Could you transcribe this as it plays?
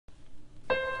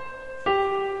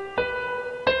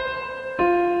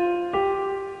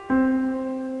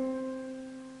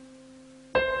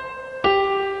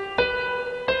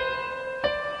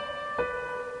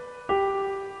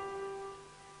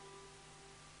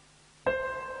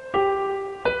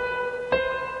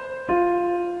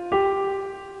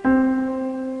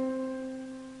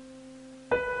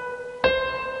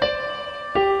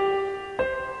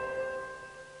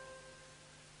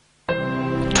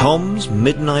Tom's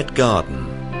Midnight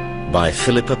Garden by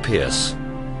Philippa Pearce.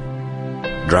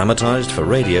 Dramatised for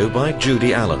radio by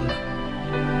Judy Allen.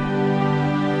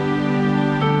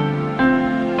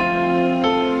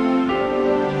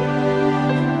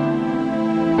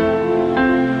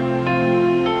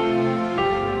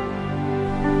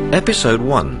 Episode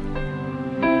 1.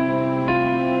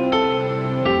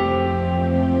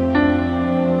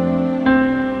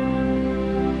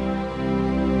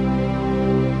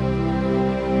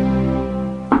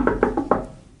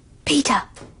 Peter,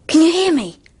 can you hear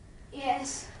me?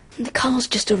 Yes. The car's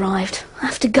just arrived. I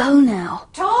have to go now.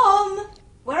 Tom!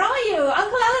 Where are you?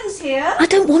 Uncle Alan's here. I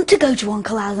don't want to go to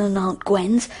Uncle Alan and Aunt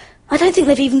Gwen's. I don't think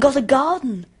they've even got a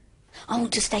garden. I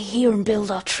want to stay here and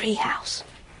build our tree house.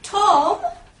 Tom?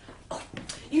 Oh,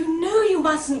 you know you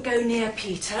mustn't go near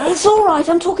Peter. It's all right,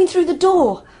 I'm talking through the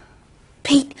door.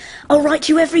 Pete, I'll write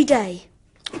you every day.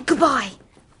 Goodbye.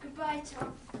 Goodbye,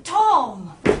 Tom.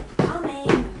 Tom! Come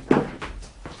in.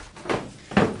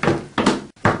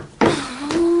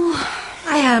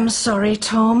 I am sorry,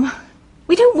 Tom.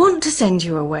 We don't want to send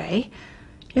you away.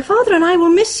 Your father and I will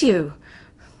miss you.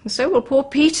 And so will poor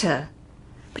Peter.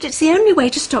 But it's the only way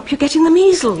to stop you getting the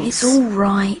measles. It's all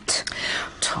right.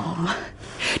 Tom,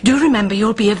 do remember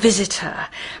you'll be a visitor.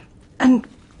 And,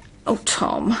 oh,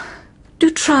 Tom, do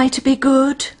try to be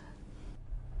good.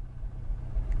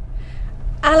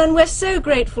 Alan, we're so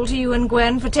grateful to you and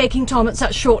Gwen for taking Tom at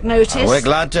such short notice. We're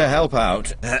glad to help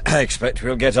out. I expect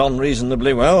we'll get on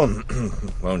reasonably well.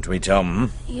 Won't we,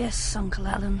 Tom? Yes, Uncle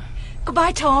Alan.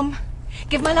 Goodbye, Tom.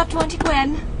 Give my love to Auntie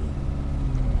Gwen.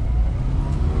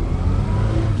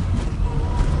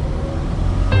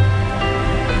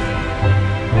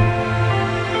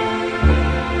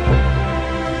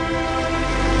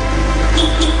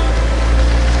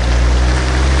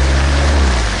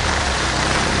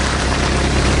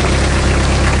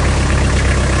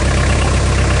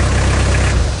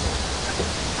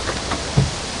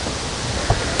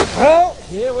 Well,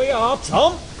 here we are,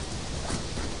 Tom.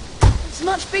 It's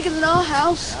much bigger than our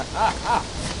house.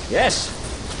 Yes,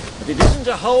 but it isn't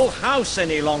a whole house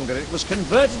any longer. It was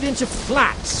converted into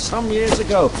flats some years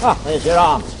ago. Ah, there's your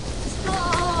aunt.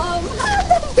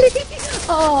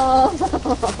 Oh,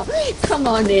 come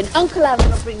on in. Uncle Alan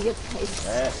will bring you a cake.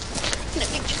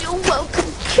 Let me give you a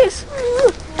welcome kiss.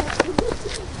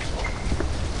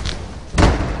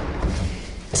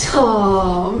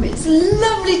 Tom, it's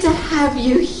lovely to have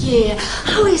you here.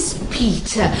 How is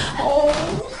Peter? Oh,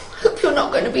 hope you're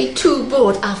not going to be too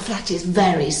bored. Our flat is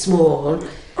very small.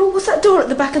 Oh, what's that door at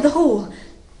the back of the hall?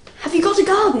 Have you got a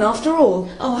garden after all?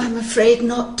 Oh, I'm afraid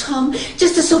not, Tom.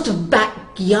 Just a sort of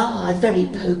backyard, very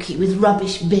poky, with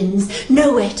rubbish bins,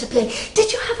 nowhere to play.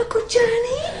 Did you have a good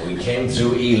journey? We came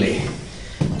through Ely.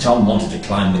 Tom wanted to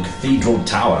climb the cathedral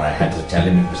tower. I had to tell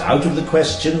him it was out of the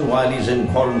question while he's in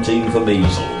quarantine for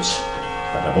measles.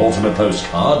 But I bought him a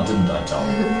postcard, didn't I, Tom?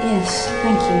 Yes,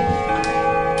 thank you.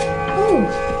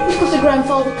 Oh, we've got a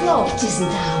grandfather clock. It isn't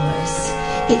ours.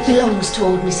 It belongs to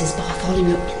old Mrs.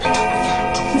 Bartholomew in the top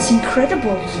flat. It's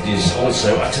incredible. It is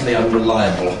also utterly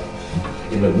unreliable.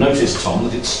 You'll have noticed, Tom,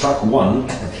 that it struck 1,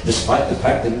 despite the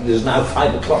fact that it is now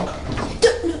 5 o'clock.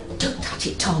 Don't touch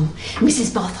it, Tom.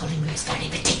 Mrs. Bartholomew is very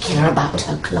particular about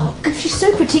her clock. If she's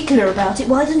so particular about it,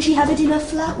 why doesn't she have it in her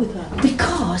flat with her?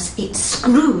 Because it's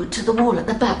screwed to the wall at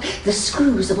the back. The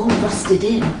screws have all rusted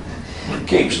in.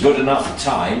 Keeps good enough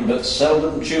time, but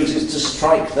seldom chooses to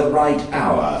strike the right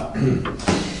hour.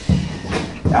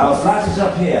 Our flat is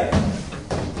up here.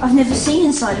 I've never seen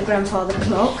inside a grandfather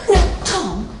clock. No,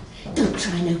 Tom, don't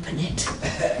try and open it.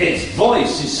 Its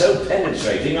voice is so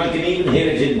penetrating I can even hear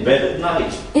it in bed at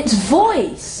night. Its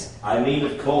voice? I mean,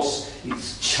 of course,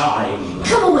 its chime.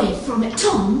 Come away from it,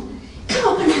 Tom.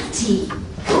 Come up and have tea.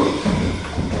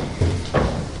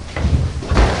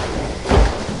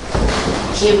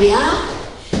 Here we are.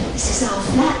 This is our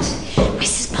flat.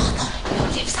 Mrs.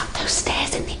 Bartholomew lives up those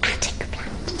stairs in the attic flat.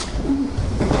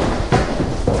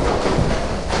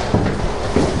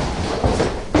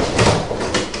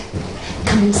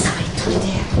 Come inside, my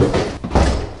dear.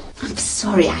 I'm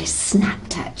sorry I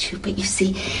snapped at you, but you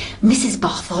see, Mrs.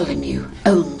 Bartholomew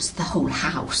owns the whole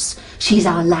house. She's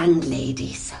our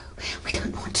landlady, so we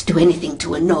don't want to do anything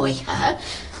to annoy her.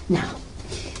 Now,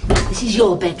 this is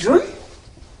your bedroom.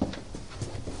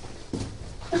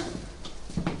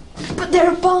 But there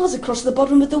are bars across the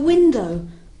bottom of the window.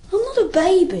 I'm not a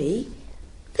baby.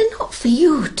 They're not for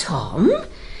you, Tom.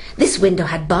 This window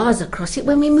had bars across it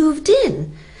when we moved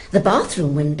in. The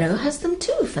bathroom window has them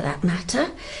too, for that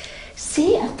matter.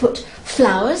 See, I've put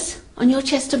flowers on your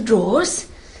chest of drawers.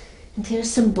 And here are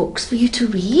some books for you to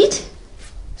read.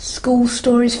 School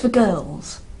stories for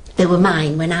girls. They were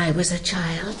mine when I was a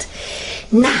child.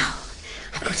 Now,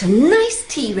 I've got a nice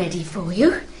tea ready for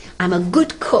you. I'm a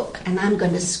good cook and I'm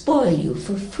going to spoil you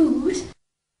for food.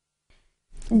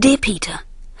 Dear Peter,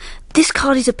 this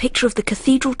card is a picture of the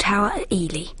cathedral tower at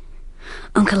Ely.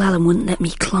 Uncle Alan wouldn't let me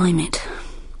climb it.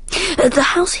 The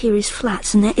house here is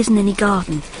flats and there isn't any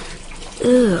garden.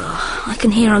 Ugh, I can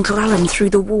hear Uncle Alan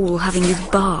through the wall having his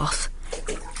bath.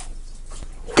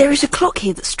 There is a clock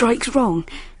here that strikes wrong.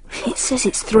 It says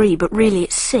it's 3, but really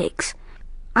it's 6.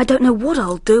 I don't know what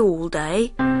I'll do all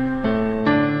day.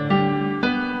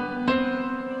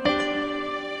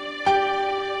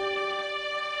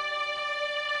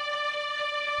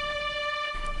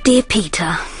 Dear Peter,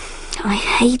 I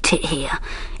hate it here.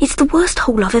 It's the worst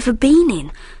hole I've ever been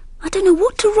in. I don't know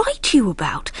what to write to you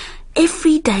about.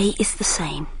 Every day is the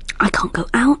same. I can't go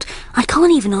out. I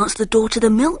can't even answer the door to the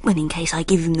milkman in case I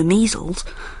give him the measles.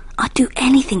 I'd do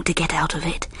anything to get out of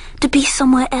it, to be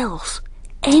somewhere else,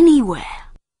 anywhere.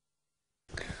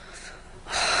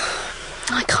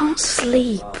 I can't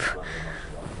sleep.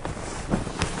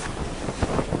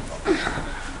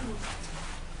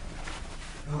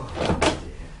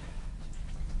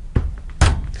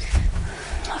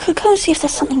 I could go and see if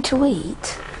there's something to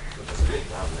eat.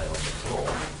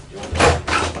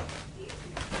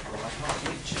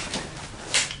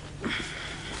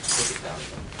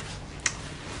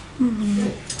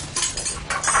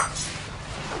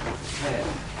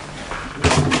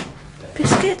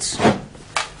 Biscuits?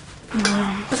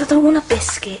 No, but I don't want a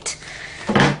biscuit.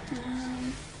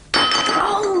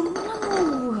 Oh,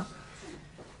 no!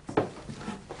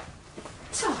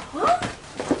 Tom,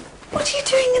 what are you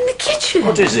doing in the kitchen?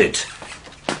 What is it?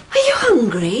 Are you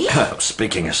hungry?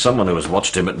 Speaking as someone who has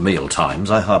watched him at meal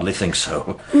times, I hardly think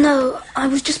so. No, I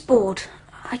was just bored.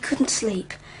 I couldn't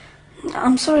sleep.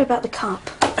 I'm sorry about the cup.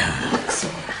 It's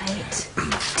all right.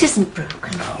 It isn't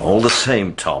broken. All the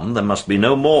same, Tom, there must be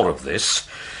no more of this.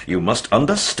 You must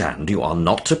understand you are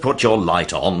not to put your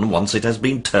light on once it has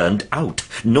been turned out.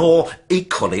 Nor,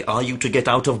 equally, are you to get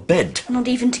out of bed. Not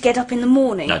even to get up in the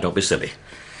morning. Now, don't be silly.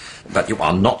 But you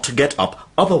are not to get up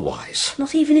otherwise.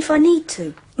 Not even if I need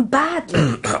to.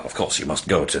 Badly. Of course, you must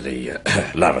go to the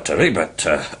lavatory, but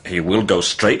he will go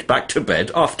straight back to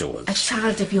bed afterwards. A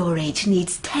child of your age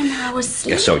needs 10 hours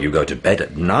sleep. Yes, so you go to bed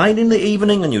at 9 in the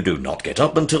evening and you do not get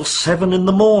up until 7 in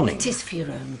the morning. It is for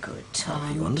your own good,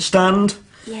 Tom. You understand?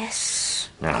 Yes.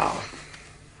 Now,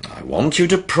 I want you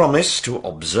to promise to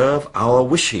observe our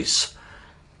wishes.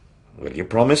 Will you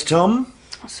promise, Tom?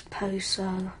 I suppose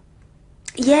so.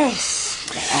 Yes.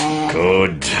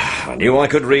 Good. I knew I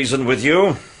could reason with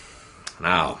you.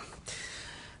 Now,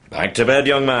 back to bed,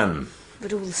 young man.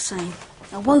 But all the same,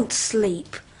 I won't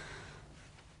sleep.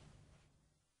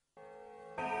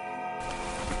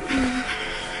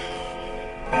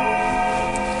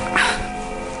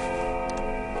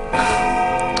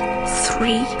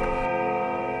 Three,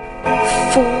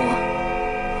 4.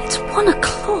 It's 1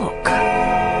 o'clock.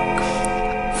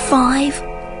 5,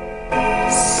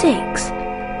 6,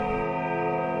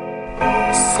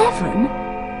 7,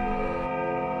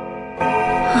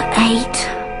 8.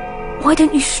 Why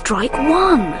don't you strike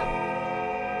 1?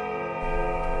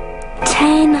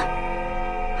 10,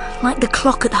 like the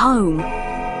clock at home.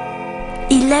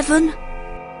 11,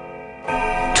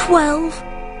 12,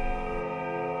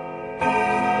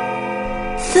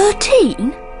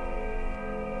 13.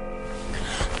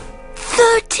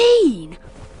 13.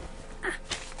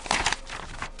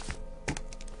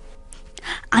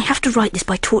 I have to write this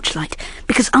by torchlight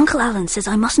because Uncle Alan says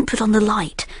I mustn't put on the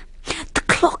light. The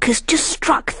clock has just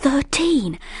struck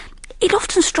 13. It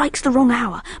often strikes the wrong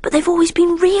hour, but they've always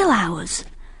been real hours.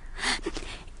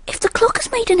 If the clock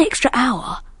has made an extra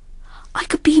hour, I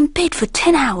could be in bed for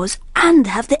 10 hours and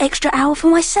have the extra hour for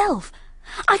myself.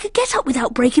 I could get up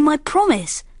without breaking my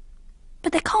promise.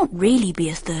 But there can't really be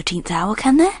a 13th hour,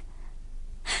 can there?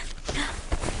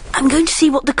 I'm going to see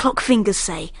what the clock fingers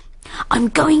say. I'm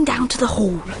going down to the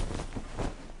hall.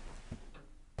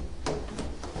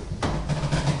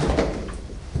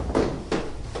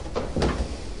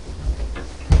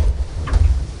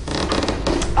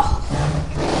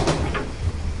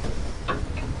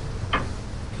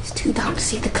 It's too dark to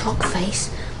see the clock face.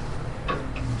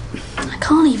 I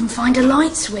can't even find a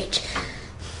light switch.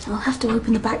 I'll have to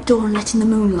open the back door and let in the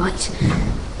moonlight.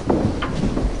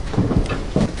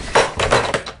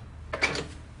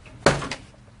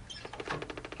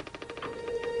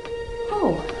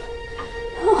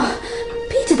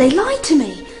 Peter, they lied to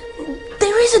me.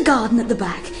 There is a garden at the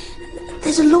back.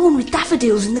 There's a lawn with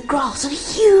daffodils in the grass and a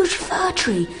huge fir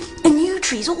tree and yew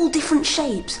trees, all different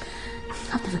shapes.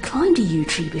 I've never climbed a yew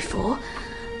tree before.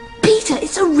 Peter,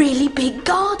 it's a really big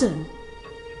garden.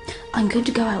 I'm going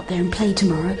to go out there and play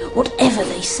tomorrow, whatever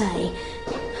they say.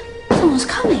 Someone's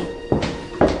coming.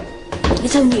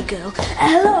 It's only a girl.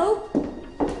 Hello?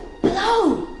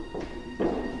 Hello?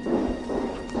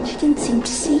 She didn't seem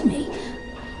to see me.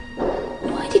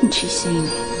 Why didn't she see me?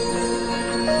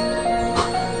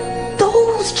 The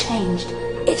hall's changed.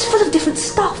 It's full of different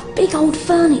stuff, big old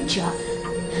furniture.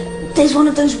 There's one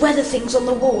of those weather things on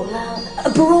the wall,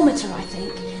 a barometer, I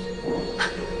think.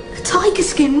 A tiger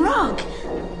skin rug.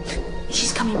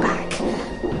 She's coming back.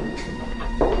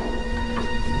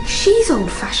 She's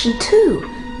old-fashioned too.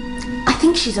 I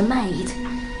think she's a maid.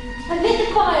 I lit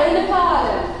the fire in the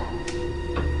parlour.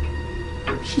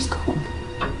 She's gone.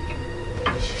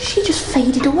 She just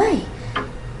faded away.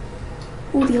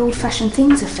 All the old-fashioned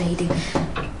things are fading.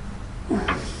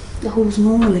 The hall's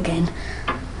normal again.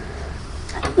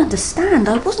 I don't understand.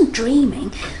 I wasn't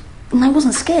dreaming. And I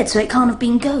wasn't scared, so it can't have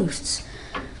been ghosts.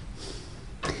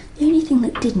 The only thing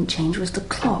that didn't change was the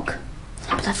clock.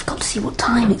 But I forgot to see what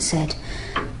time it said.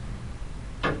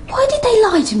 Why did they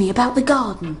lie to me about the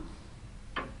garden?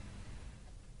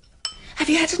 Have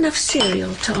you had enough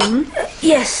cereal, Tom?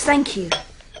 Yes, thank you.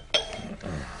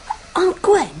 Aunt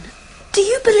Gwen, do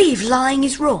you believe lying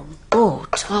is wrong? Oh,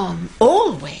 Tom,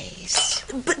 always.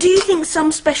 But do you think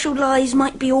some special lies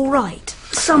might be all right?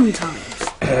 Sometimes.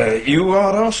 You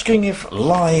are asking if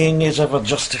lying is ever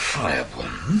justifiable.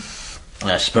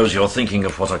 I suppose you're thinking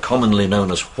of what are commonly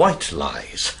known as white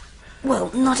lies.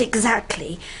 Well, not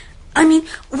exactly. I mean,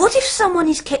 what if someone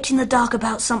is kept in the dark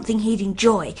about something he'd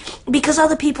enjoy because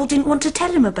other people didn't want to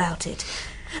tell him about it?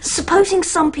 Supposing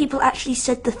some people actually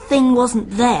said the thing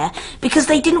wasn't there because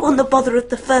they didn't want the bother of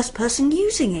the first person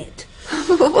using it.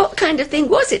 What kind of thing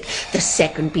was it? The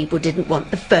second people didn't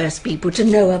want the first people to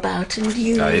know about and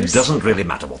use. It doesn't really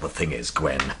matter what the thing is,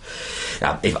 Gwen.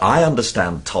 If I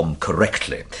understand Tom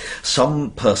correctly,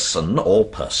 some person or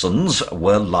persons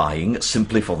were lying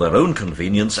simply for their own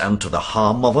convenience and to the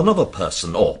harm of another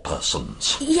person or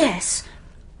persons. Yes.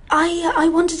 I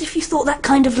wondered if you thought that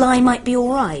kind of lie might be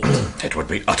all right. It would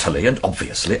be utterly and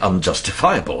obviously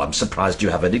unjustifiable. I'm surprised you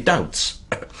have any doubts.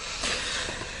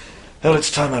 Well,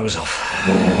 it's time I was off.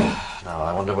 Now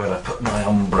I wonder where I put my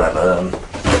umbrella.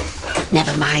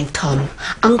 Never mind, Tom.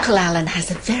 Uncle Alan has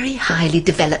a very highly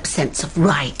developed sense of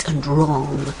right and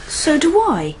wrong. So do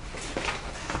I.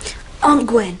 Aunt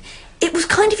Gwen, it was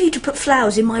kind of you to put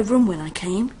flowers in my room when I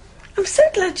came. I'm so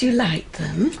glad you like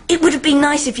them. It would have been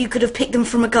nice if you could have picked them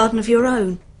from a garden of your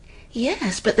own.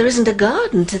 Yes, but there isn't a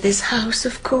garden to this house,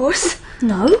 of course.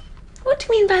 No? What do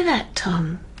you mean by that,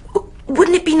 Tom?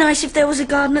 Wouldn't it be nice if there was a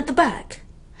garden at the back?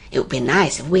 It would be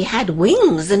nice if we had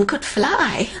wings and could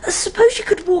fly. Suppose you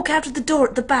could walk out of the door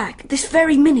at the back this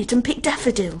very minute and pick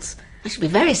daffodils. I should be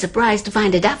very surprised to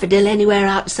find a daffodil anywhere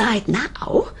outside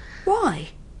now. Why?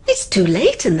 It's too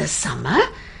late in the summer.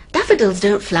 Daffodils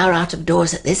don't flower out of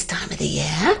doors at this time of the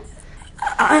year.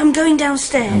 I'm going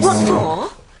downstairs. What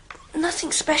for?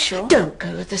 Nothing special. Don't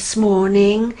go this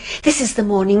morning. This is the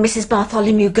morning Mrs.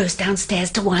 Bartholomew goes downstairs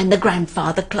to wind the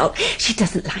grandfather clock. She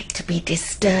doesn't like to be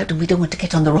disturbed, and we don't want to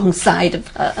get on the wrong side of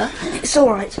her. It's all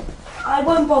right. I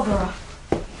won't bother her.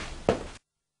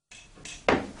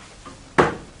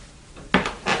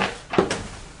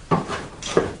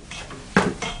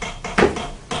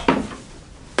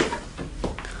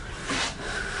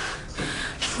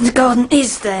 The garden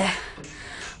is there.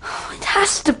 Oh, it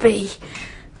has to be.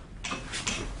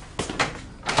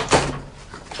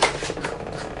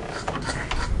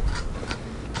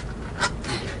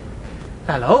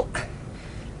 Hello.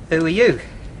 Who are you?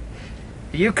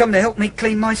 You come to help me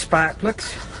clean my spark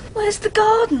plugs? Where's the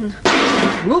garden?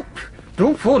 Whoop!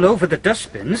 Don't fall over the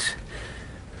dustbins.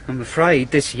 I'm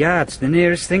afraid this yard's the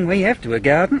nearest thing we have to a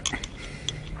garden.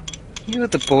 You're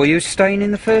the boy who's staying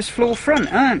in the first floor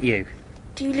front, aren't you?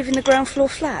 Do you live in the ground floor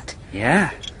flat?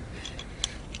 Yeah.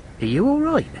 Are you all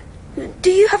right?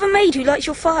 Do you have a maid who lights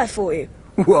your fire for you?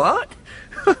 What?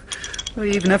 I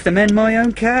even have to mend my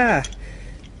own car.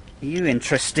 Are you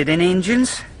interested in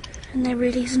engines? And there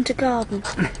really isn't a garden.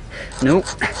 Nope,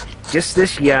 just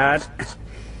this yard.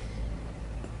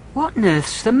 What on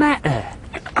earth's the matter?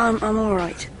 I'm all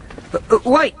right.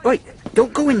 Wait,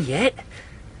 don't go in yet.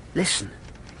 Listen.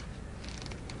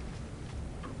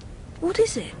 What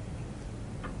is it?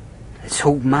 It's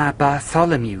old Ma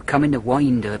Bartholomew coming to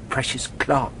wind her precious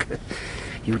clock.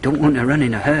 You don't want to run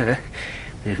into her.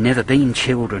 There've never been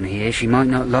children here. She might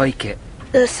not like it.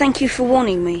 Thank you for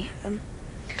warning me.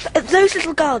 Those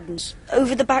little gardens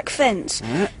over the back fence.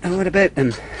 And what about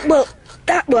them? Well,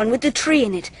 that one with the tree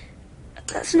in it.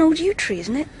 That's an old yew tree,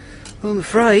 isn't it? I'm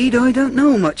afraid I don't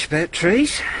know much about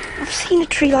trees. I've seen a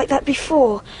tree like that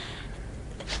before.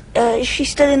 Is she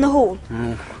still in the hall?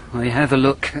 Oh, I have a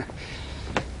look.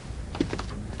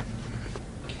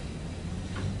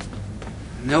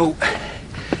 No,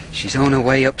 she's on her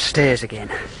way upstairs again.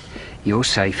 You're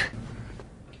safe.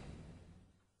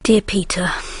 Dear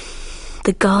Peter,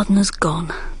 the gardener's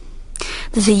gone.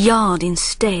 There's a yard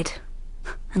instead,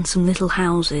 and some little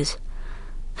houses.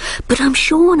 But I'm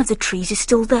sure one of the trees is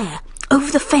still there,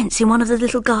 over the fence in one of the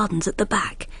little gardens at the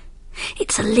back.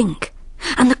 It's a link,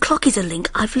 and the clock is a link.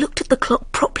 I've looked at the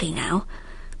clock properly now.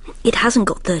 It hasn't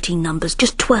got 13 numbers,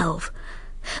 just 12.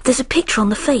 There's a picture on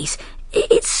the face.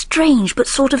 It's strange, but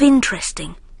sort of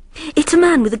interesting. It's a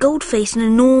man with a gold face and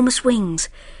enormous wings.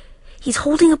 He's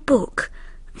holding a book,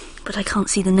 but I can't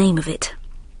see the name of it.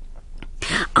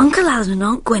 Uncle Alan and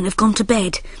Aunt Gwen have gone to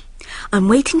bed. I'm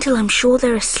waiting till I'm sure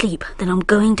they're asleep, then I'm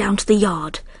going down to the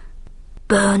yard.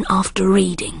 Burn after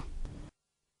reading.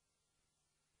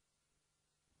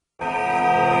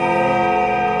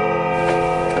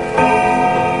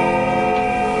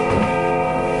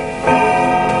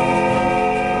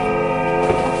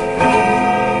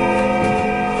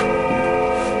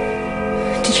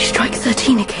 Did you strike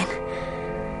 13 again?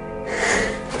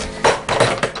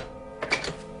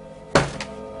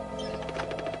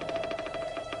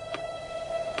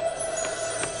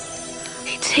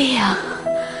 It's here.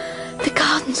 The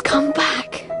garden's come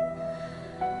back.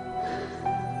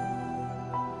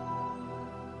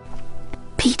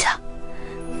 Peter,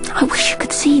 I wish you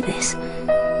could see this.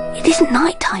 It isn't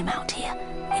night time out here.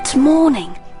 It's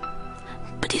morning.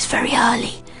 But it's very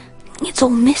early. It's all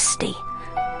misty.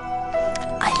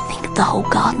 I think the whole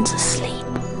garden's asleep.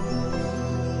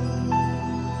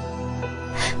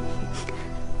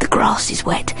 The grass is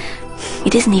wet.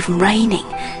 It isn't even raining.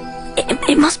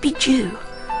 It must be dew.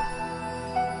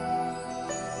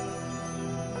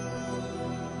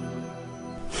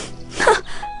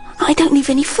 I don't leave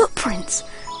any footprints.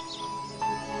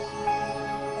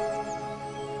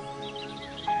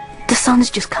 The sun's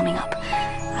just coming up.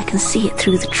 I can see it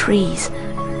through the trees.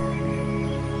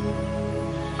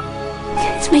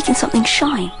 It's making something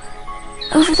shine.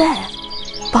 Over there,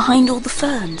 behind all the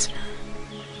ferns.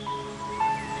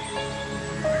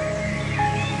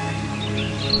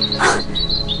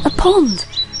 A pond.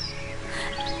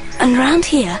 And round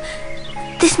here,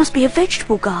 this must be a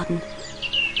vegetable garden.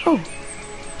 Oh,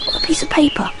 a piece of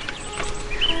paper.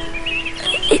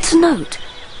 It's a note.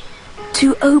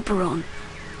 To Oberon,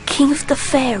 King of the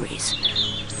Fairies.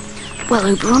 Well,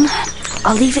 Oberon,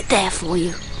 I'll leave it there for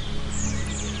you.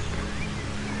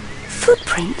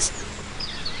 Footprints?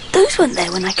 Those weren't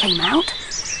there when I came out.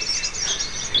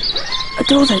 A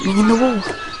door's opening in the wall.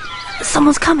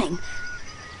 Someone's coming.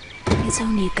 It's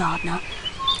only a gardener.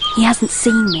 He hasn't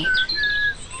seen me.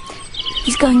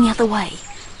 He's going the other way.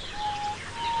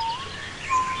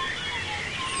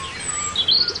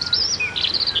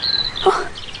 Oh,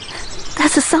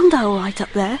 that's a sundial right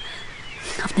up there.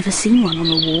 I've never seen one on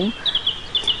the wall.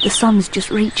 The sun's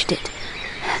just reached it.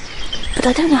 But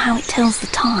I don't know how it tells the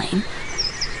time.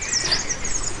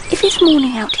 If it's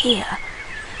morning out here,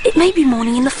 it may be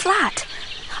morning in the flat.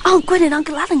 Aunt Gwen and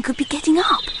Uncle Alan could be getting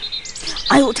up.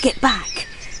 I ought to get back.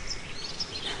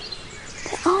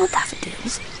 There are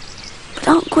daffodils, but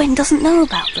Aunt Gwen doesn't know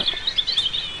about them.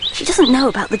 She doesn't know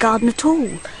about the garden at all.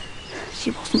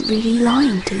 She wasn't really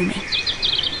lying to me.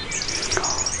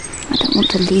 I don't want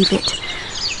to leave it,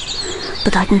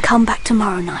 but I can come back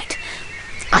tomorrow night.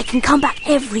 I can come back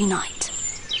every night.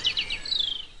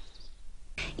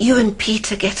 You and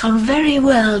Peter get on very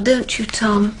well, don't you,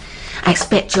 Tom? I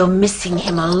expect you're missing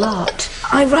him a lot.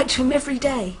 I write to him every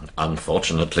day.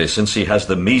 Unfortunately, since he has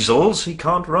the measles, he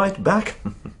can't write back.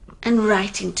 And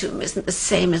writing to him isn't the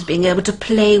same as being able to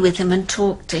play with him and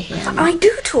talk to him. I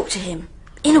do talk to him,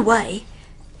 in a way,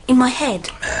 in my head.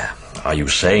 Are you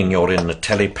saying you're in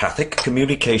telepathic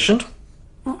communication?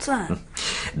 What's that?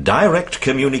 Direct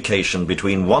communication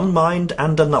between one mind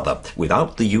and another,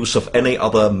 without the use of any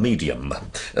other medium,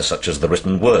 such as the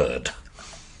written word.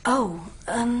 Oh,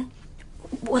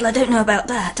 well, I don't know about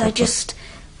that. I just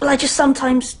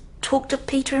sometimes talk to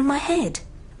Peter in my head.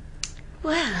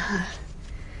 Well,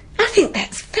 I think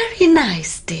that's very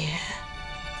nice, dear.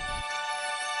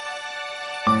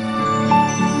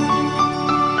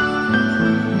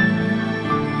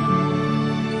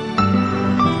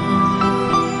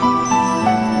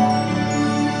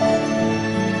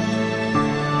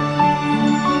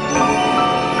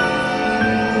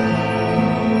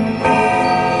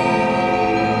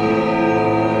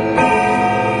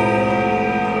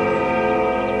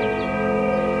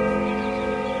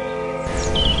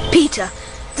 Peter,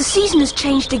 The season has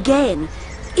changed again.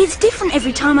 It's different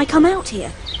every time I come out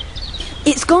here.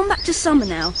 It's gone back to summer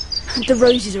now. The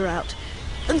roses are out.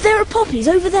 There are poppies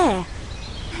over there.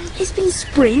 It's been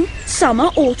spring,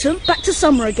 summer, autumn, back to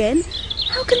summer again.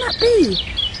 How can that be?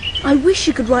 I wish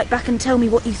you could write back and tell me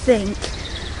what you think.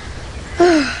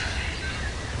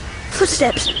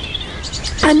 Footsteps.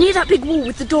 I'm near that big wall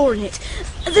with the door in it.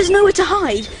 There's nowhere to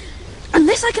hide.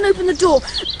 Unless I can open the door.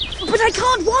 But I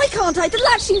can't. Why can't I? The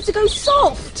latch seems to go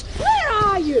soft. Where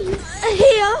are you?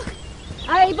 Here.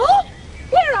 Abel?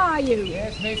 Where are you?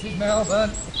 Yes, Mrs.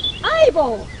 Melbourne.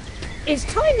 Abel! It's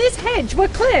time this hedge were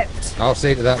clipped. I'll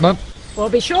see to that, Mum. Well,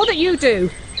 be sure that you do.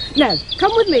 Now,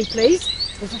 come with me, please.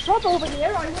 There's a shrub over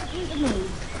here I want you to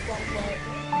move.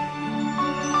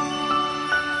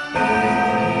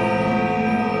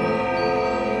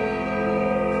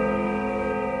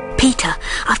 Peter,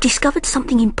 I've discovered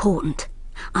something important.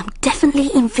 I'm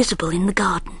definitely invisible in the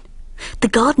garden. The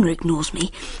gardener ignores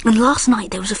me, and last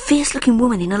night there was a fierce-looking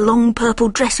woman in a long purple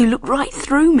dress who looked right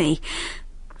through me.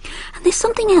 And there's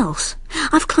something else.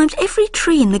 I've climbed every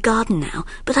tree in the garden now,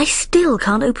 but I still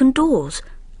can't open doors.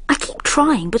 I keep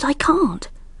trying, but I can't.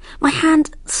 My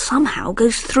hand somehow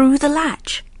goes through the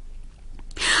latch.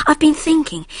 I've been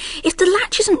thinking, if the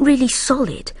latch isn't really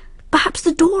solid, perhaps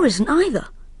the door isn't either.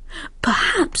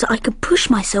 Perhaps I could push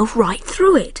myself right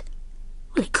through it.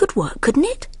 Well, it could work, couldn't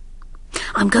it?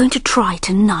 I'm going to try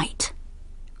tonight.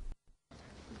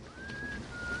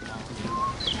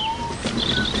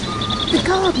 The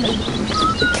gardener.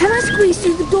 Can I squeeze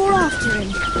through the door after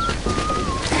him?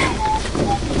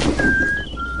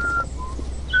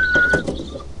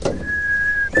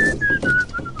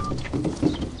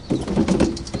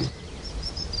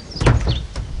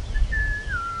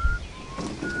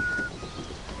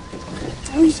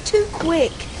 Oh, he's too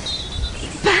quick.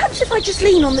 Perhaps if I just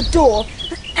lean on the door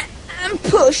and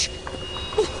push.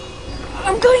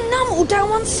 I'm going numb all down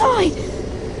one side.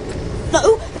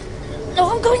 No,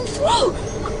 I'm going through.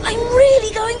 I'm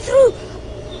really going through.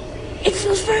 It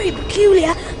feels very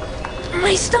peculiar.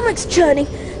 My stomach's churning.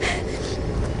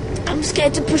 I'm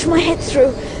scared to push my head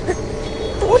through.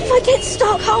 But what if I get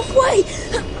stuck halfway?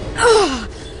 Oh,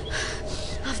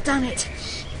 I've done it.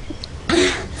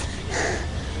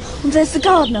 There's the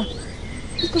gardener.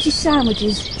 He's got his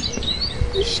sandwiches.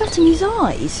 He's shutting his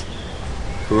eyes.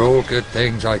 For all good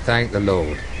things I thank the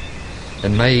Lord,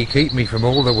 and may he keep me from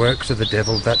all the works of the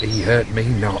devil, that he hurt me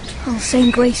not. Oh,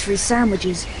 saying grace for his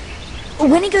sandwiches.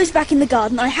 When he goes back in the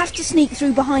garden, I have to sneak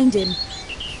through behind him.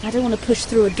 I don't want to push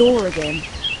through a door again.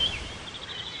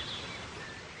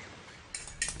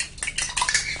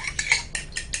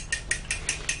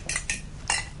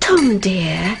 Tom,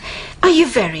 dear, are you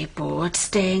very bored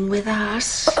staying with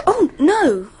us? Oh,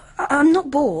 no. I'm not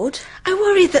bored. I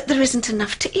worry that there isn't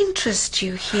enough to interest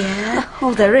you here.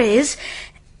 Oh, there is.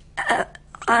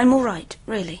 I'm all right,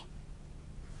 really.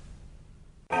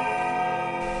 10,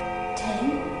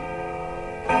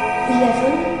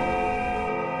 11,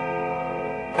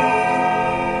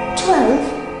 12,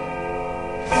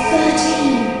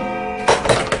 13.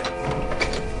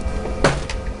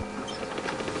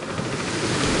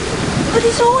 But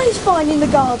it's always fine in the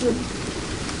garden.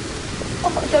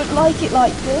 Oh, I don't like it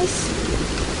like this.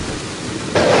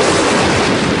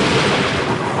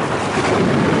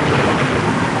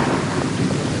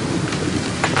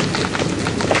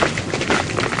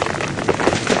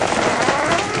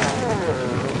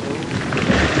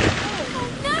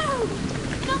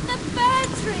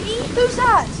 Who's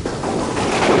that?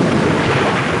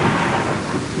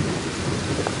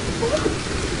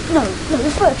 No,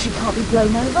 the fir tree can't be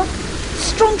blown over.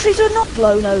 Strong trees are not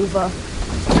blown over.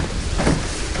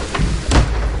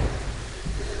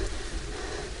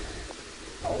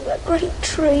 Oh, that great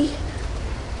tree.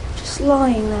 Just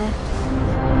lying there.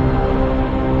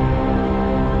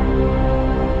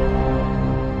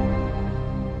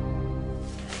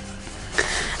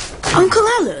 Uncle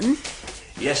Alan?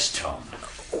 Yes, Tom.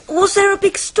 Was there a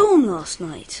big storm last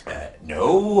night?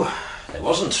 No, there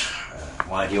wasn't.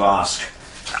 Why do you ask?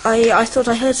 I thought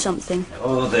I heard something.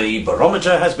 Oh, the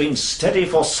barometer has been steady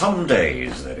for some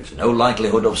days. There is no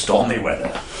likelihood of stormy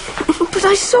weather. But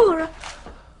I saw her.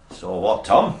 Saw what,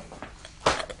 Tom?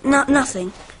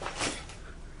 Nothing.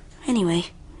 Anyway,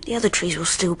 the other trees will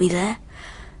still be there.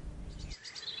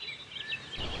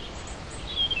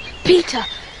 Peter,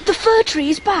 the fir tree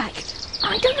is back.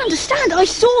 I don't understand. I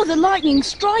saw the lightning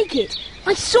strike it.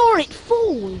 I saw it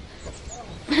fall.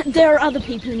 There are other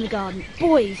people in the garden.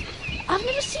 Boys. I've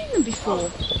never seen them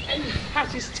before. And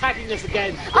Pat is tagging us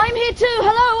again. I'm here too.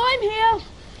 Hello, I'm here.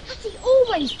 Patty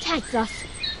always tags us.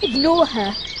 Ignore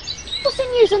her. What's the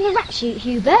news on the rat shoot,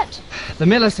 Hubert? The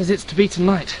miller says it's to be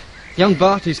tonight. Young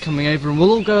Barty's coming over and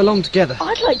we'll all go along together.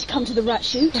 I'd like to come to the rat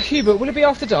shoot. Hubert, will it be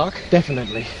after dark?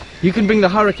 Definitely. You can bring the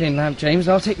hurricane lamp, James,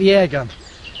 and I'll take the air gun.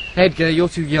 Edgar, you're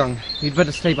too young. You'd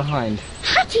better stay behind.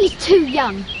 Hattie's too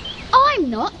young. I'm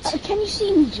not. Can you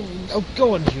see me, James? Oh,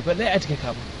 go on, Hubert. Let Edgar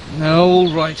come. No,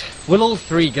 all right. We'll all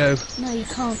three go. No, you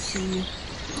can't see me.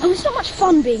 Oh, it's not much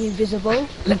fun being invisible.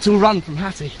 Let's all run from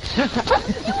Hattie. You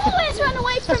always run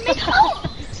away from me. Oh!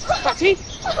 Hattie?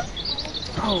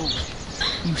 Oh,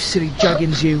 you silly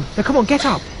juggins, you. Now, come on, get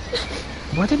up.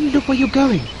 Why don't you look where you're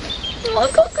going? Oh,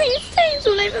 I've got green stains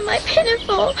all over my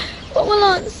pinafore. What will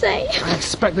Aunt say? I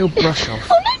expect they'll brush off.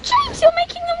 Oh, no, James, you're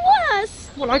making them worse.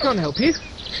 Well, I can't help you.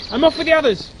 I'm off with the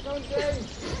others.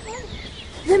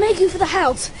 They're making for the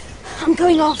house. I'm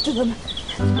going after them.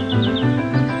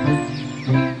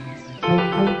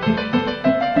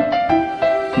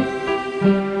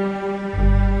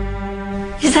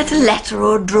 Is that a letter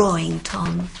or a drawing,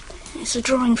 Tom? It's a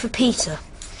drawing for Peter.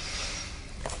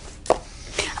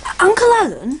 Uncle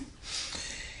Alan?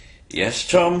 Yes,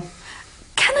 Tom?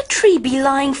 Can a tree be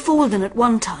lying fallen at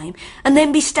one time and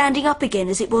then be standing up again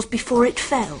as it was before it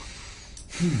fell?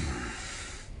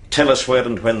 Tell us where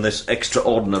and when this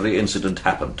extraordinary incident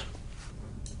happened.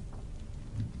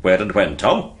 Where and when,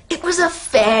 Tom? It was a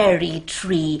fairy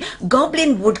tree.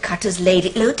 Goblin woodcutters laid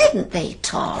it low, didn't they,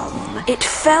 Tom? It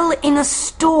fell in a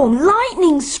storm.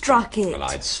 Lightning struck it. Well,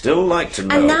 I'd still like to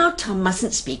know... And now Tom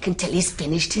mustn't speak until he's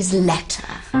finished his letter.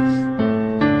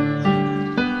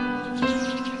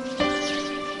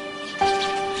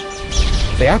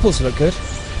 The apples look good.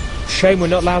 Shame we're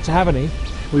not allowed to have any.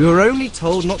 We were only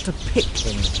told not to pick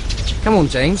them. Come on,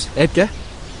 James, Edgar.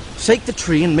 Shake the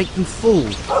tree and make them fall.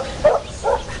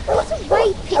 What's a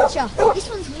way picture? This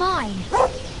one's mine.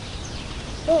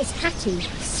 There's Hattie,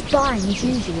 spying as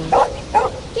usual.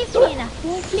 Give me an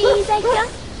apple, please, Edgar.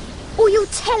 Or you'll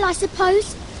tell, I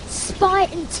suppose. Spy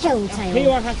and telltale. Here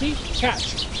you are, Hattie.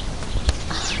 Catch.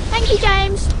 Thank you,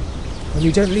 James. And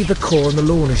you don't leave the core on the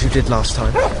lawn as you did last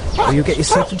time, or you'll get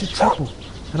yourself into trouble.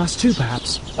 And us too,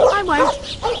 perhaps. I won't.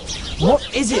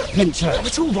 What is it, Pincher?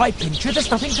 It's all right, Pincher.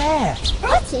 There's nothing there.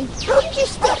 Hattie, what did you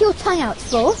stick your tongue out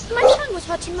for? My tongue was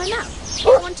hot in my mouth.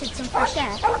 I wanted some fresh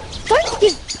air. Don't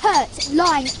give pert,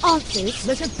 lying answers.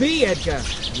 Let it be, Edgar.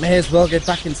 May as well get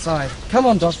back inside. Come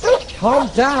on, Dog. Calm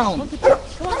down.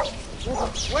 Come on.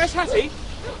 Where's Hattie?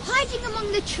 Hiding among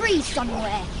the trees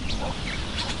somewhere.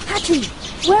 Hattie,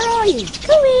 where are you?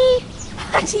 Cooey!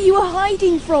 Hattie, you are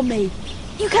hiding from me.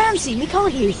 You can see me,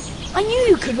 can't you? I knew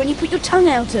you could when you put your tongue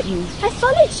out at me. I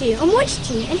followed you and watched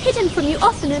you and hidden from you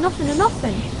often and often and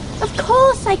often. Of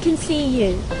course I can see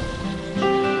you.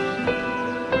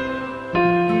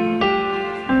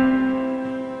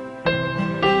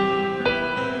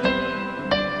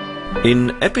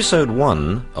 In episode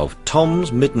 1 of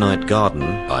Tom's Midnight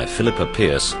Garden by Philippa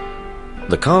Pearce,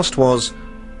 the cast was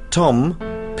Tom,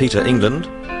 Peter England,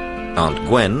 Aunt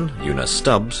Gwen, Eunice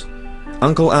Stubbs,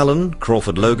 Uncle Alan,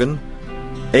 Crawford Logan,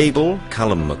 Abel,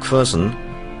 Callum Macpherson,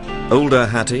 older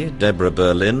Hattie, Deborah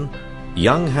Berlin,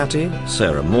 young Hattie,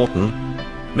 Sarah Morton,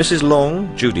 Mrs.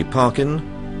 Long, Judy Parkin,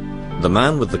 the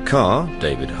man with the car,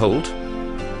 David Holt,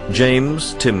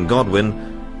 James, Tim Godwin,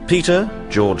 Peter,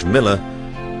 George Miller,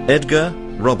 Edgar,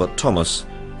 Robert Thomas,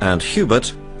 and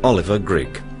Hubert, Oliver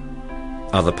Grigg.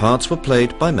 Other parts were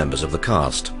played by members of the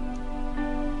cast.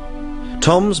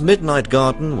 Tom's Midnight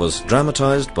Garden was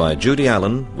dramatised by Judy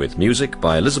Allen, with music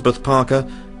by Elizabeth Parker,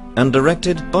 and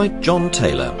directed by John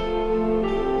Taylor.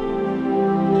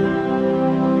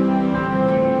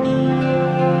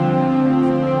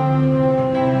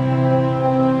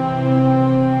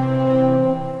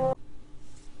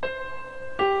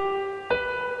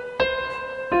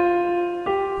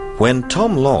 When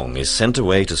Tom Long is sent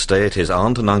away to stay at his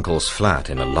aunt and uncle's flat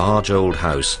in a large old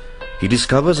house, he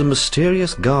discovers a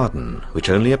mysterious garden which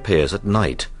only appears at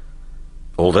night.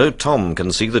 Although Tom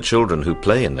can see the children who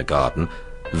play in the garden,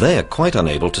 they are quite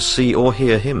unable to see or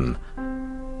hear him.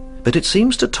 But it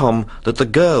seems to Tom that the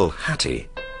girl, Hattie,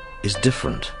 is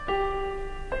different.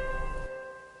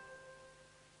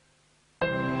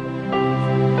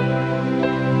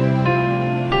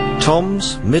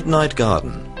 Tom's Midnight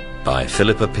Garden by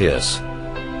Philippa Pearce,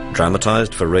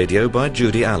 dramatised for radio by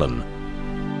Judy Allen.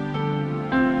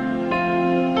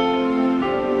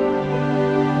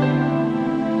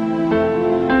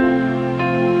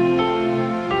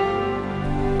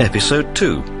 Episode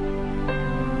 2.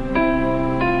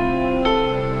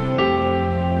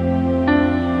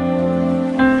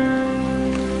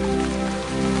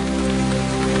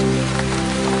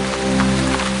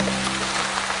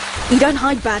 You don't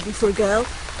hide badly for a girl.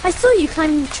 I saw you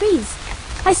climbing the trees.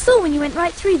 I saw when you went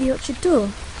right through the orchard door.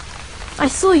 I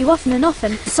saw you often and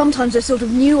often. Sometimes I sort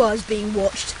of knew I was being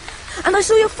watched. And I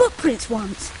saw your footprints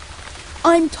once.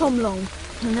 I'm Tom Long.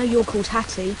 I know you're called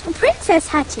Hattie. Princess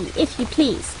Hattie, if you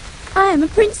please. I am a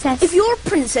princess. If you're a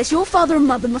princess, your father and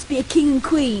mother must be a king and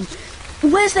queen.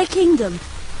 Where's their kingdom?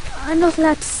 I'm not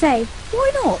allowed to say.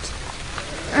 Why not?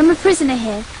 I'm a prisoner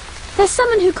here. There's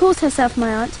someone who calls herself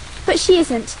my aunt, but she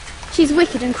isn't. She's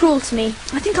wicked and cruel to me.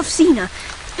 I think I've seen her.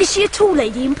 Is she a tall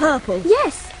lady in purple?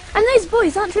 Yes, and those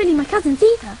boys aren't really my cousins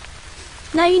either.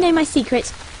 Now you know my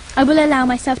secret. I will allow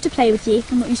myself to play with you.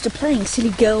 I'm not used to playing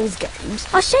silly girls' games.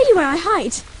 I'll show you where I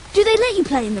hide. Do they let you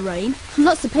play in the rain? I'm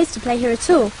not supposed to play here at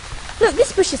all. Look,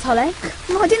 this bush is hollow.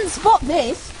 No, I didn't spot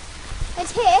this.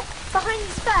 It's here, behind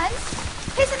these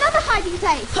ferns. Here's another hiding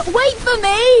place. Wait for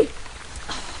me!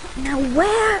 Now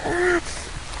where...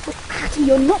 Hattie,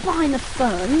 you're not behind the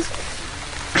ferns.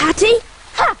 Hattie?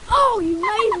 Ha! Oh, you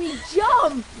made me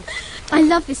jump! I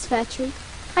love this fir tree.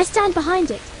 I stand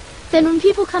behind it. Then when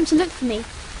people come to look for me,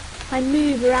 I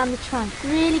move around the trunk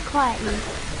really quietly.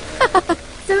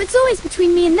 So it's always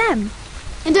between me and them.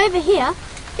 And over here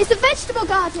is the vegetable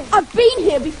garden. I've been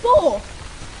here before.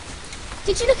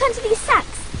 Did you look under these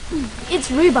sacks?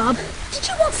 It's rhubarb. Did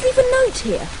you once leave a note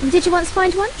here? And did you once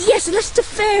find one? Yes, a list of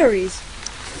fairies.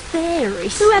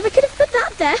 Fairies? Whoever could have put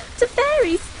that there? To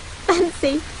fairies.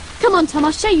 Fancy. Come on, Tom,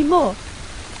 I'll show you more.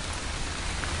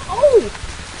 Oh!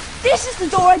 This is the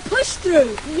door I pushed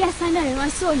through. Yes, I know. I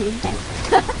saw you.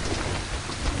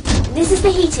 This is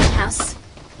the heating house.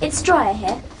 It's drier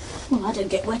here. Well, I don't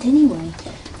get wet anyway.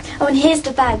 Oh, and here's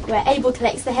the bag where Abel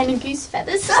collects the hen and goose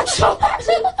feathers. Put them back!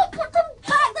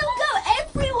 They'll go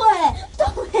everywhere!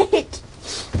 Stop it!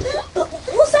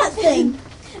 What's that thing?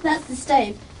 That's the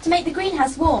stove, to make the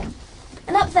greenhouse warm.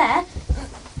 And up there...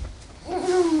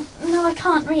 No, I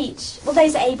can't reach. Well,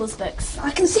 those are Abel's books.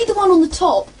 I can see the one on the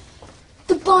top.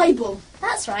 The Bible.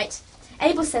 That's right.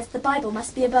 Abel says the Bible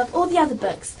must be above all the other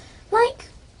books. Like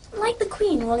the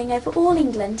Queen ruling over all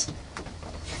England.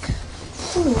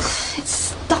 Ooh,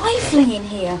 it's stifling in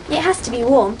here. It has to be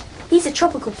warm. These are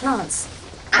tropical plants.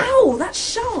 Ow, that's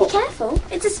sharp. Be careful.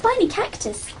 It's a spiny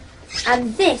cactus.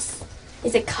 And this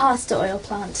is a castor oil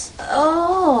plant.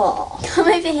 Oh. Come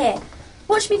over here.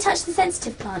 Watch me touch the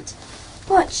sensitive plant.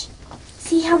 Watch.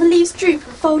 See how the leaves droop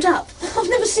and fold up? I've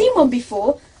never seen one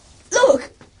before.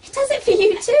 Look. It does it for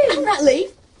you too. And that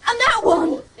leaf. And that one.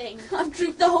 Poor thing. I've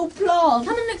drooped the whole plant.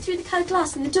 Come and look through the coloured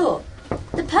glass in the door.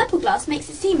 The purple glass makes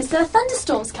it seem as though a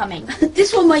thunderstorm's coming.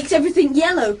 This one makes everything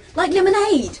yellow, like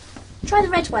lemonade. Try the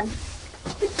red one.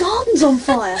 The garden's on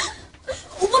fire.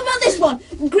 What about this one?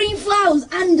 Green flowers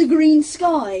and a green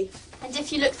sky. And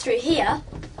if you look through here...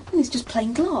 It's just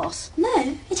plain glass.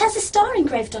 No, it has a star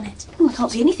engraved on it. Oh, I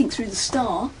can't see anything through the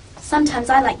star. Sometimes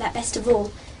I like that best of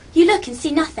all. You look and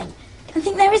see nothing, and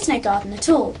think there is no garden at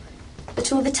all.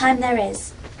 But all the time there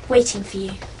is, waiting for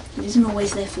you. It isn't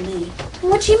always there for me.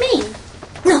 What do you mean?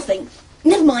 Nothing.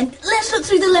 Never mind. Let's look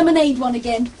through the lemonade one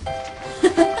again.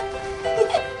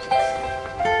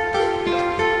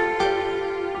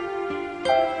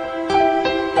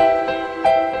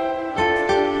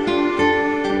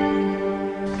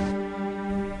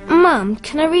 Mum,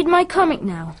 can I read my comic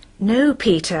now? No,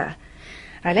 Peter.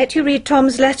 I let you read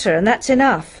Tom's letter, and that's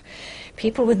enough.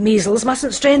 People with measles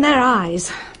mustn't strain their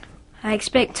eyes. I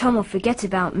expect Tom will forget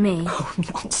about me. Oh,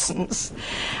 nonsense.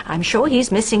 I'm sure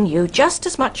he's missing you just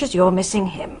as much as you're missing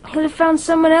him. He'll have found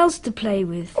someone else to play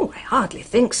with. Oh, I hardly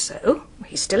think so.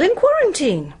 He's still in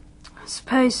quarantine. I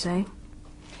suppose so.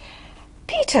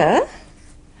 Peter,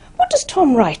 what does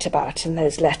Tom write about in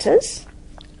those letters?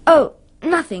 Oh,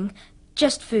 nothing.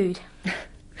 Just food.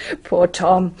 Poor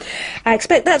Tom. I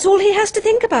expect that's all he has to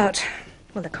think about.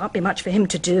 Well, there can't be much for him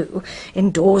to do,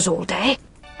 indoors all day.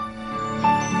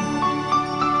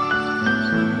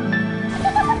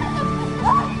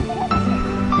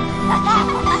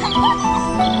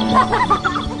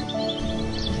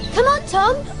 Come on,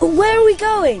 Tom. Where are we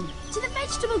going? To the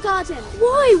vegetable garden.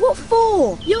 Why? What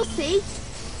for? You'll see.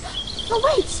 Oh,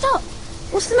 wait, stop.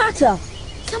 What's the matter?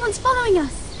 Someone's following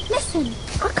us. Listen.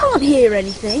 I can't hear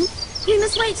anything. We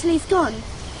must wait till he's gone.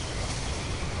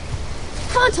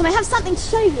 Come on, Tom, I have something to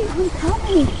show you. I'm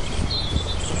coming.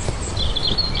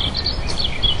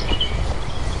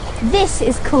 This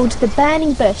is called the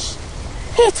burning bush.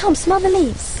 Here, Tom, smell the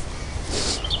leaves.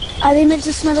 Are they meant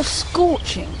to smell of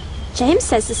scorching? James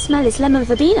says the smell is lemon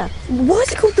verbena. Why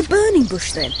is it called the burning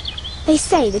bush then? They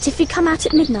say that if you come out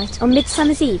at midnight on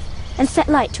Midsummer's Eve and set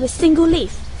light to a single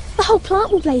leaf, the whole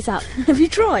plant will blaze up. Have you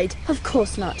tried? Of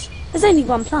course not. There's only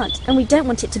one plant, and we don't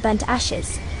want it to burn to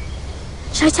ashes.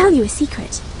 Shall I tell you a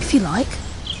secret? If you like.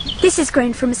 This is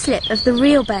grown from a slip of the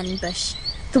real burning bush.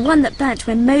 The one that burnt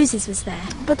when Moses was there.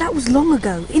 But that was long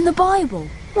ago, in the Bible.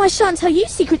 Well, I shan't tell you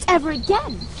secrets ever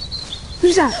again.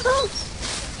 Who's that? Oh.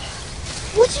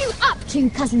 What are you up to,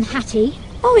 Cousin Hattie?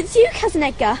 Oh, it's you, Cousin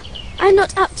Edgar. I'm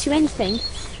not up to anything.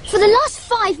 For the last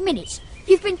 5 minutes,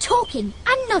 you've been talking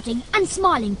and nodding and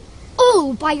smiling,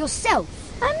 all by yourself.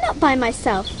 I'm not by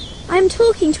myself. I'm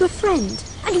talking to a friend.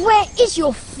 And where is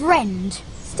your friend?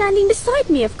 Standing beside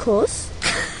me, of course.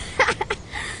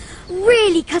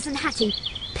 Really, Cousin Hattie,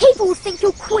 people will think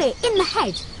you're queer in the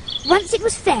head. Once it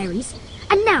was fairies,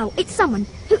 and now it's someone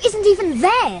who isn't even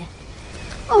there.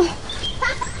 Oh.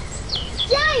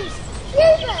 James!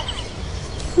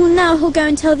 Hubert! Well, now he'll go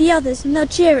and tell the others, and they'll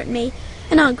jeer at me.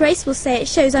 And Aunt Grace will say it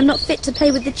shows I'm not fit to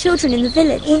play with the children in the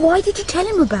village. Well, why did you tell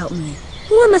him about me?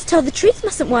 Well, one must tell the truth,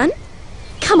 mustn't one?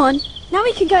 Come on, now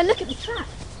we can go and look at the trap.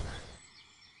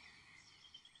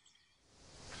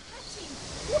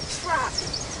 What trap?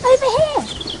 Over here.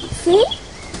 See?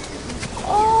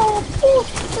 Oh, poor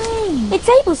thing. It's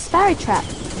Abel's sparrow trap.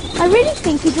 I really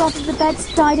think he'd rather the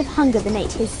birds died of hunger than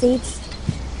ate his seeds.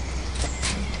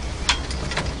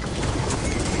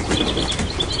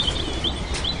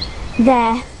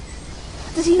 There.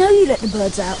 Does he know you let the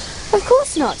birds out? Of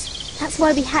course not. That's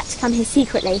why we had to come here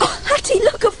secretly. Oh, Hattie,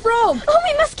 look, a frog! Oh,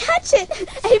 we must catch it!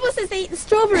 Abel says they eat the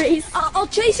strawberries. I'll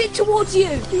chase it towards you. I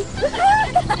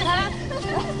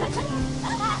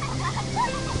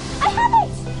have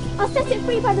it! I'll set it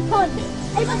free by the pond.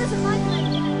 Abel doesn't mind that.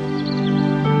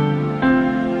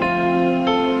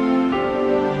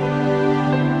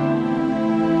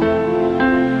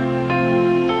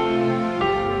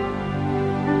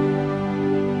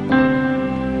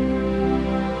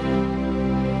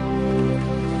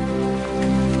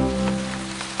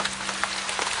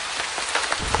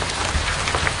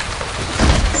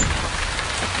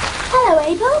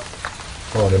 Abel?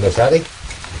 Morning, Miss Hattie.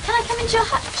 Can I come into your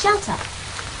hut, shelter?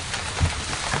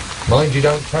 Mind you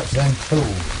don't touch them tools.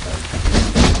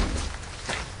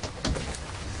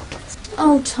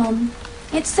 Oh, Tom,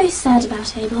 it's so sad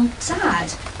about Abel.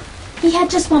 Sad? He had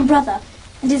just one brother,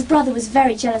 and his brother was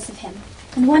very jealous of him.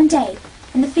 And one day,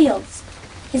 in the fields,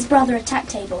 his brother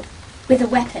attacked Abel with a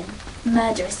weapon,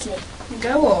 murderously.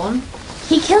 Go on.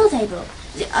 He killed Abel.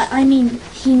 I mean,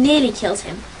 he nearly killed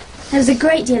him. There was a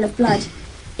great deal of blood.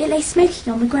 It lay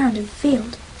smoking on the ground of the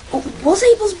field. Was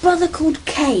Abel's brother called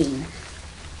Cain?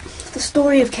 The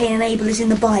story of Cain and Abel is in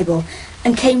the Bible,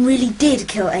 and Cain really did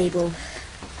kill Abel.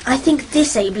 I think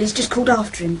this Abel is just called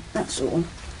after him, that's all.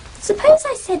 Suppose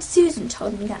I said Susan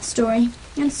told me that story,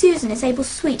 and Susan is Abel's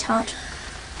sweetheart.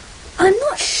 I'm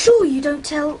not sure you don't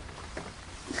tell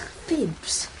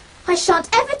fibs. I shan't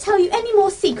ever tell you any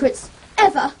more secrets,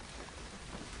 ever.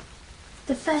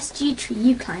 The first yew tree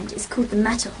you climbed is called the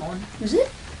Matterhorn. Is it?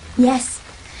 Yes,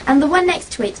 and the one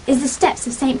next to it is the steps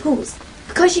of St. Paul's,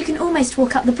 because you can almost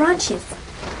walk up the branches.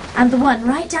 And the one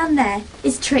right down there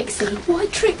is Trixie. Why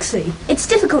Trixie? It's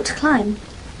difficult to climb.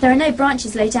 There are no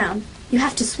branches low down. You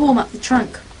have to swarm up the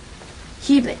trunk.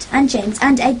 Hubert and James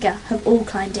and Edgar have all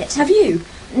climbed it. Have you?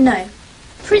 No.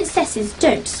 Princesses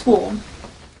don't swarm.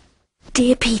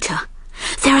 Dear Peter,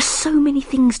 there are so many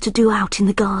things to do out in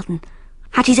the garden.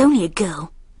 Hattie's only a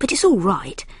girl, but it's all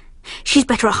right. She's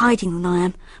better at hiding than I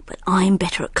am, but I'm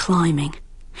better at climbing.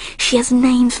 She has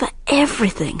names for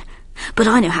everything, but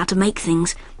I know how to make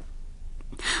things.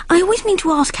 I always mean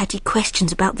to ask Hattie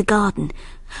questions about the garden,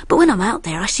 but when I'm out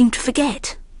there I seem to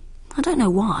forget. I don't know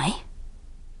why.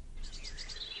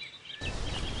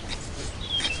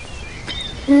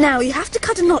 Now, you have to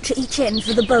cut a notch at each end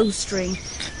for the bowstring.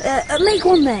 Make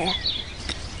one there.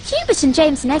 Hubert and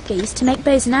James and Edgar used to make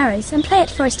bows and arrows and play at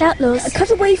Forest Outlaws. Cut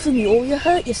away from you or you'll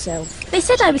hurt yourself. They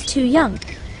said I was too young,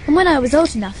 and when I was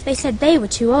old enough, they said they were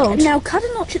too old. Now, cut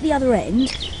a notch at the other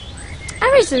end.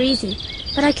 Arrows are easy,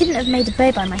 but I couldn't have made a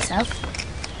bow by myself.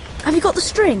 Have you got the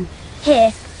string?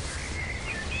 Here.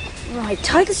 Right,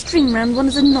 tie the string round one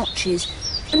of the notches.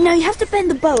 And now you have to bend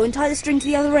the bow and tie the string to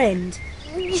the other end.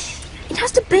 It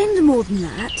has to bend more than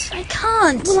that. I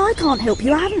can't. Well, I can't help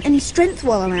you. I haven't any strength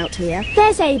while I'm out here.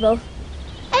 There's Abel.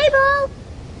 Abel!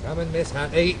 Coming, Miss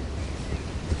Hattie.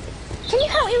 Can you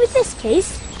help me with this,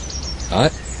 please? I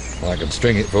can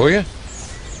string it for you.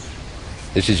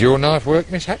 This is your knife work,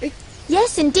 Miss Hattie?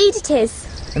 Yes, indeed it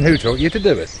is. And who taught you to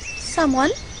do it?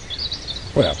 Someone.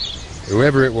 Well,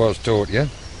 whoever it was taught you,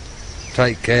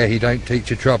 take care he don't teach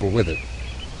you trouble with it.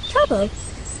 Trouble?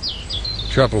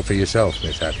 Trouble for yourself,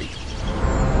 Miss Hattie.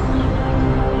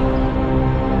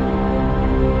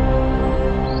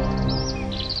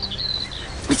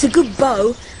 It's a good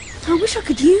bow. I wish I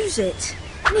could use it.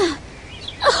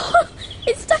 Oh,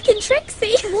 It's stuck in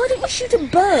Trixie. Why don't you shoot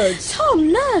at birds?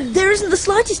 Tom, no. There isn't the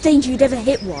slightest danger you'd ever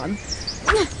hit one.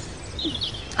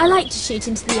 I like to shoot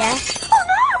into the air. Oh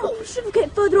no! You should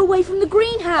get further away from the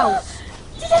greenhouse.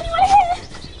 Did anyone hear?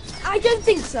 I don't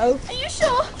think so. Are you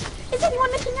sure? Is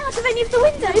anyone looking out of any of the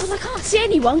windows? Well, I can't see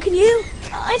anyone, can you?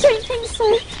 I don't think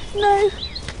so. No.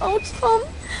 Oh, Tom,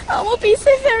 I will be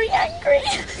so very angry.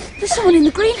 There's someone in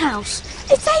the greenhouse.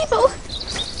 It's Abel.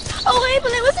 Oh,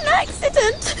 Abel, it was an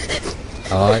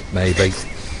accident. Aye, maybe.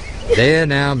 There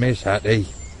now, Miss Hattie.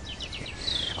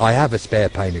 I have a spare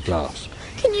pane of glass.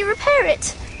 Can you repair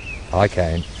it? I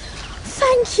can.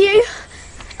 Thank you.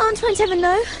 Aunt won't ever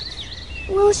know.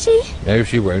 Will she? No,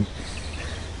 she won't.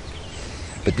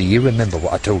 But do you remember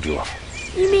what I told you of?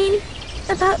 You mean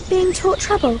about being taught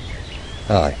trouble?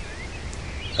 Aye,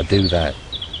 I do that.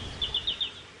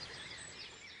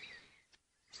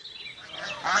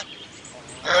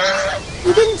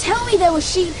 You didn't tell me there were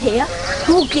sheep here.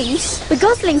 Or geese. The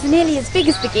goslings are nearly as big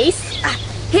as the geese.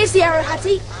 Here's the arrow,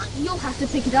 Hattie. You'll have to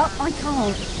pick it up. I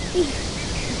can't.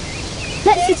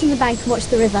 Let's sit on the bank and watch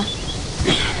the river.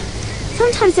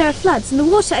 Sometimes there are floods and the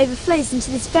water overflows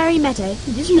into this very meadow.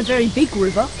 It isn't a very big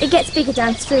river. It gets bigger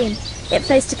downstream. It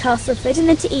flows to Castleford and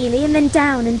then to Ely and then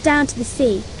down and down to the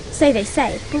sea. So they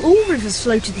say. Well, all rivers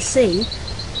flow to the sea.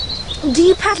 Do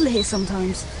you paddle here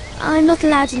sometimes? I'm not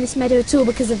allowed in this meadow at all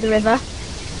because of the river.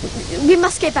 We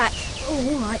must get back.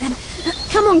 Oh, all right then.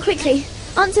 Come on, quickly.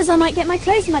 Aunt says I might get my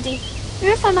clothes muddy. Or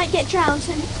if I might get drowned,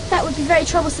 and that would be very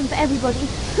troublesome for everybody.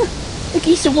 The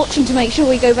geese are watching to make sure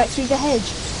we go back through the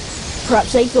hedge.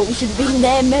 Perhaps they thought we should have been in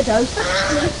their meadow.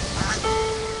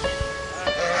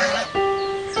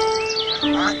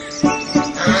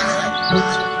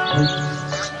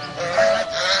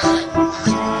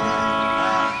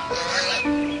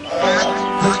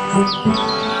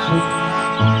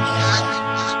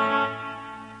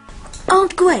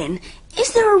 Aunt Gwen,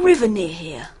 is there a river near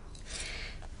here?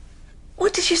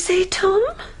 What did you say, Tom?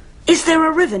 Is there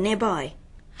a river nearby?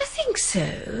 I think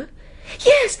so.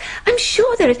 Yes, I'm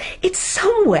sure there is. It's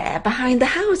somewhere behind the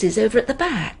houses over at the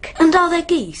back. And are there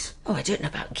geese? Oh, I don't know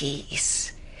about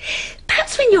geese.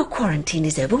 Perhaps when your quarantine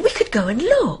is over, we could go and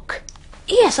look.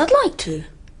 Yes, I'd like to.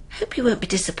 Hope you won't be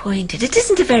disappointed. It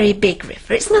isn't a very big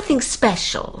river. It's nothing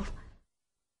special.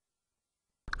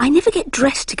 I never get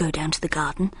dressed to go down to the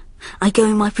garden. I go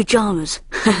in my pyjamas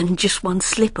and just one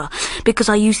slipper because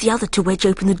I use the other to wedge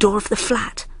open the door of the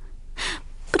flat.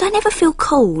 But I never feel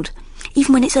cold,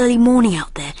 even when it's early morning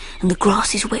out there and the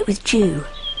grass is wet with dew.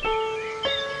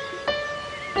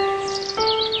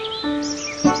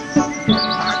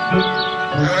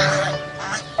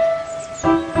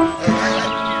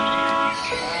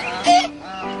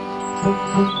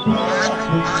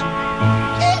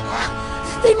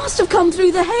 They must have come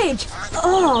through the hedge.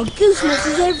 Oh, goose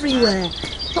messes everywhere.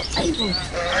 Oh, Abel.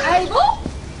 Abel?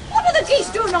 What are the geese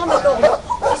doing on the lawn?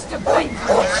 Mr.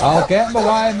 Bainbridge. I'll get them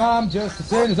away, Mum, just as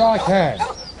soon as I can.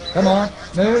 Come on,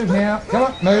 move now. Come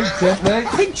on, move gently.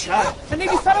 Pincher! I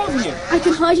nearly fell over you. I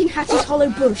can hide in Hattie's hollow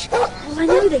bush. Well, I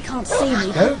know they can't see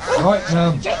me. Go right,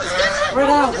 Mum. Spread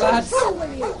out, lads. Come on,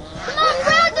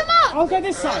 round them up! I'll go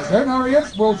this side. Don't hurry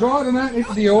up. We'll drive them out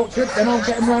into the orchard, then I'll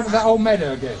get them round to that old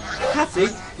meadow again. Hattie,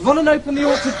 run and open the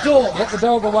orchard door. Get the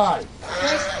dog away.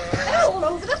 They're all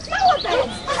over the flower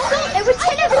beds. There were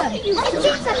 10 of them! It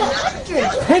seems like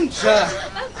 100! Pincher!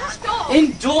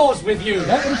 Indoors with you.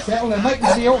 Let them settle and make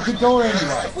them to the orchard door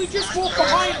anyway. If we just walk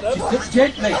behind them. Just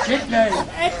gently, gently.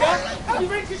 Edgar, are you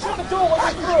ready to shut the door when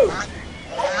we're through?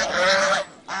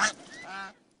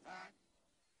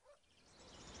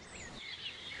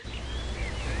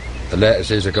 The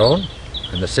lettuces are gone,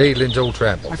 and the seedlings all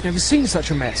trampled. I've never seen such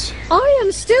a mess. I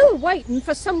am still waiting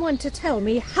for someone to tell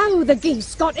me how the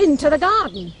geese got into the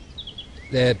garden.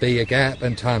 There be a gap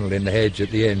and tunnel in the hedge at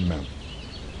the end, Mum.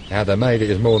 How they made it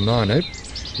is more than I know,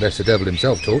 unless the devil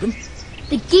himself taught them.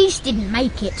 The geese didn't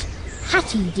make it.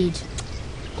 Hattie did.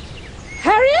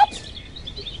 Harriet?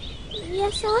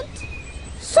 Yes, Aunt?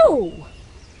 So,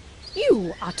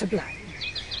 you are to blame.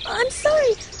 I'm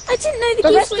sorry. I didn't know the The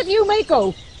geese rest were... of you may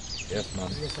go. Yes,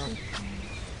 Mum.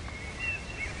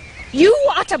 You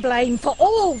are to blame for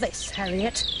all this,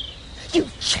 Harriet. You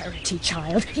charity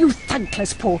child, you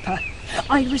thankless pauper.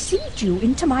 I received you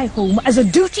into my home as a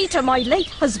duty to my late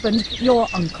husband, your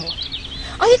uncle.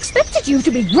 I expected you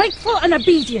to be grateful and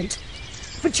obedient,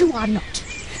 but you are not.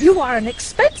 You are an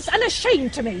expense and a shame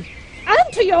to me,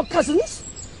 and to your cousins.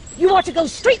 You are to go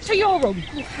straight to your room.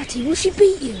 Oh, Hattie, will she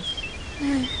beat you?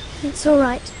 No, it's all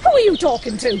right. Who are you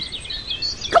talking to?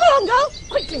 Come along, girl.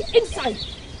 Quickly, inside.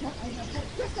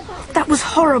 That was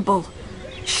horrible.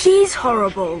 She's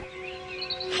horrible.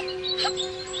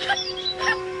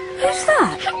 Who's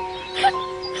that?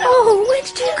 Oh, where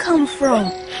did you come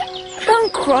from?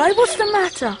 Don't cry, what's the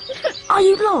matter? Are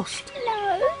you lost?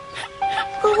 No.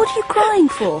 Well, what are you crying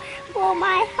for? For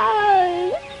my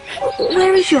home.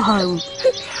 Where is your home?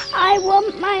 I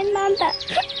want my mother.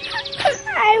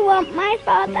 I want my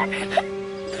father.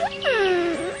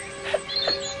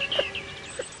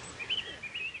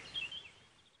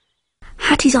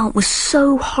 Hattie's aunt was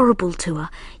so horrible to her,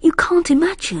 you can't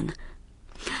imagine.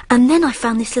 And then I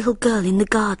found this little girl in the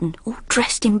garden, all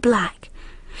dressed in black.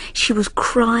 She was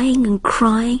crying and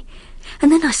crying,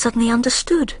 and then I suddenly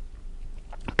understood.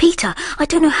 Peter, I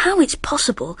don't know how it's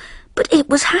possible, but it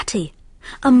was Hattie,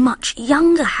 a much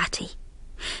younger Hattie.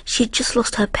 She'd just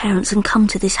lost her parents and come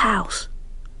to this house.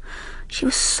 She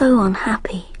was so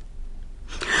unhappy.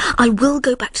 I will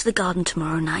go back to the garden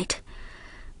tomorrow night,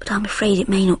 but I'm afraid it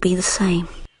may not be the same.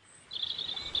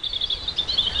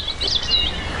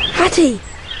 Hattie!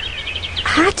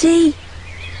 Hattie!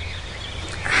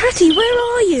 Hattie, where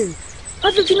are you?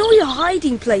 I've looked in all your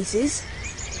hiding places.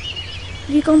 Have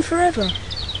you gone forever?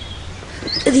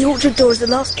 The orchard door is the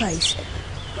last place.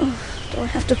 Oh, do I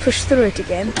have to push through it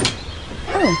again?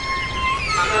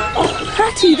 Oh,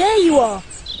 Hattie, there you are.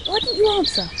 Why didn't you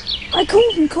answer? I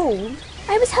called and called.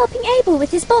 I was helping Abel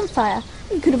with his bonfire.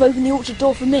 You could have opened the orchard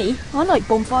door for me. I like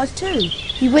bonfires too.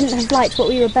 You wouldn't have liked what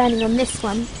we were burning on this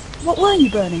one. What were you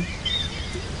burning?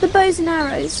 The bows and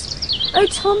arrows. Oh,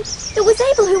 Tom, it was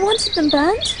Abel who wanted them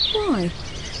burnt. Why?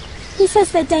 He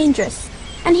says they're dangerous,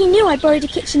 and he knew I borrowed a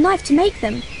kitchen knife to make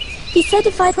them. He said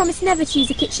if I promised never to use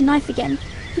a kitchen knife again,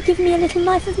 he'd give me a little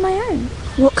knife of my own.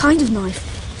 What kind of knife?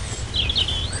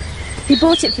 He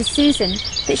bought it for Susan,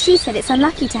 but she said it's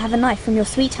unlucky to have a knife from your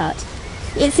sweetheart.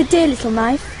 It's a dear little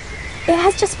knife. It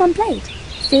has just one blade.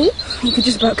 See? You could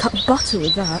just about cut butter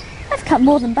with that. I've cut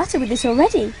more than butter with this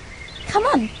already. Come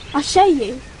on, I'll show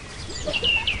you.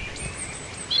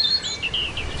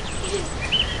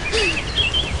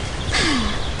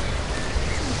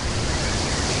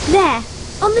 There,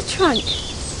 on the trunk.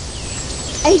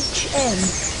 HM.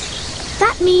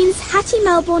 That means Hattie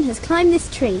Melbourne has climbed this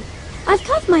tree. I've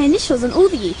carved my initials on all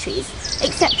the yew trees,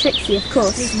 except Trixie, of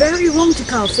course. It's very wrong to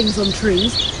carve things on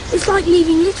trees. It's like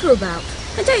leaving litter about.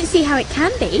 I don't see how it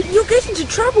can be. You'll get into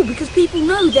trouble because people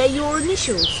know they're your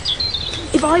initials.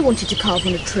 If I wanted to carve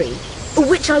on a tree,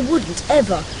 which I wouldn't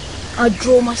ever, I'd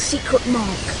draw my secret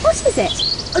mark. What is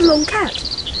it? A long cat.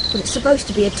 Well, it's supposed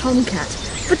to be a tomcat,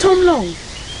 for Tom Long.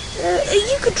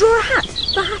 You could draw a hat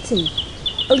for Hattie.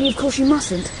 Only, of course, you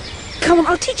mustn't. Come on,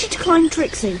 I'll teach you to climb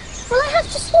Trixie. Well, I have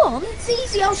just one. It's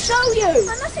easy, I'll show you. I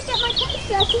mustn't get my face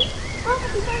dirty. I'll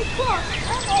be very cross.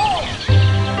 Oh.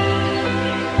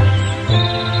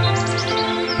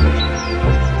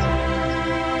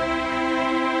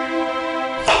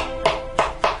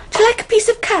 Do you like a piece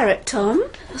of carrot, Tom?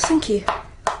 Oh, thank you.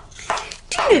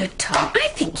 Do you know, Tom, I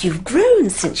think you've grown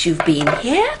since you've been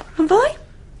here. Have I?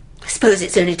 I suppose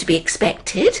it's only to be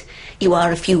expected. You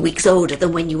are a few weeks older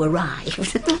than when you arrived.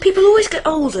 People always get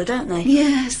older, don't they?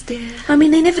 Yes, dear. I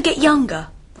mean, they never get younger.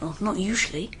 Well, not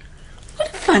usually. What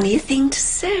a funny thing to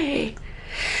say.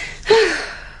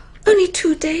 Only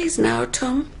 2 days now,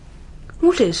 Tom.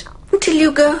 What is? Until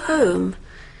you go home.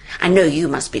 I know you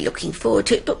must be looking forward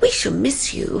to it, but we shall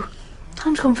miss you.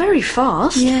 Time's gone very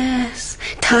fast. Yes,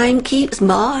 time keeps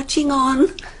marching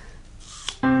on.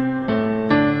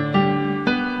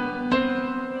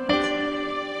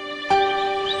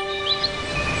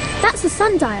 That's a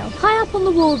sundial, high up on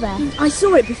the wall there. I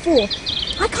saw it before.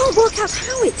 I can't work out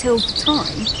how it tells the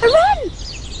time. A wren!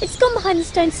 It's gone behind the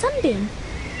stone sunbeam.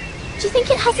 Do you think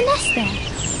it has a nest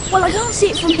there? Well, I can't see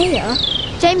it from here.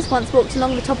 James once walked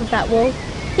along the top of that wall.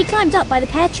 He climbed up by the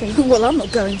pear tree. Well, I'm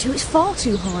not going to. It's far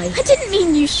too high. I didn't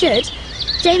mean you should.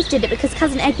 James did it because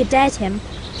Cousin Edgar dared him.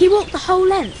 He walked the whole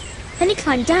length. Then he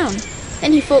climbed down.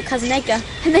 Then he fought Cousin Edgar.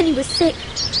 And then he was sick.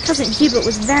 Cousin Hubert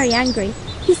was very angry.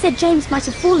 He said James might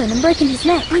have fallen and broken his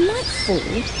neck. I might fall,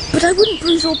 but I wouldn't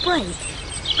bruise or break.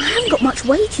 I haven't got much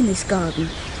weight in this garden.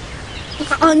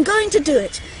 I'm going to do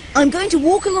it. I'm going to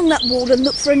walk along that wall and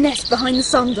look for a nest behind the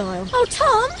sundial. Oh,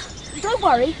 Tom! Don't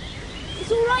worry.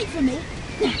 It's all right for me.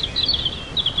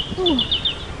 Oh,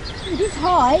 it is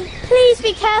high. Please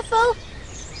be careful.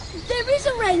 There is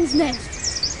a wren's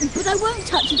nest, but I won't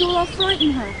touch it or I'll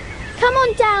frighten her. Come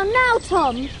on down now,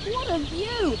 Tom. What a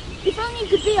view. If only you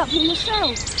could be up here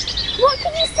yourself. What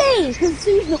can you see? There's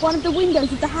Susan at one of the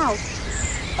windows of the house.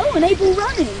 Oh, and Abel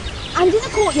running. And in a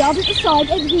courtyard at the side,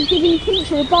 Edgar's giving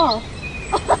Pincher a bath.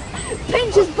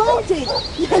 Pincher's bolted.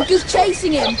 Edgar's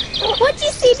chasing him. What do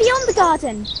you see beyond the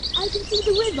garden? I can see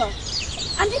the river.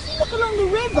 And if you look along the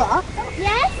river...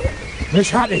 Yes? Miss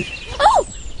Hattie. Oh!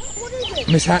 What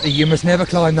Miss Hattie, you must never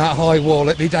climb that high wall.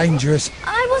 It'd be dangerous.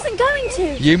 I wasn't going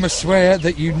to. You must swear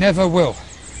that you never will.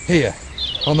 Here,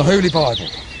 on the Holy Bible.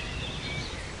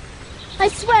 I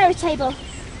swear it, Abel.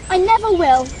 I never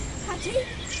will. Hattie?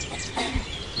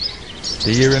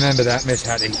 Do you remember that, Miss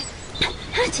Hattie?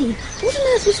 Hattie, what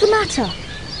on earth was the matter?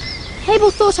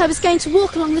 Abel thought I was going to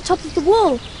walk along the top of the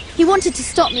wall. He wanted to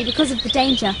stop me because of the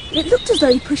danger. It looked as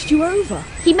though he pushed you over.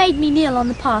 He made me kneel on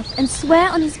the path and swear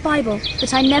on his Bible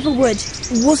that I never would.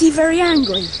 Was he very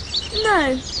angry?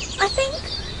 No, I think,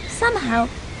 somehow,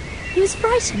 he was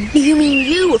frightened. You mean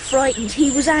you were frightened, he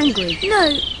was angry?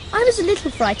 No, I was a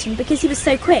little frightened because he was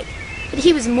so quick, but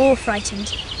he was more frightened.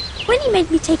 When he made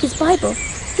me take his Bible,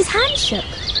 his hand shook.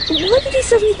 Why did he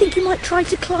suddenly think you might try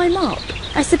to climb up?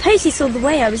 I suppose he saw the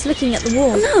way I was looking at the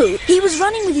wall. No, he was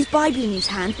running with his Bible in his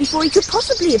hand before he could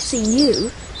possibly have seen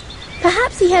you.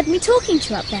 Perhaps he heard me talking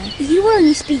to you up there. You were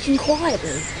only speaking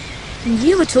quietly. And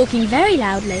you were talking very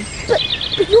loudly. But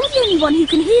you're the only one who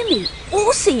can hear me,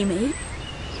 or see me.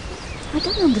 I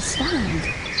don't understand.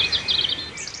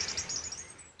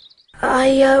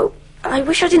 I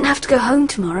wish I didn't have to go home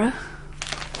tomorrow.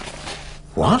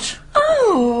 What?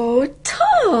 Oh,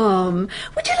 Tom,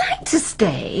 would you like to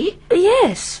stay?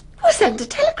 Yes. We'll send a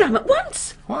telegram at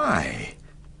once. Why?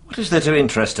 What is there to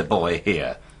interest a boy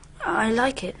here? I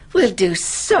like it. We'll do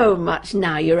so much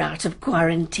now you're out of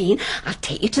quarantine. I'll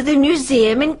take you to the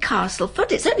museum in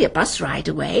Castleford. It's only a bus ride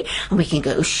away, and we can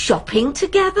go shopping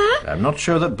together. I'm not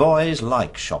sure that boys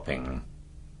like shopping.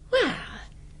 Well,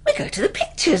 we go to the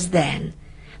pictures then.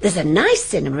 There's a nice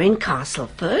cinema in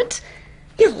Castleford.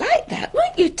 You'll like that,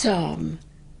 won't you, Tom?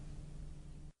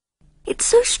 It's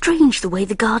so strange the way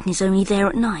the garden is only there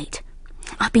at night.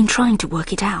 I've been trying to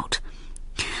work it out.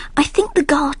 I think the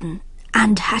garden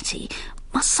and Hattie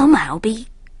must somehow be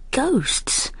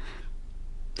ghosts.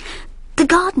 The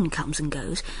garden comes and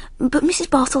goes, but Mrs.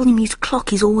 Bartholomew's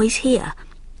clock is always here.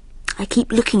 I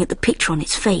keep looking at the picture on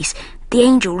its face, the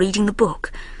angel reading the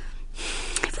book.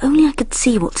 If only I could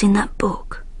see what's in that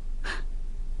book.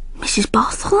 Mrs.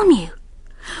 Bartholomew.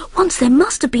 Once there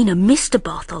must have been a Mr.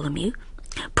 Bartholomew.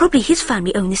 Probably his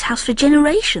family owned this house for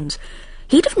generations.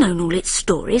 He'd have known all its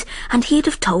stories, and he'd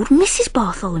have told Mrs.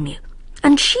 Bartholomew,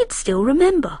 and she'd still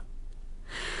remember.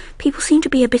 People seem to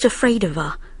be a bit afraid of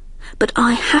her, but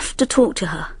I have to talk to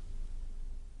her.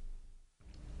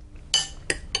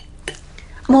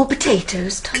 More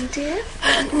potatoes, Tom dear?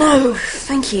 No,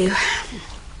 thank you.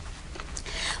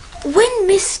 When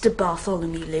Mr.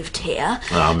 Bartholomew lived here...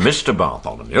 Now, Mr.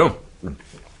 Bartholomew,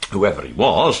 whoever he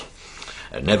was,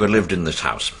 never lived in this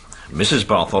house. Mrs.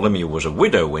 Bartholomew was a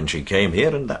widow when she came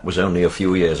here, and that was only a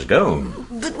few years ago.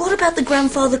 But what about the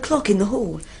grandfather clock in the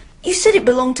hall? You said it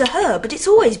belonged to her, but it's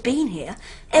always been here,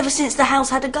 ever since the house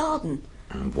had a garden.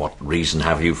 And what reason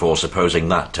have you for supposing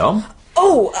that, Tom?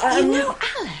 Oh, You know,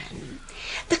 Alan,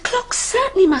 the clock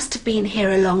certainly must have been here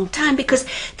a long time, because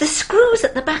the screws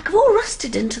at the back have all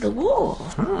rusted into the wall.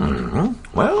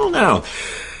 Well, now,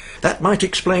 that might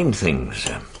explain things.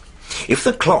 If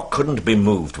the clock couldn't be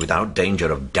moved without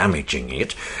danger of damaging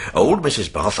it, old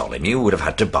Mrs. Bartholomew would have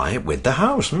had to buy it with the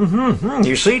house.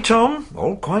 You see, Tom,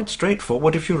 all quite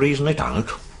straightforward if you reason it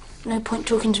out. No point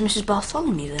talking to Mrs.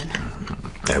 Bartholomew,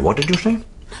 then. What did you say?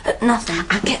 Nothing.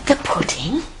 I'll get the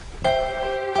pudding.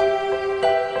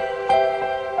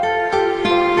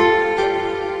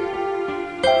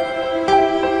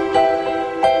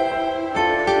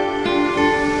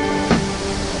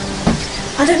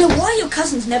 I don't know why your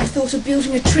cousins never thought of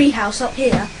building a tree house up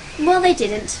here. Well, they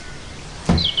didn't.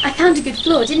 I found a good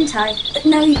floor, didn't I?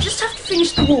 No, you just have to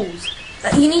finish the walls.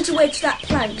 You need to wedge that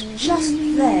plank just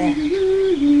there.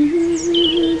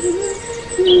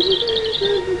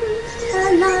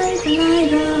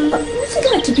 What's it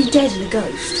like to be dead and a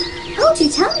ghost? Oh, do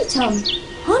tell me, Tom.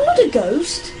 I'm not a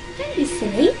ghost. Don't be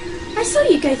silly. I saw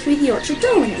you go through the orchard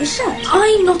door when it was shut.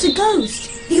 I'm not a ghost.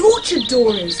 The orchard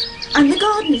door is. And the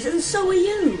garden is, and so are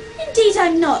you. Indeed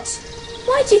I'm not.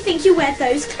 Why do you think you wear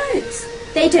those clothes?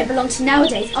 They don't belong to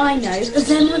nowadays, I know.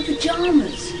 They're my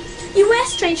pyjamas. You wear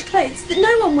strange clothes that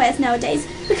no one wears nowadays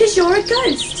because you're a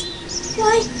ghost.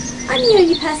 Why, I'm the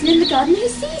only person in the garden who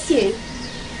sees you.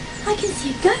 I can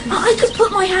see a ghost. I could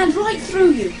put my hand right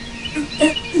through you.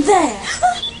 There.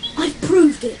 I've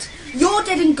proved it. You're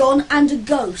dead and gone and a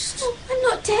ghost. Oh, I'm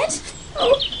not dead.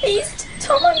 Oh, please,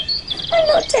 Tom, I'm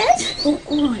not dead. Oh,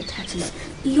 all right, Hattie.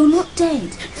 You're not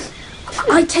dead.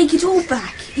 I take it all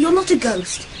back. You're not a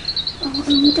ghost.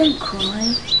 Oh, don't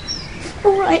cry.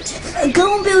 All right.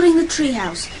 Go on building the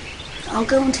treehouse. I'll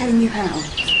go on telling you how.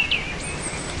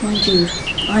 Mind you,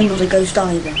 I'm not a ghost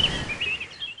either.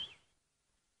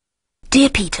 Dear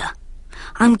Peter,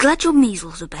 I'm glad your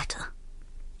measles are better.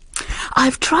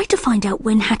 I've tried to find out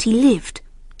when Hattie lived.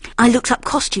 I looked up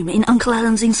costume in Uncle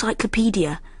Alan's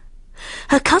encyclopedia.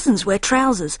 Her cousins wear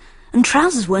trousers, and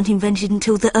trousers weren't invented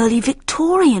until the early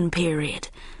Victorian period.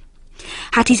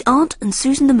 Hattie's aunt and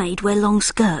Susan the maid wear long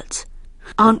skirts.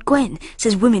 Aunt Gwen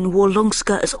says women wore long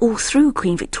skirts all through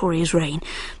Queen Victoria's reign.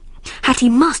 Hattie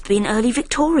must be an early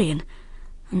Victorian.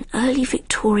 An early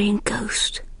Victorian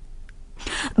ghost.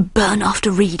 Burn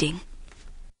after reading.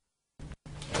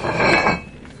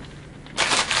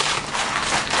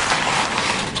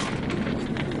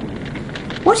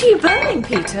 What are you burning,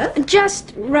 Peter?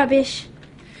 Just rubbish.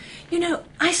 You know,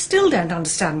 I still don't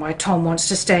understand why Tom wants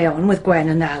to stay on with Gwen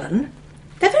and Alan.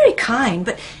 They're very kind,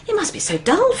 but it must be so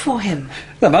dull for him.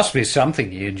 There must be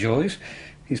something he enjoys.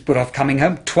 He's put off coming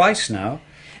home twice now.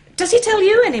 Does he tell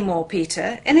you any more,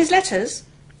 Peter, in his letters?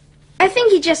 I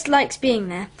think he just likes being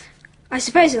there. I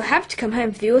suppose he'll have to come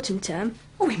home for the autumn term.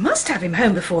 Oh, we must have him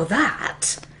home before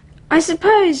that. I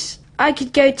suppose I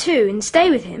could go too and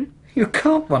stay with him. You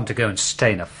can't want to go and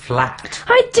stay in a flat.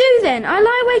 I do then. I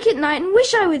lie awake at night and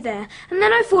wish I were there, and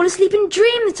then I fall asleep and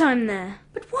dream that I'm there.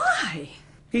 But why?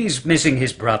 He's missing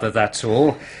his brother, that's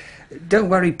all. Don't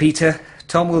worry, Peter.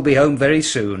 Tom will be home very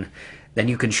soon. Then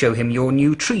you can show him your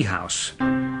new treehouse.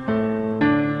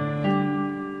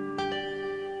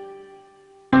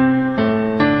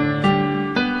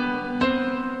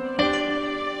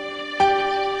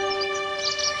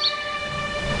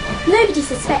 Nobody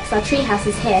suspects our treehouse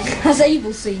is here. Has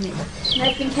Abel seen it?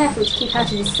 I've been careful to keep out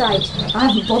of his sight. I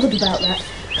haven't bothered about that.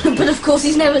 But of course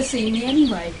he's never seen me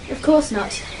anyway. Of course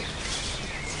not.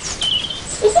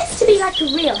 If it's to be like a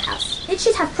real house, it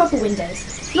should have proper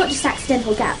windows, not just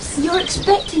accidental gaps. You're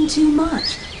expecting too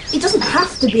much. It doesn't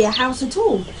have to be a house at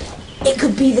all. It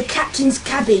could be the captain's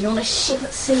cabin on a ship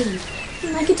at sea.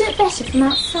 I could do it better from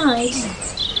outside.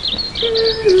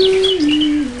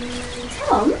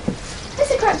 Tom,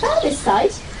 there's a great bird this side.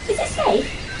 Is it safe?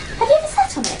 Have you ever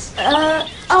sat on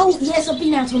it? Oh, yes, I've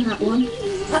been out on that one.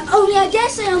 Only I dare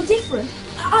say I'm different.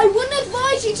 I wouldn't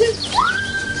advise you to...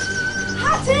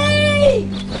 Hattie!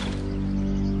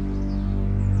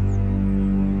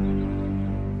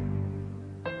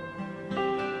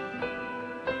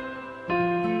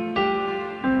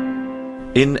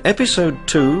 In episode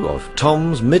 2 of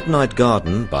Tom's Midnight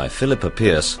Garden by Philippa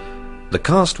Pierce, the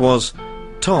cast was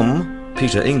Tom,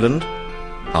 Peter England,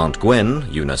 Aunt Gwen,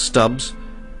 Una Stubbs,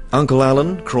 Uncle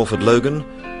Alan, Crawford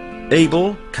Logan,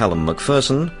 Abel, Callum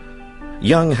Macpherson,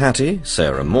 young Hattie,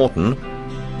 Sarah Morton,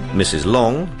 Mrs.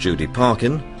 Long, Judy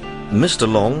Parkin, Mr.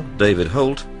 Long, David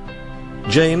Holt,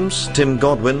 James, Tim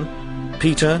Godwin,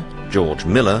 Peter, George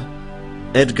Miller,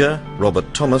 Edgar,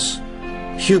 Robert Thomas,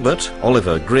 Hubert,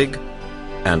 Oliver Grigg,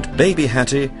 and Baby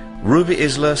Hattie, Ruby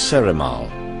Isla Serimal.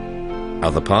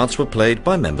 Other parts were played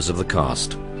by members of the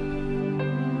cast.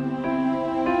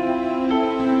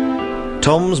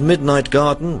 Tom's Midnight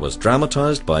Garden was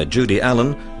dramatised by Judy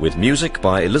Allen with music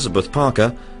by Elizabeth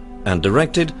Parker and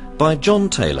directed by John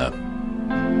Taylor.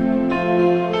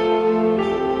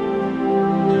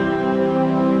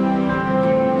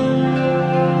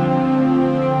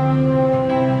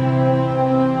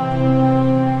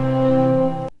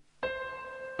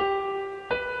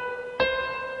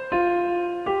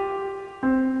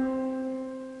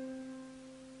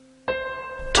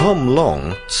 Tom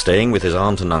Long, staying with his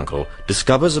aunt and uncle,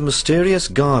 discovers a mysterious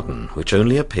garden which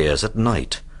only appears at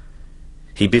night.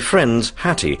 He befriends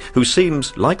Hattie, who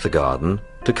seems, like the garden,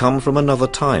 to come from another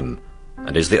time,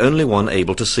 and is the only one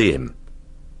able to see him.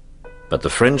 But the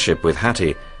friendship with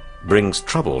Hattie brings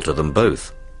trouble to them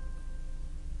both.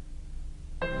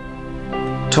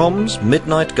 Tom's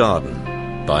Midnight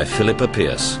Garden by Philippa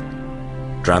Pierce.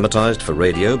 Dramatised for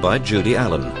radio by Judy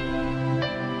Allen.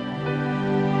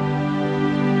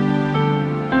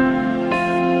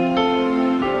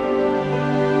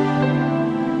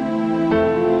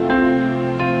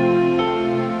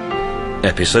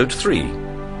 Episode 3.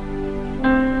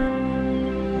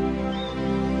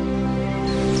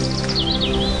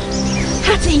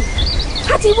 Hattie!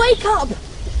 Hattie, wake up!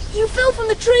 You fell from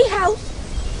the treehouse!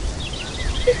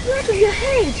 There's blood on your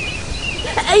head!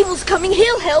 Abel's coming,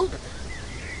 he'll help!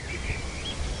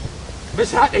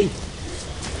 Miss Hattie!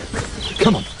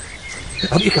 Come on.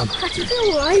 Up you come. Hattie, be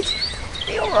alright.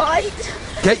 Be alright.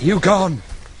 Get you gone.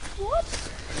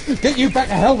 What? Get you back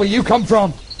to hell where you come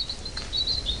from.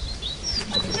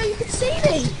 I didn't know you could see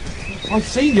me. I've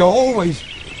seen you always,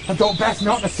 and thought best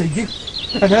not to see you,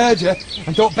 and heard you,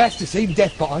 and thought best to seem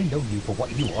deaf, but I know you for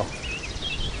what you are.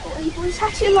 Oh, Abel, is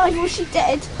Hattie alive or is she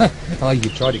dead? Oh, you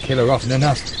tried to kill her often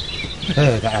enough.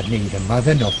 Her that had neither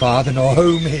mother, nor father, nor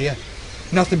home here.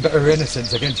 Nothing but her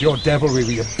innocence against your devilry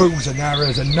with your bows and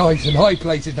arrows and knives and high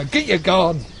places. Now get you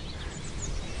gone!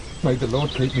 May the Lord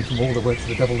keep me from all the works of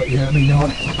the devil that he hurt me not.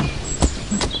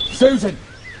 Susan!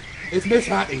 It's Miss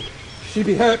Hattie. She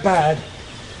be hurt bad.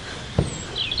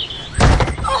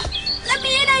 Oh, let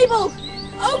me in, Abel!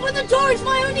 Open the door, it's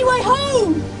my only way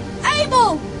home!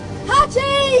 Abel!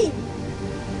 Hattie!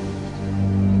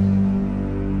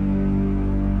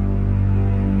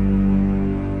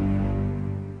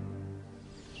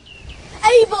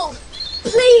 Abel!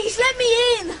 Please, let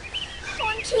me in!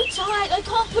 I'm too tired, I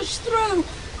can't push through.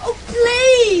 Oh,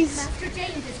 please! Master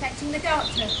James is fetching the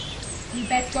doctor. You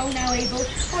best go now, Abel,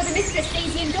 or the mistress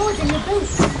stays indoors in your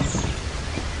boots.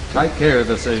 Take care of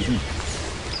her, Susan.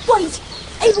 Wait!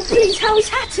 Abel, please, how is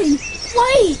Hattie?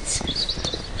 Wait!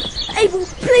 Abel,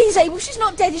 please, Abel, she's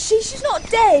not dead, is she? She's not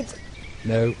dead!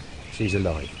 No, she's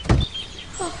alive.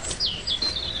 Oh,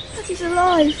 Hattie's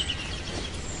alive.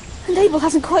 And Abel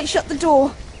hasn't quite shut the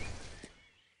door.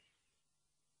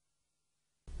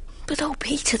 But oh,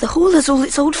 Peter, the hall has all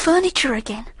its old furniture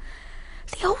again.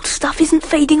 The old stuff isn't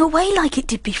fading away like it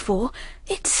did before.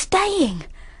 It's staying.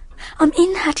 I'm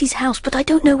in Hattie's house, but I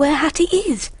don't know where Hattie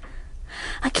is.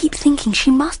 I keep thinking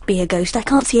she must be a ghost. I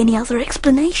can't see any other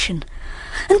explanation.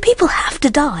 And people have to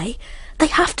die. They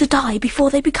have to die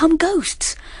before they become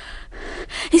ghosts.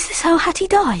 Is this how Hattie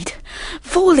died?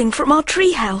 Falling from our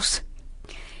treehouse?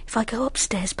 If I go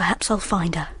upstairs, perhaps I'll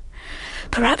find her.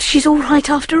 Perhaps she's all right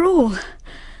after all.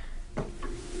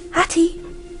 Hattie!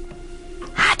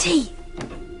 Hattie!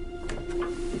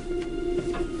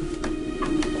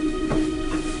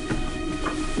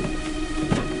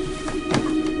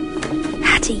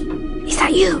 Hattie, is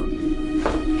that you?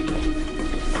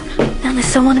 Now there's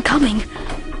someone coming.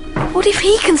 What if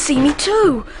he can see me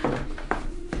too?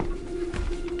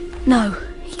 No,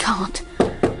 he can't.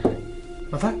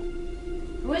 Mother?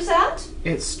 Who is that?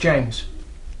 It's James.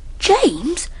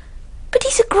 James? But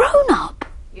he's a grown-up.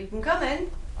 You can come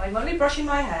in. I'm only brushing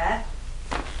my hair.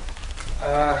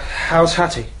 How's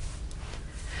Hattie?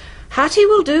 Hattie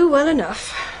will do well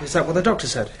enough. Is that what the doctor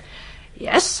said?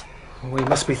 Yes. We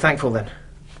must be thankful then.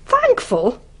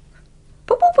 Thankful?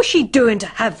 But what was she doing to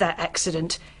have that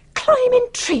accident? Climbing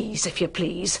trees, if you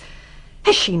please.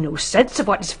 Has she no sense of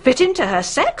what is fitting to her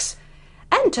sex?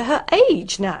 And to her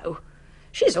age now.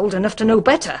 She's old enough to know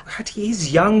better. Hattie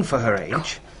is young for her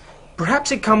age.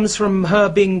 Perhaps it comes from her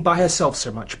being by herself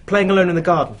so much, playing alone in the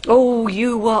garden. Oh,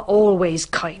 you were always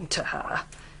kind to her.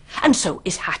 And so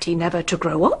is Hattie never to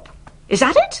grow up? Is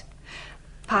that it?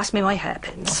 Pass me my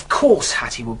hairpins. Of course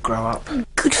Hattie will grow up.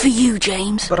 Good for you,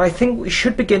 James. But I think we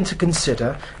should begin to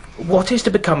consider what is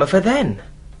to become of her then.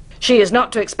 She is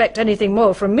not to expect anything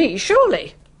more from me,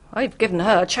 surely. I've given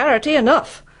her charity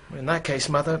enough. In that case,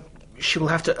 Mother, she will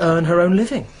have to earn her own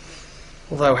living.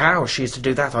 Although how she is to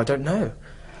do that, I don't know.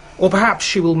 Or perhaps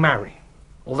she will marry.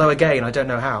 Although again, I don't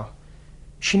know how.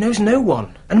 She knows no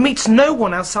one, and meets no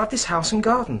one outside this house and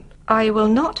garden. I will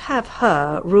not have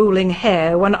her ruling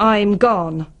here when I'm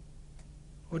gone.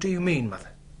 What do you mean, Mother?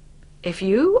 If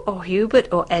you or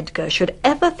Hubert or Edgar should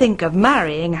ever think of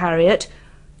marrying Harriet,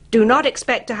 do not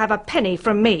expect to have a penny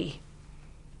from me.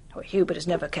 Well, Hubert has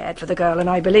never cared for the girl, and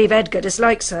I believe Edgar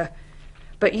dislikes her.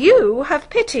 But you have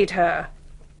pitied her.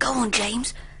 Go on,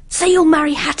 James. Say you'll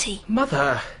marry Hattie.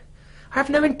 Mother, I have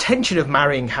no intention of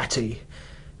marrying Hattie.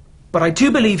 But I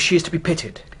do believe she is to be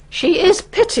pitied. She is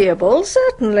pitiable,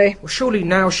 certainly. Well, surely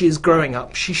now she is growing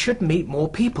up, she should meet more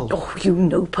people. Oh, you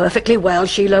know perfectly well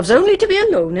she loves only to be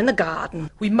alone in the garden.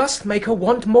 We must make her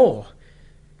want more.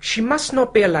 She must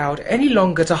not be allowed any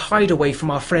longer to hide away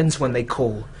from our friends when they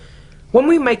call. When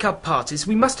we make up parties,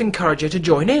 we must encourage her to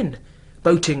join in.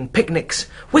 Boating, picnics,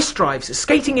 whist drives,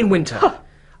 skating in winter. Huh.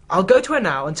 I'll go to her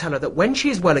now and tell her that when she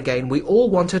is well again, we all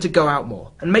want her to go out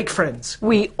more and make friends.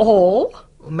 We all?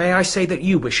 May I say that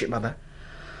you wish it, Mother?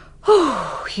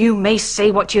 Oh, you may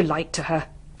say what you like to her.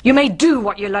 You may do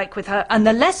what you like with her, and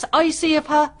the less I see of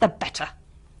her, the better.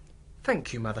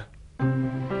 Thank you, Mother.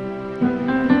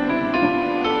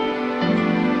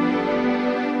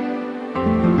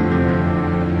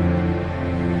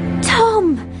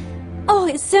 Tom! Oh,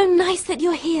 it's so nice that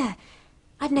you're here.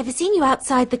 I've never seen you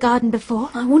outside the garden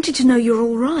before. I wanted to know you're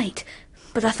all right,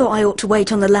 but I thought I ought to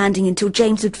wait on the landing until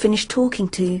James had finished talking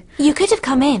to you. You could have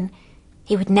come in.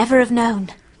 He would never have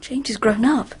known. James has grown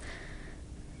up.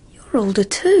 You're older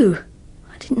too.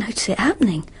 I didn't notice it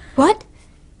happening. What?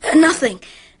 Nothing.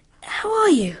 How are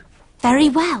you? Very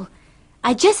well.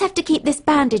 I just have to keep this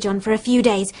bandage on for a few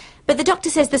days, but the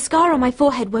doctor says the scar on my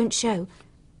forehead won't show.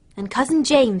 And Cousin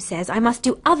James says I must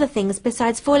do other things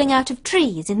besides falling out of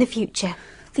trees in the future.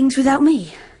 Things without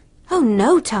me? Oh,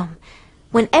 no, Tom.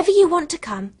 Whenever you want to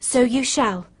come, so you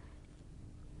shall.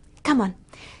 Come on,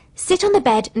 sit on the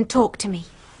bed and talk to me.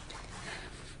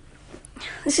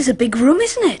 This is a big room,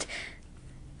 isn't it?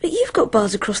 But you've got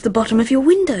bars across the bottom of your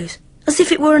windows, as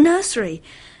if it were a nursery.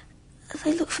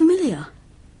 They look familiar.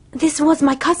 This was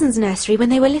my cousin's nursery when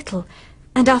they were little,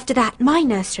 and after that my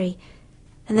nursery.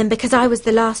 And then because I was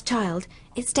the last child,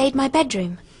 it stayed my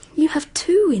bedroom. You have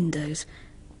 2 windows.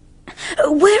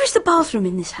 Where is the bathroom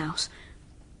in this house?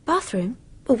 Bathroom?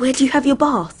 Well, where do you have your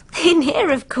bath? In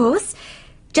here, of course.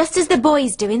 Just as the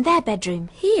boys do in their bedroom.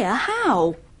 Here?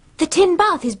 How? The tin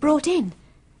bath is brought in,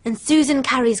 and Susan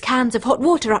carries cans of hot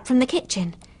water up from the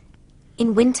kitchen.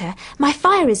 In winter, my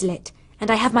fire is lit,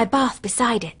 and I have my bath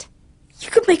beside it.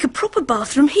 You could make a proper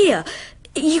bathroom here.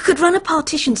 You could run a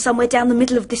partition somewhere down the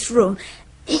middle of this room,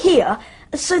 here,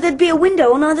 so there'd be a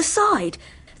window on either side.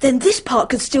 Then this part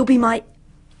could still be my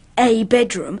A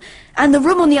bedroom, and the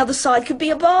room on the other side could be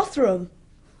a bathroom.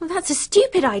 Well, that's a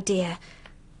stupid idea.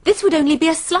 This would only be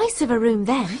a slice of a room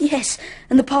then. Yes,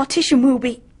 and the partition would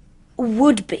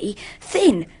be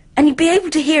thin, and you'd be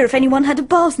able to hear if anyone had a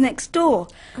bath next door.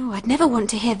 Oh, I'd never want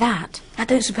to hear that. I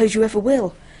don't suppose you ever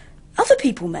will. Other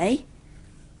people may.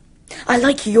 I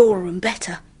like your room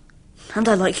better. And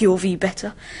I like your view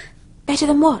better. Better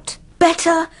than what?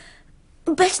 Better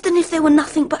than if there were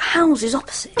nothing but houses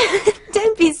opposite.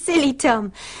 Don't be silly,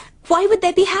 Tom. Why would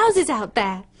there be houses out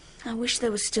there? I wish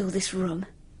there was still this room.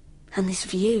 And this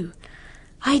view.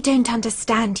 I don't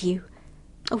understand you.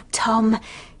 Oh, Tom,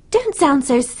 don't sound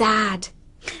so sad.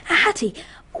 Hattie,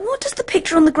 what does the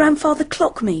picture on the grandfather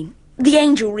clock mean? The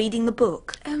angel reading the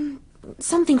book?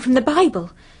 Something from the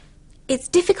Bible. It's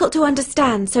difficult to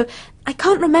understand, so I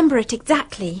can't remember it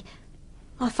exactly.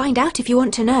 I'll find out if you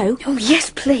want to know. Oh,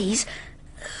 yes, please.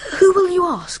 Who will you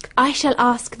ask? I shall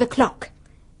ask the clock.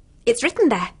 It's written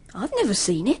there. I've never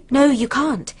seen it. No, you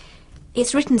can't.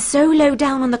 It's written so low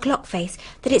down on the clock face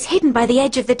that it's hidden by the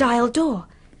edge of the dial door.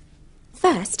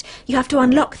 First, you have to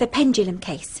unlock the pendulum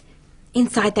case.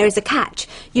 Inside there is a catch.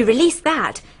 You release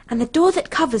that, and the door that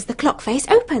covers the clock face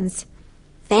opens.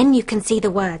 Then you can see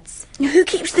the words. Who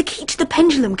keeps the key to the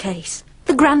pendulum case?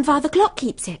 The grandfather clock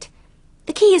keeps it.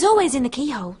 The key is always in the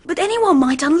keyhole. But anyone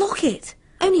might unlock it.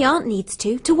 Only Aunt needs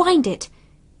to wind it.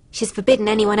 She's forbidden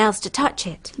anyone else to touch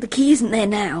it. The key isn't there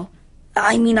now.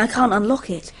 I mean, I can't unlock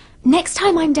it. Next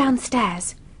time I'm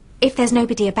downstairs, if there's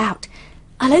nobody about,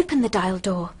 I'll open the dial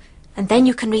door, and then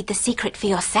you can read the secret for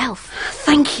yourself.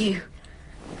 Thank you.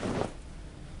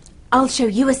 I'll show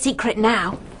you a secret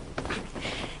now.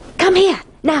 Come here,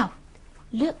 now.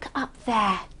 Look up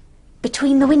there,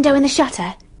 between the window and the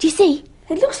shutter. Do you see?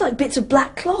 It looks like bits of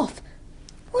black cloth.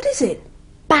 What is it?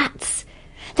 Bats.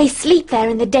 They sleep there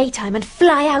in the daytime and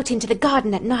fly out into the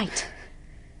garden at night.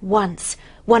 Once,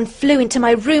 one flew into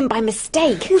my room by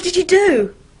mistake. What did you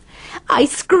do? I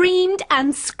screamed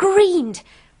and screamed.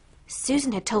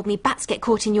 Susan had told me bats get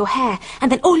caught in your hair,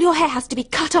 and then all your hair has to be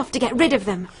cut off to get rid of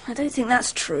them. I don't think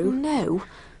that's true. No,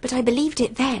 but I believed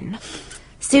it then.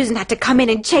 Susan had to come in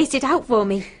and chase it out for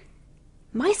me.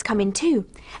 Mice come in too,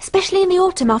 especially in the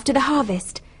autumn after the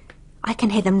harvest. I can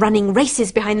hear them running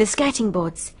races behind the skirting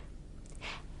boards.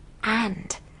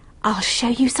 And I'll show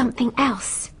you something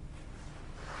else.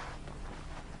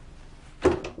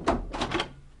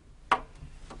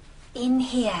 In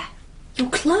here. Your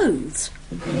clothes?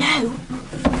 No.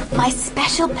 My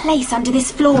special place under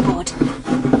this floorboard.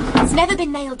 It's never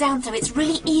been nailed down, so it's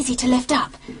really easy to lift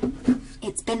up.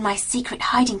 It's been my secret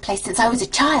hiding place since I was a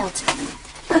child.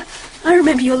 I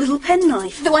remember your little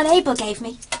penknife. The one Abel gave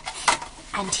me.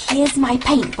 And here's my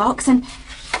paint box, and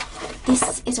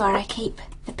this is where I keep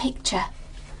the picture.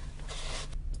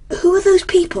 Who are those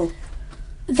people?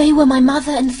 They were my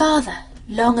mother and father,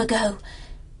 long ago.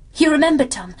 You remember,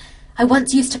 Tom? I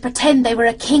once used to pretend they were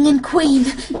a king and queen.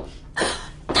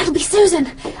 That'll be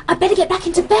Susan. I'd better get back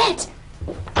into bed.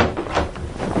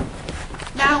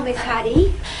 Now, Miss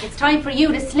Hattie, it's time for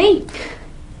you to sleep.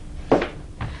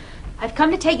 I've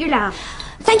come to take your lamp.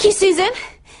 Thank you, Susan.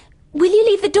 Will you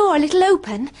leave the door a little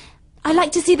open? I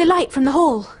like to see the light from the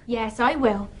hall. Yes, I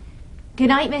will. Good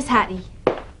night, Miss Hattie.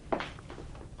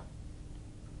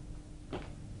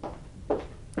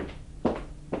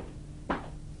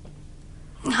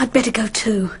 I'd better go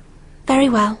too. Very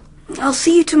well. I'll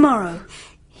see you tomorrow.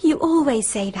 You always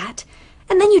say that,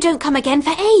 and then you don't come again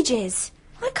for ages.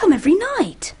 I come every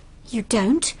night. You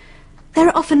don't. There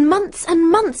are often months and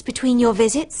months between your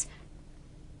visits.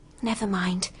 Never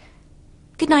mind.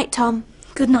 Good night, Tom.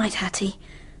 Good night, Hattie.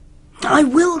 I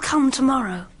will come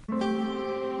tomorrow.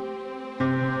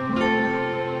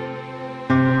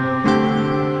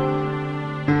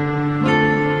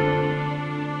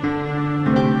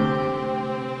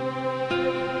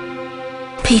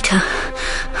 Peter,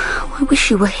 I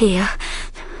wish you were here.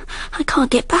 I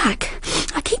can't get back.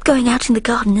 I keep going out in the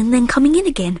garden and then coming in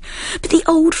again, but the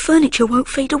old furniture won't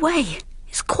fade away.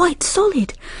 It's quite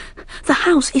solid. The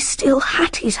house is still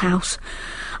Hattie's house.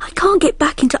 I can't get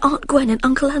back into Aunt Gwen and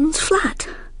Uncle Alan's flat.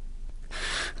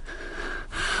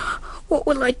 What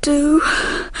will I do?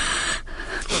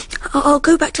 I'll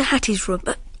go back to Hattie's room.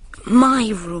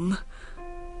 My room.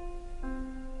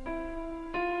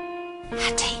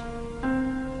 Hattie.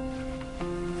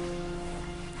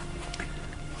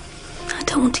 I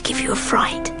don't want to give you a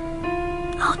fright.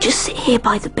 I'll just sit here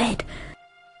by the bed.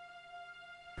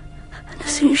 And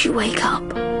as soon as you wake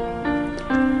up,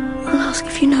 I'll ask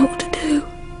if you know what to do.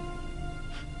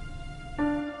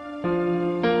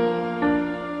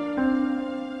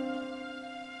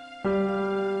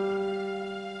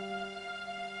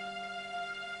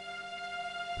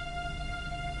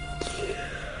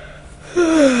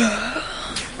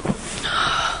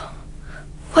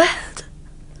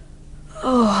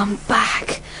 I'm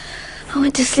back. I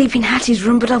went to sleep in Hattie's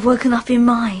room, but I've woken up in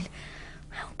mine.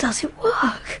 How does it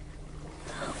work?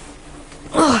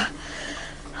 Oh,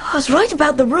 I was right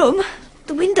about the room.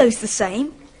 The window's the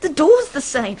same. The door's the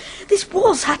same. This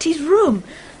was Hattie's room.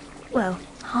 Well,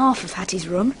 half of Hattie's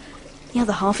room. The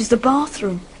other half is the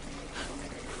bathroom.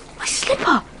 My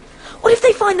slipper! What if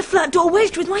they find the flat door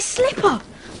wedged with my slipper?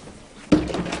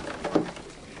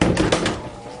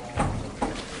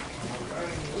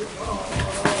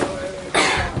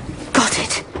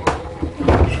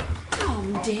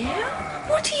 Dear,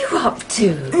 what are you up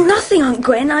to? Nothing, Aunt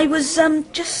Gwen. I was,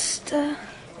 just,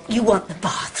 You want the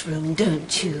bathroom,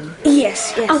 don't you?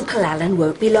 Yes, yes. Uncle Alan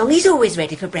won't be long. He's always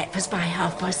ready for breakfast by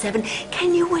 7:30.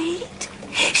 Can you wait?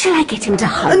 Shall I get him to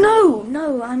hug?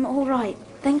 No, I'm all right.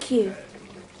 Thank you.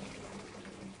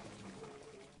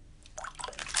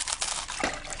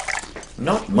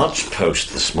 Not much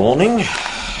post this morning.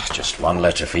 Just one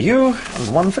letter for you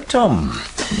and one for Tom.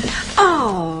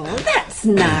 Oh, that's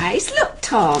nice. Look,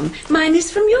 Tom, mine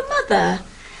is from your mother.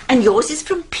 And yours is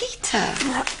from Peter.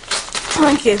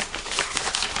 Thank you.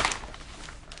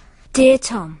 Dear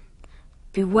Tom,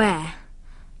 beware.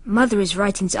 Mother is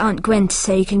writing to Aunt Gwen to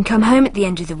say you can come home at the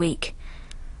end of the week.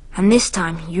 And this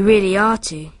time you really are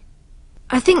to.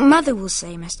 I think Mother will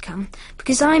say you must come,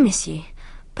 because I miss you.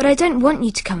 But I don't want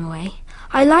you to come away.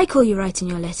 I like all you write in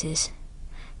your letters.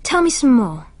 Tell me some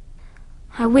more.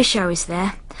 I wish I was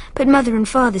there, but Mother and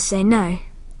Father say no.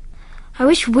 I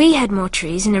wish we had more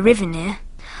trees and a river near.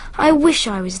 I wish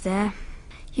I was there.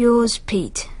 Yours,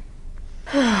 Pete.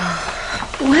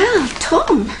 Well,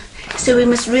 Tom, so we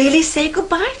must really say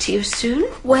goodbye to you soon.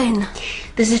 When?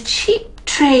 There's a cheap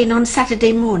train on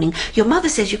Saturday morning. Your mother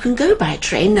says you can go by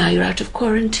train now you're out of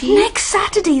quarantine. Next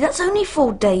Saturday? That's only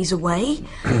 4 days away.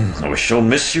 We shall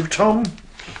miss you, Tom.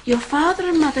 Your father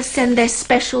and mother send their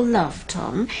special love,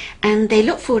 Tom, and they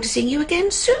look forward to seeing you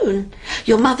again soon.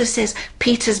 Your mother says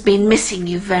Peter's been missing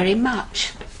you very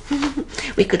much.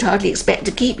 We could hardly expect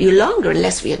to keep you longer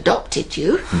unless we adopted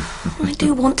you. I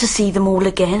do want to see them all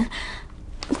again.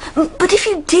 But if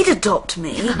you did adopt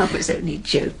me... I was only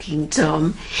joking,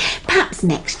 Tom. Perhaps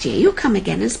next year you'll come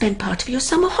again and spend part of your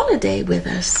summer holiday with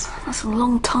us. That's a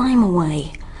long time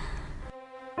away.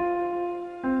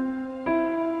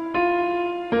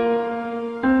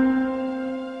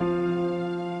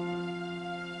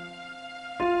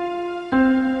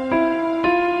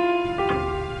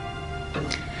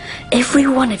 Every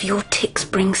one of your ticks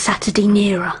brings Saturday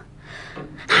nearer.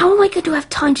 How am I going to have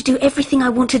time to do everything I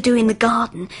want to do in the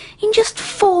garden in just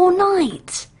 4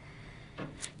 nights?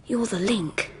 You're the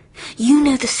link. You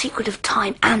know the secret of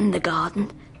time and the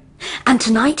garden. And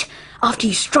tonight, after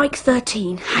you strike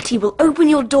 13, Hattie will open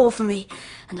your door for me,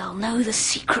 and I'll know the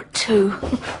secret too.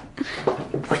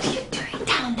 What are you doing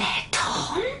down there,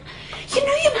 Tom? You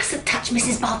know you mustn't touch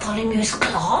Mrs. Bartholomew's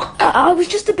clock. I was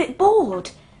just a bit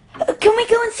bored. Can we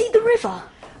go and see the river?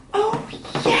 Oh,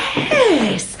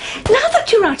 yes. Now that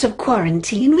you're out of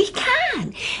quarantine, we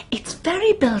can. It's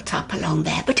very built up along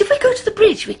there, but if we go to the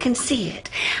bridge, we can see it.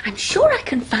 I'm sure I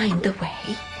can find the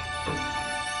way.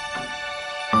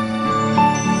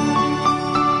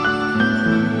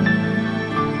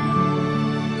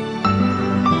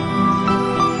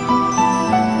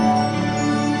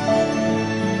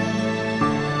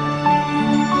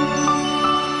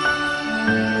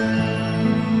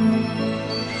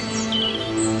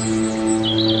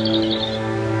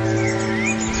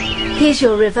 Here's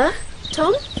your river,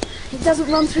 Tom. It doesn't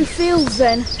run through fields,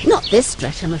 then? Not this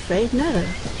stretch, I'm afraid, no.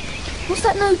 What's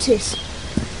that notice?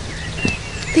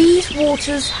 These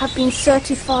waters have been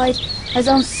certified as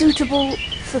unsuitable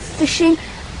for fishing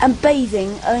And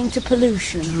bathing owing to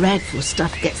pollution. Dreadful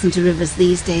stuff gets into rivers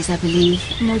these days, I believe.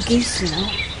 No geese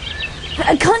now.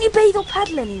 Can't you bathe or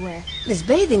paddle anywhere? There's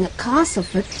bathing at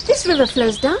Castleford. This river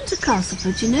flows down to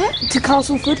Castleford, you know. To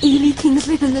Castleford, Ely, King's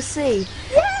Lynn and the sea.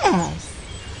 Yes.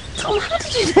 Tom, how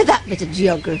did you know that bit of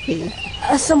geography?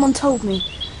 Someone told me.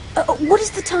 What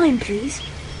is the time, please?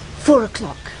 4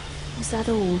 o'clock. Is that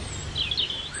all?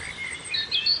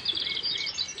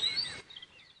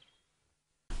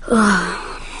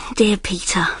 Oh, dear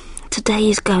Peter, today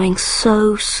is going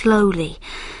so slowly.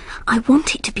 I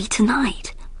want it to be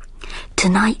tonight.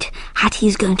 Tonight, Hattie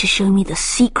is going to show me the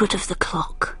secret of the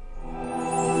clock.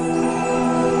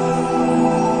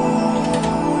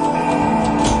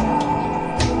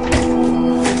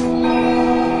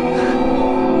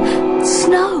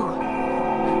 Snow!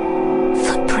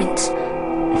 Footprints.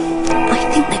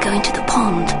 I think they're going to the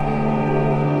pond.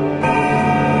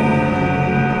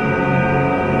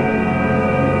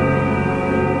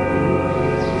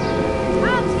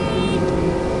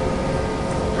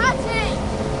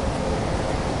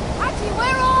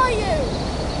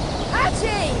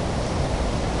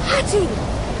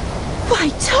 Why,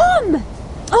 Tom!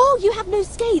 Oh, you have no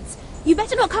skates. You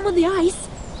better not come on the ice.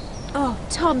 Oh,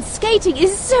 Tom, skating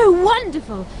is so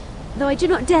wonderful. Though I do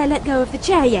not dare let go of the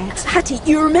chair yet. Hattie,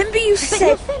 you remember you But said...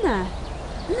 you're thinner.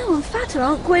 No, I'm fatter.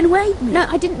 Aunt Gwen weighed me. No,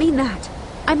 I didn't mean that.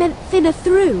 I meant thinner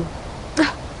through.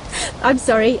 I'm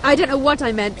sorry. I don't know what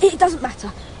I meant. It doesn't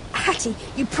matter. Hattie,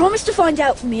 you promised to find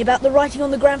out for me about the writing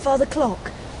on the grandfather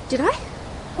clock. Did I?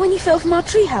 When you fell from our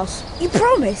treehouse. You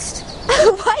promised.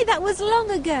 Why, that was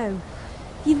long ago.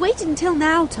 You've waited until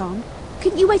now, Tom.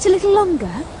 Couldn't you wait a little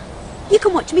longer? You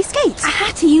can watch me skate.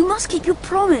 Hattie, you must keep your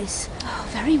promise. Oh,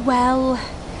 very well.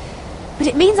 But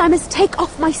it means I must take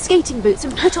off my skating boots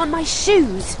and put on my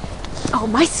shoes. Oh,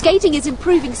 my skating is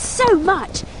improving so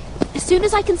much. As soon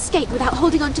as I can skate without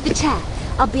holding onto the chair,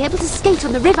 I'll be able to skate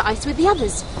on the river ice with the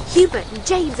others. Hubert and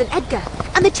James and Edgar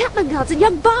and the Chapman girls and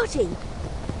young Barty.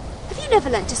 Have you never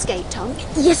learnt to skate, Tom?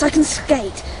 Yes, I can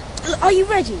skate. Are you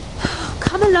ready?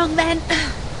 Come along then.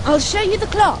 I'll show you the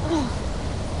clock.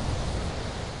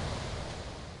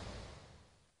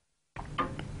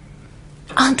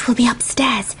 Aunt will be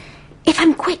upstairs. If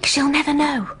I'm quick, she'll never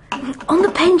know. On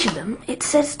the pendulum, it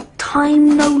says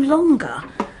time no longer.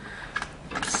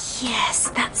 Yes,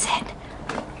 that's it.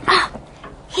 Ah,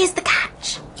 here's the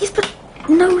catch. Yes, but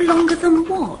no longer than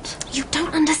what? You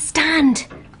don't understand.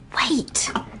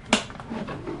 Wait.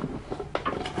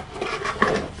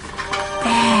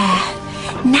 There.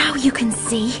 Now you can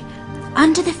see.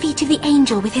 Under the feet of the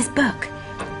angel with his book.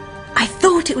 I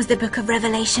thought it was the book of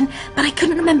Revelation, but I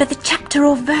couldn't remember the chapter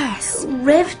or verse.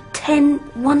 Rev 10,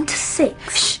 1 to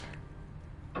 6. Shh.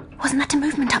 Wasn't that a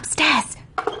movement upstairs?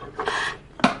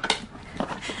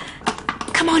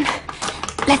 Come on.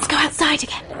 Let's go outside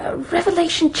again.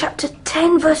 Revelation chapter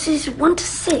 10, verses 1 to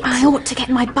 6. I ought to get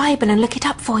my Bible and look it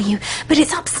up for you, but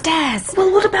it's upstairs.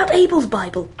 Well, what about Abel's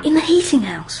Bible in the heating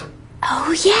house?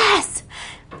 Oh, yes.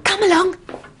 Come along.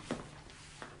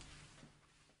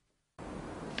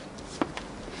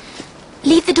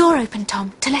 Leave the door open,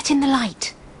 Tom, to let in the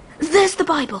light. There's the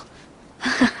Bible.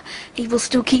 Abel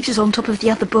still keeps us on top of the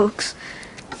other books.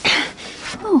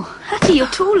 Oh, Hattie, you're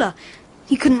taller.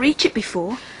 You couldn't reach it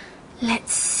before.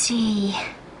 Let's see.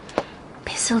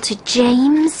 Epistle to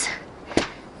James.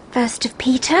 1st of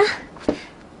Peter.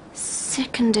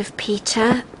 2nd of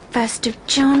Peter. 1st of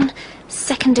John.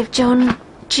 2nd of John.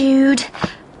 Jude.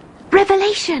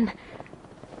 Revelation.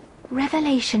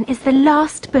 Revelation is the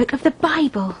last book of the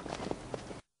Bible.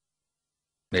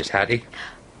 Miss Hattie?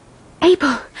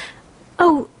 Abel.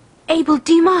 Oh, Abel,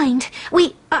 do you mind?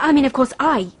 I mean, of course,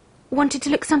 I wanted to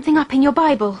look something up in your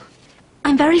Bible.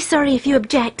 I'm very sorry if you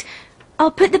object.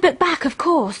 I'll put the book back, of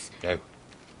course. No.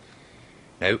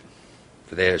 No.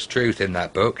 For there's truth in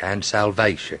that book and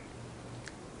salvation.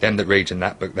 Them that reads in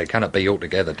that book, they cannot be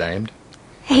altogether damned.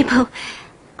 Abel,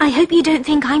 I hope you don't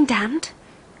think I'm damned.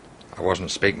 I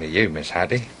wasn't speaking to you, Miss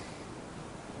Hattie.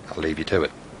 I'll leave you to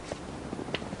it.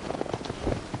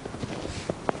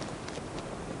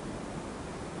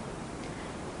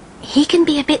 He can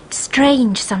be a bit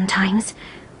strange sometimes.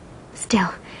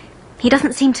 Still, he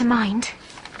doesn't seem to mind.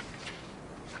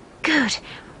 Good.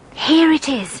 Here it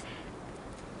is.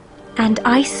 And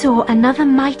I saw another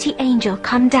mighty angel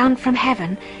come down from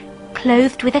heaven,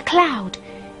 clothed with a cloud,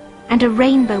 and a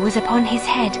rainbow was upon his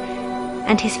head,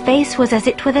 and his face was as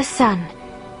it were the sun,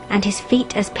 and his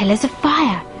feet as pillars of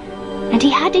fire. And he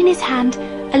had in his hand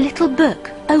a little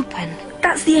book open.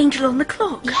 That's the angel on the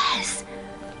clock. Yes.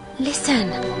 Listen.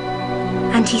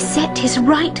 And he set his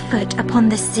right foot upon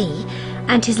the sea,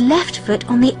 and his left foot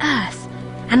on the earth,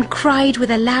 and cried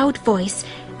with a loud voice,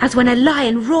 as when a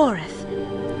lion roareth.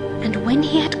 And when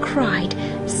he had cried,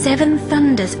 7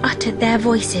 thunders uttered their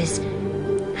voices.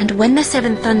 And when the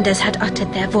 7 thunders had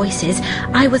uttered their voices,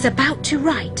 I was about to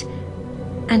write.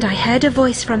 And I heard a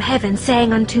voice from heaven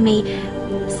saying unto me,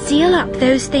 Seal up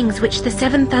those things which the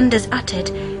 7 thunders uttered,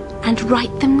 and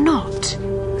write them not.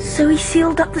 So he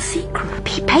sealed up the secret.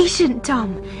 Be patient,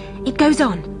 Tom. It goes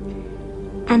on.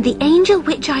 And the angel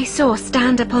which I saw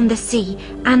stand upon the sea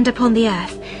and upon the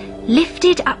earth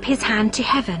lifted up his hand to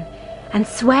heaven, and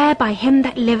sware by him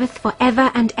that liveth for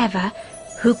ever and ever,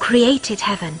 who created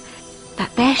heaven,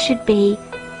 that there should be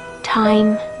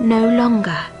time no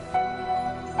longer.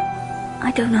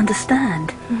 I don't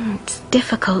understand. It's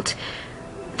difficult.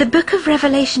 The book of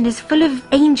Revelation is full of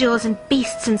angels and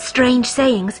beasts and strange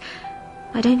sayings.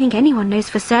 I don't think anyone knows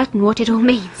for certain what it all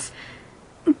means.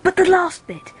 But the last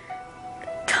bit,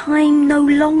 time no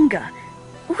longer,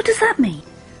 what does that mean?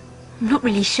 I'm not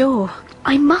really sure.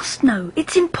 I must know.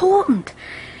 It's important.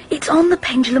 It's on the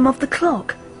pendulum of the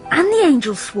clock. And the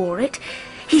angel swore it.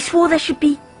 He swore there should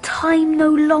be time no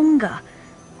longer.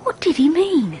 What did he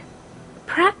mean?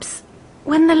 Perhaps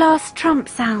when the last trump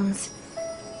sounds.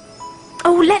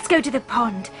 Oh, let's go to the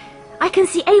pond. I can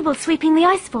see Abel sweeping the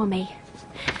ice for me.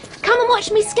 Come and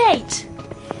watch me skate.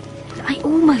 I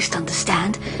almost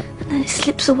understand, and then it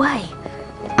slips away.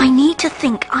 I need to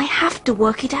think. I have to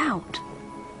work it out.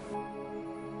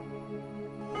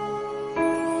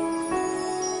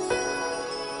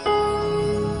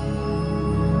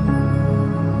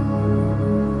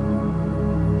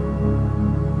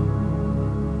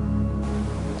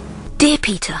 Dear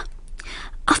Peter,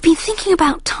 I've been thinking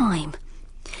about time.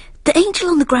 The angel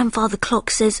on the grandfather clock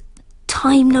says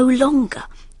time no longer.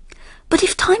 But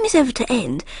if time is ever to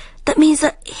end, that means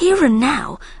that here and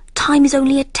now, time is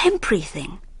only a temporary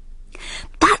thing.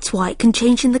 That's why it can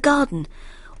change in the garden,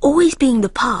 always being the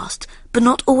past, but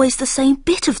not always the same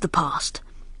bit of the past.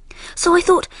 So I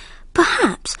thought,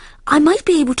 perhaps I might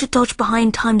be able to dodge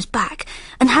behind time's back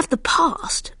and have the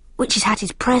past, which is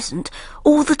Hattie's present,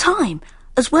 all the time,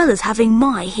 as well as having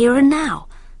my here and now.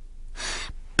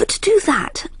 But to do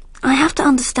that, I have to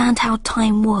understand how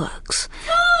time works.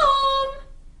 Tom!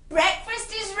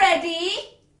 Breakfast is ready.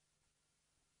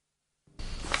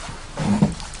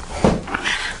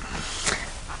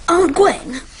 Aunt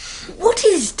Gwen, what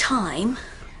is time?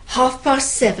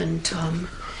 7:30, Tom.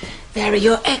 There are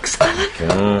your eggs,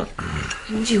 Alan.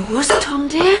 And yours, Tom,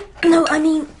 dear? No, I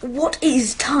mean, what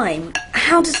is time?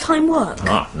 How does time work?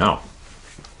 Now.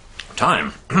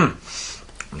 Time.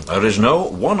 There is no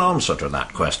one answer to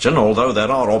that question, although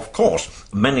there are, of course,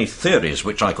 many theories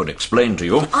which I could explain to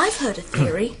you. I've heard a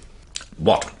theory.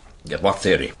 What? What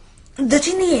theory? That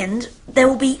in the end, there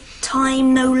will be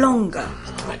time no longer.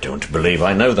 I don't believe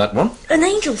I know that one. An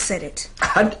angel said it.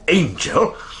 An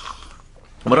angel?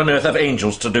 What on earth have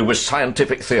angels to do with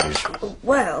scientific theories?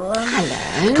 Well,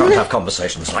 Hello. Can't have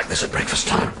conversations like this at breakfast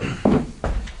time.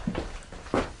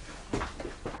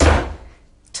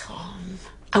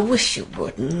 I wish you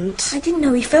wouldn't. I didn't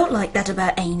know he felt like that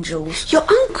about angels. Your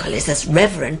uncle is as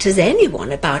reverent as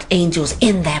anyone about angels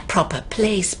in their proper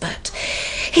place, but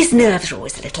his nerves are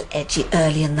always a little edgy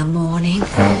early in the morning.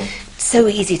 So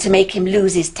easy to make him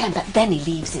lose his temper. Then he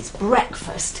leaves his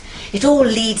breakfast. It all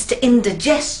leads to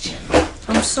indigestion.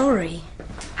 I'm sorry.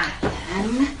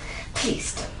 Alan,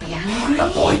 please don't be angry.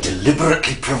 The boy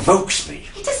deliberately provokes me.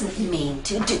 He doesn't mean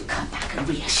to. Do come back and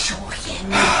reassure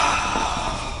him.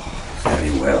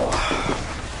 Very well.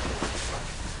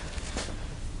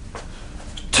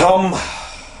 Tom,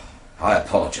 I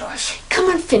apologise. Come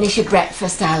and finish your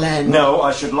breakfast, Alan. No,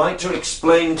 I should like to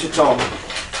explain to Tom.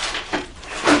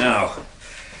 Now,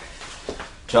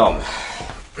 Tom,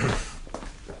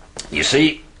 you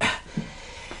see,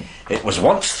 it was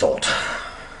once thought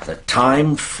that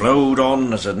time flowed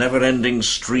on as a never-ending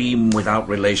stream without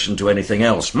relation to anything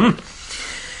else,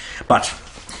 But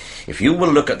if you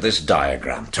will look at this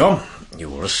diagram, Tom, you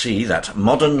will see that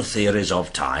modern theories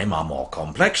of time are more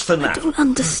complex than that. I don't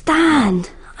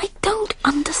understand. I don't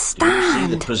You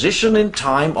understand. see the position in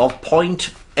time of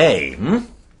point A,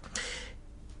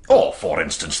 Or, for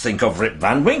instance, think of Rip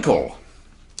Van Winkle.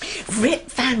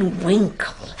 Rip Van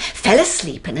Winkle fell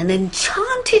asleep in an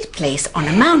enchanted place on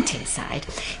a mountainside.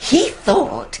 He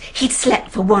thought he'd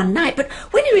slept for one night, but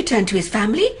when he returned to his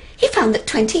family, he found that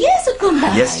 20 years had gone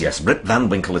by. Yes, Rip Van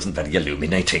Winkle isn't very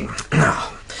illuminating.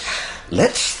 Now,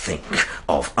 let's think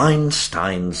of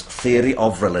Einstein's theory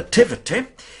of relativity.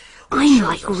 I'm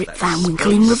like Rip Van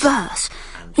Winkle in reverse.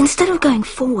 Instead of going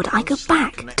forward, I go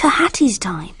back to Hattie's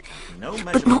time.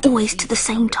 but not always to the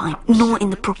same time, nor in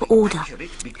the proper order.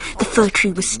 The fir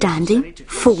tree was standing,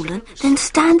 fallen, then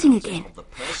standing again.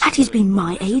 Hattie's been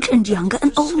my age and younger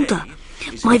and older.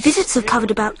 My visits have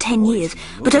covered about 10 years,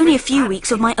 but only a few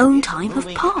weeks of my own time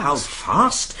have How passed.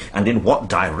 fast and in what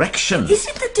direction? Is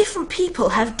it that different people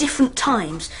have different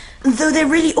times, though they're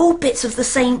really all bits of the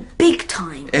same big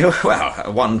time?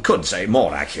 Well, one could say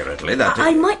more accurately that...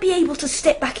 I might be able to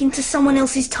step back into someone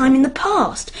else's time in the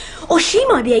past, or she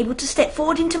might be able to step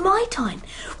forward into my time,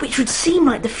 which would seem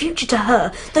like the future to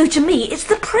her, though to me it's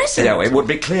the present. No, it would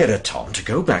be clearer, Tom, to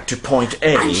go back to point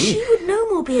A... And she would no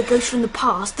more be a ghost from the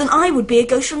past than I would be a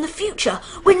ghost from the future.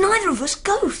 We're neither of us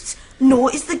ghosts,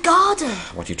 nor is the garden.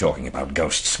 What are you talking about,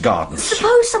 ghosts, gardens?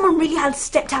 Suppose someone really had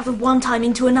stepped out of one time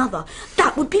into another.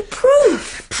 That would be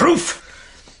proof. Proof?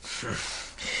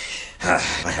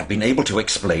 I have been able to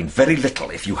explain very little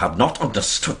if you have not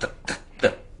understood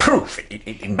the proof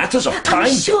in matters of time.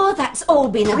 I'm sure that's all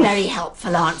been a very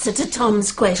helpful answer to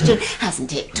Tom's question,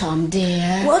 hasn't it, Tom,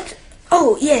 dear? What?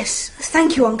 Oh, yes.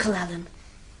 Thank you, Uncle Alan.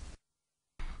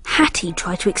 Hattie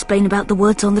tried to explain about the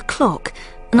words on the clock,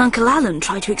 and Uncle Alan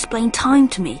tried to explain time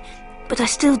to me, but I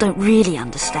still don't really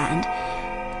understand.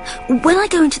 When I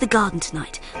go into the garden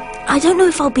tonight, I don't know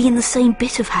if I'll be in the same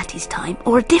bit of Hattie's time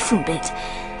or a different bit.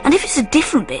 And if it's a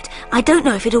different bit, I don't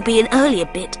know if it'll be an earlier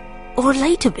bit or a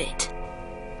later bit.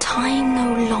 Time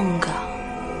no longer.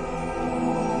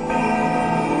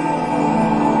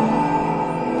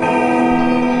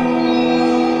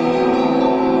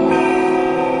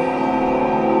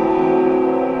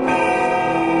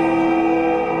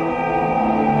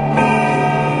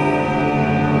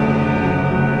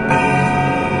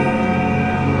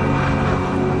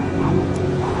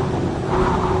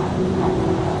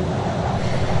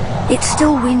 It's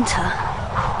still winter,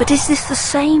 but is this the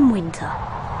same winter?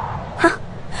 Huh?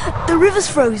 The river's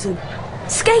frozen.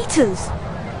 Skaters!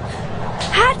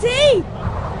 Hattie!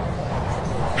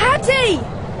 Hattie!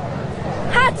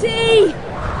 Hattie!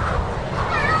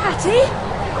 Hattie?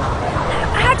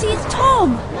 Hattie, it's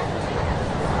Tom!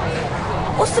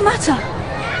 What's the matter?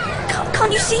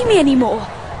 Can't you see me anymore?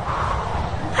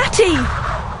 Hattie!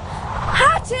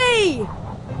 Hattie!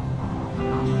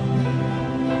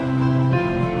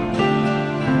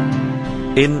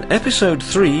 In episode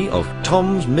 3 of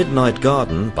Tom's Midnight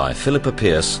Garden by Philippa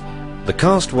Pearce, the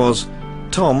cast was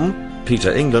Tom,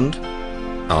 Peter England,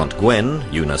 Aunt Gwen,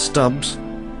 Una Stubbs,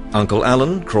 Uncle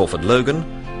Alan, Crawford Logan,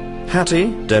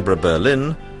 Hattie, Deborah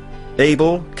Berlin,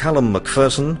 Abel, Callum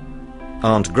Macpherson,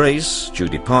 Aunt Grace,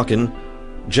 Judy Parkin,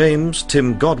 James,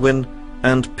 Tim Godwin,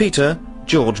 and Peter,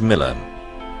 George Miller.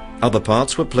 Other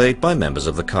parts were played by members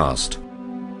of the cast.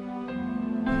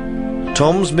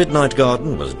 Tom's Midnight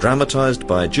Garden was dramatised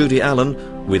by Judy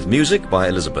Allen, with music by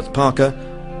Elizabeth Parker,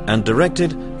 and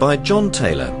directed by John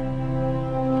Taylor.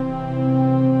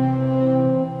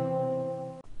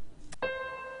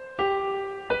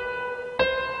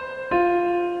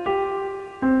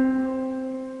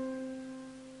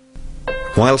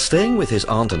 While staying with his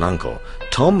aunt and uncle,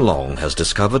 Tom Long has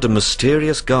discovered a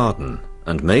mysterious garden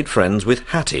and made friends with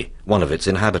Hattie, one of its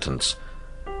inhabitants.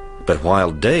 But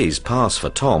while days pass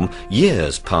for Tom,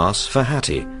 years pass for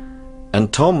Hattie,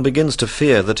 and Tom begins to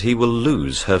fear that he will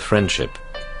lose her friendship.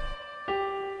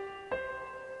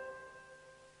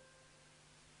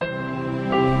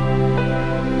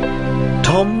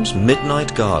 Tom's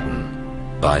Midnight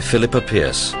Garden by Philippa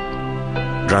Pearce.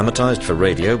 Dramatised for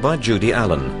radio by Judy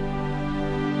Allen.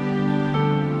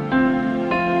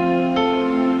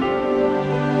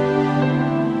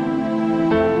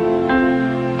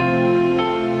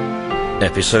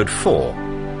 Episode 4.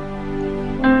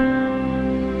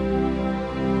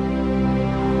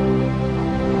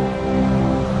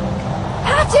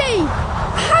 Hattie!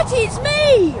 Hattie, it's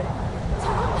me!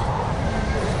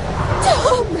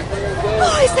 Tom!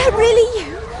 Oh, is that really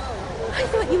you? I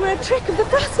thought you were a trick of the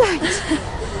flashlight.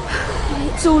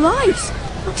 It's all ice.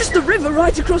 Just the river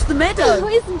right across the meadow. Oh,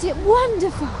 isn't it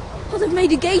wonderful? Oh, they've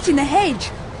made a gate in the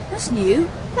hedge. That's new.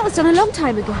 That was done a long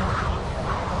time ago.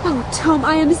 Oh, Tom,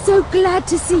 I am so glad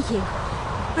to see you.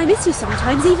 I miss you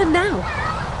sometimes, even now.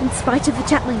 In spite of the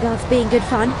Chapman girls being good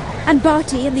fun, and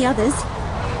Barty and the others.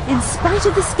 In spite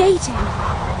of the skating.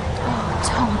 Oh,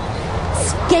 Tom,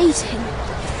 skating.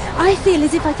 I feel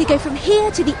as if I could go from here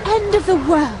to the end of the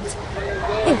world.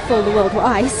 If all the world were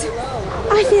ice.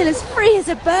 I feel as free as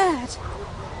a bird.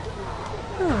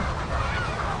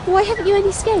 Oh. Why haven't you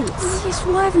any skates? Yes,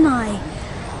 why haven't I?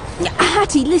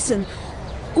 Hattie, listen.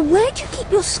 Where do you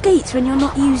keep your skates when you're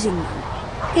not using them?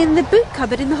 In the boot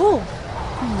cupboard in the hall.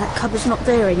 Oh, that cupboard's not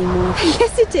there anymore.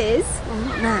 Yes, it is. Well,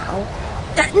 not now.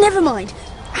 Never mind.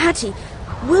 Hattie,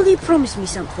 will you promise me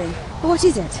something? What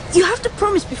is it? You have to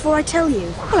promise before I tell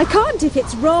you. Well, I can't if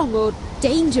it's wrong or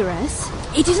dangerous.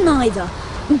 It isn't either.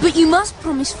 But you must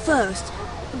promise first,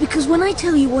 because when I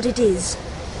tell you what it is,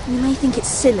 you may think it's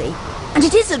silly. And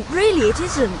it isn't, really, it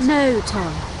isn't. No,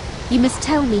 Tom. You must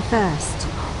tell me first.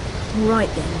 Right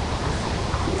then.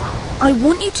 I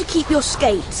want you to keep your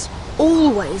skates,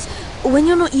 always, when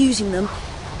you're not using them,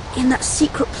 in that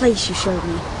secret place you showed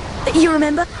me. You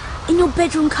remember? In your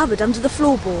bedroom cupboard under the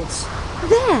floorboards.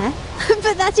 There?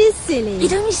 But that is silly.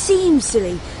 It only seems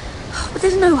silly. But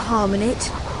there's no harm in it.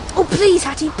 Oh, please,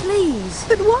 Hattie, please.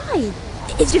 But why?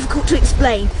 It's difficult to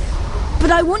explain.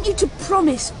 But I want you to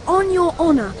promise, on your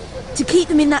honour, to keep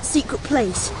them in that secret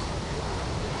place.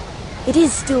 It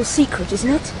is still secret, isn't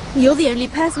it? You're the only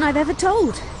person I've ever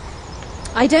told.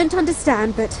 I don't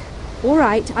understand, but all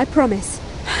right, I promise.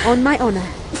 On my honour.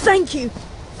 Thank you.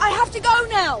 I have to go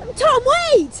now. Tom,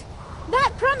 wait!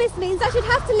 That promise means I should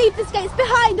have to leave the skates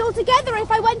behind altogether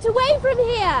if I went away from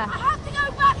here. I have to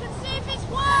go back and see if it's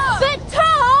worked. But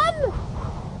Tom!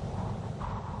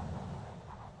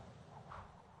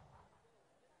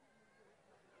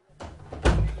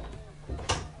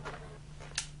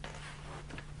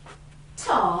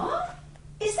 Tom?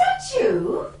 Is that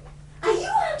you? Are you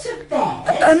out of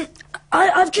bed?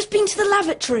 I've just been to the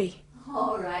lavatory.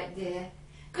 All right, dear.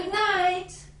 Good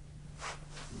night.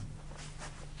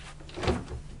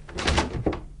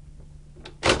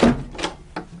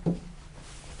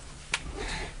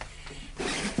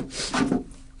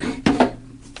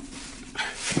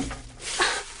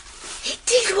 It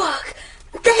did work.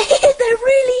 They're here. They're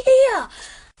really here.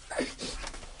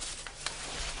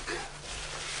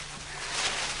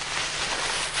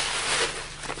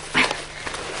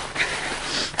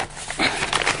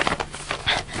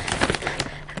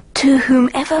 To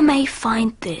whomever may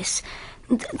find this,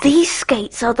 these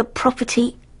skates are the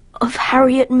property of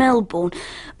Harriet Melbourne,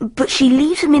 but she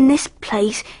leaves them in this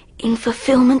place in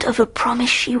fulfilment of a promise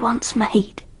she once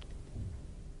made.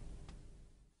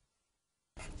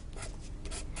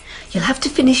 You'll have to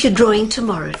finish your drawing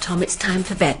tomorrow, Tom. It's time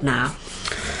for bed now.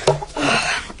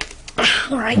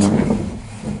 All right.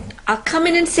 I'll come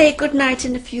in and say good night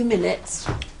in a few minutes.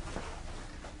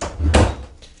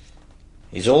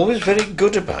 He's always very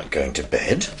good about going to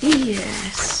bed.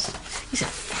 Yes. He's a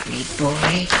funny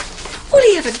boy. All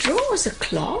he ever draws are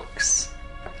clocks.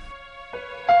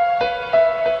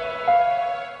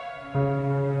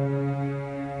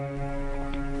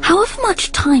 However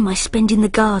much time I spend in the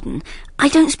garden, I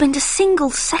don't spend a single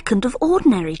second of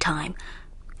ordinary time.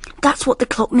 That's what the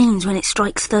clock means when it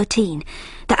strikes 13.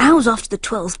 The hours after the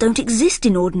 12th don't exist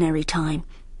in ordinary time.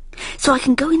 So I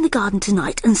can go in the garden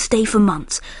tonight and stay for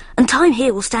months, and time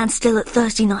here will stand still at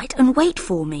Thursday night and wait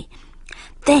for me.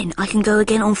 Then I can go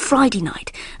again on Friday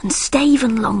night and stay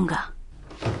even longer.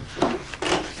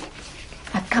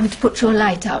 I've come to put your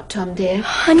light out, Tom, dear.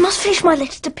 I must finish my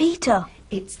letter to Peter.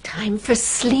 It's time for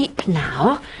sleep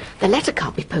now. The letter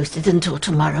can't be posted until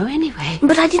tomorrow anyway.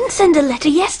 But I didn't send a letter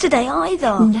yesterday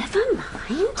either. Never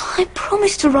mind. I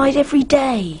promised to write every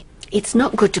day. It's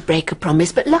not good to break a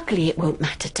promise, but luckily it won't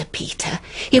matter to Peter.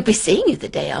 He'll be seeing you the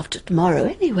day after tomorrow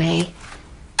anyway.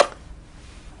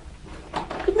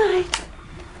 Good night.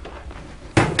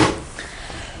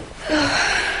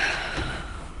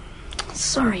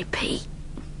 Sorry, Pete.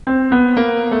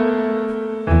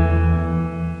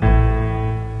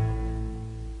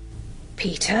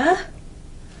 Peter?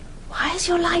 Why is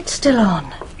your light still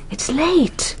on? It's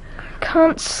late.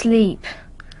 Can't sleep.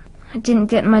 I didn't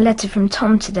get my letter from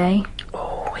Tom today.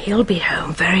 Oh, he'll be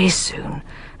home very soon.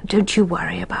 Don't you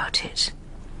worry about it.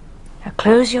 Now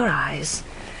close your eyes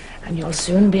and you'll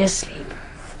soon be asleep.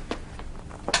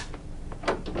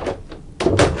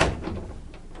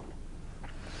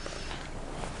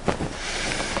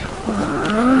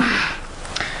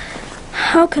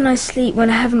 How can I sleep when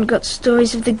I haven't got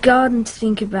stories of the garden to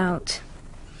think about?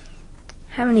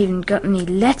 Haven't even got any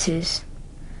letters.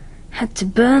 Had to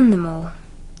burn them all.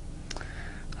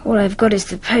 All I've got is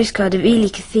the postcard of Ely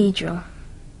Cathedral.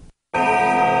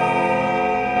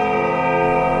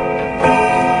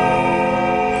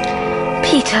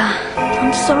 Peter,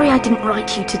 I'm sorry I didn't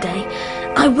write you today.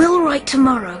 I will write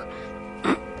tomorrow.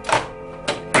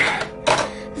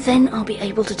 Then I'll be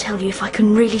able to tell you if I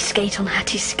can really skate on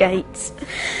Hattie's skates.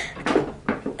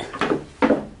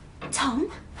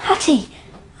 Tom? Hattie,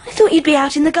 I thought you'd be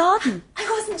out in the garden. I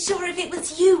wasn't sure if it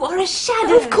was you or a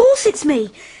shadow. Of course it's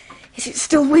me. Is it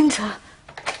still winter?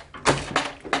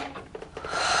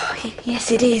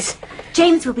 Yes, it is.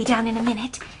 James will be down in a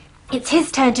minute. It's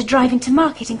his turn to drive into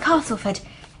market in Castleford,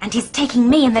 and he's taking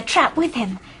me in the trap with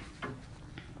him.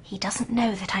 He doesn't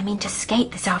know that I mean to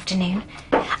skate this afternoon.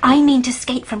 I mean to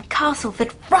skate from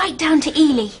Castleford right down to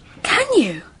Ely. Can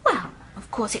you? Well,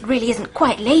 of course it really isn't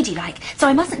quite ladylike, so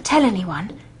I mustn't tell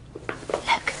anyone.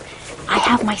 Look, I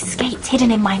have my skates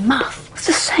hidden in my muff.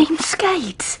 The same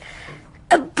skates?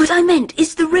 But I meant,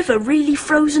 is the river really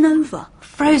frozen over?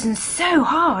 Frozen so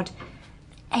hard.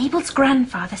 Abel's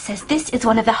grandfather says this is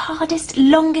one of the hardest,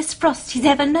 longest frosts he's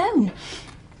ever known.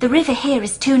 The river here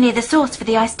is too near the source for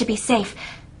the ice to be safe,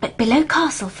 but below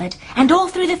Castleford and all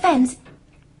through the fens...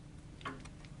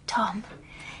 Tom,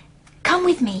 come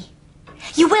with me.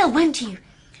 You will, won't you?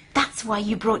 That's why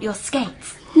you brought your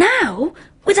skates. Now?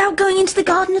 Without going into the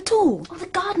garden at all? Oh, the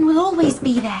garden will always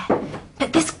be there.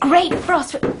 But this great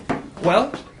frost...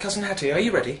 Well, Cousin Hattie, are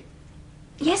you ready?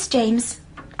 Yes, James.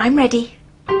 I'm ready.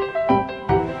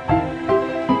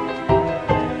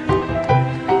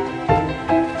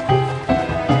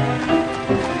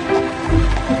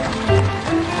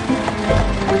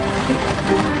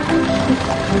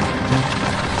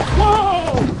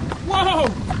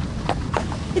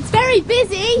 Very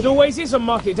busy. It always is on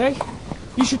market day.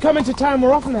 You should come into town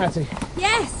more often, Hattie.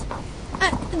 Yes.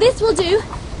 This will do.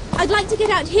 I'd like to get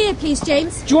out here, please,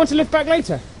 James. Do you want to lift back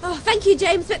later? Oh, thank you,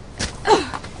 James, but...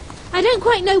 I don't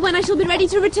quite know when I shall be ready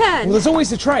to return. Well, there's always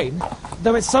the train,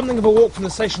 though it's something of a walk from the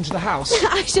station to the house.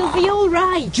 I shall be all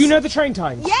right. Do you know the train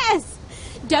times? Yes.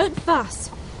 Don't fuss.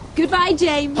 Goodbye,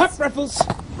 James. Hup, Raffles.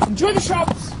 Enjoy the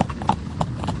shops.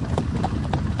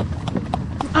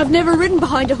 I've never ridden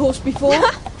behind a horse before.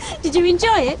 Did you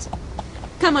enjoy it?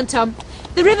 Come on, Tom.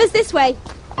 The river's this way.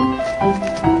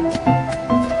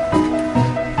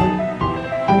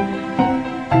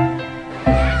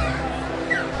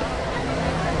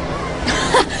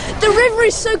 The river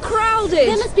is so crowded.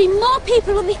 There must be more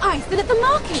people on the ice than at the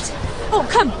market. Oh,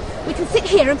 come. We can sit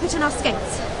here and put on our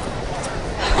skates.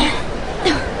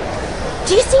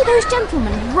 Do you see those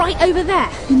gentlemen right over there?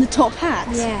 In the top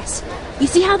hats? Yes. You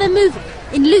see how they're moving?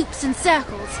 In loops and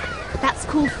circles. That's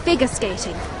called figure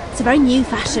skating. It's a very new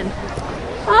fashion.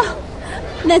 Oh,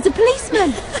 there's a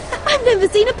policeman. I've never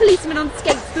seen a policeman on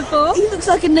skates before. He looks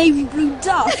like a navy blue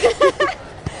duck.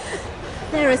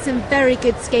 There are some very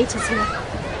good skaters here.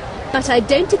 But I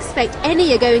don't expect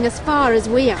any are going as far as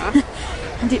we are.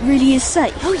 And it really is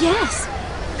safe? Oh, yes.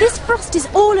 This frost is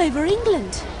all over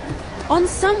England. On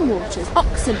some waters,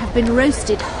 oxen have been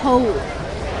roasted whole.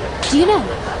 Do you know,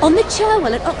 on the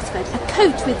Cherwell at Oxford, a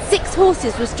coach with 6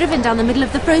 horses was driven down the middle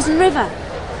of the frozen river.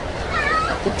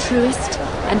 The truest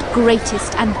and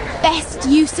greatest and best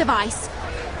use of ice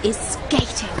is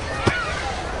skating.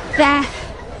 There.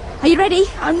 Are you ready?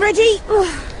 I'm ready.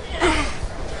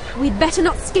 We'd better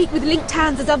not skate with linked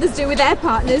hands as others do with their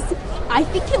partners. I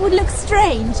think it would look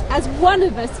strange as one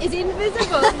of us is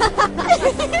invisible.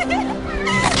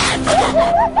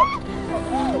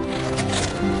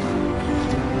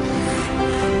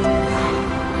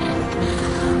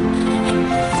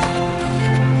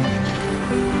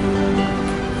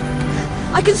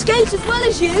 I can skate as well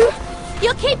as you.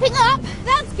 You're keeping up.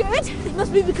 That's good. It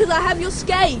must be because I have your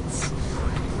skates.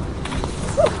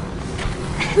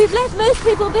 We've left most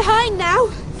people behind now.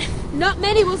 Not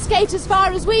many will skate as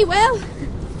far as we will. Would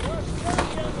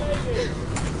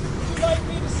you like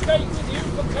me to skate with you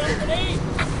for company?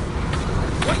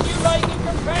 Would you like a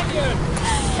companion?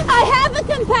 I have a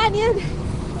companion,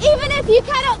 even if you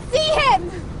cannot see him.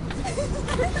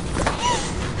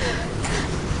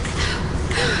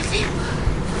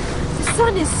 The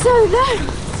sun is so low.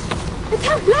 Look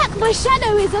how black my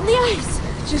shadow is on the ice.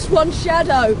 Just one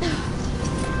shadow.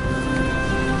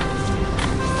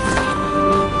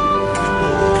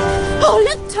 Oh,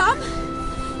 look, Tom!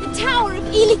 The tower of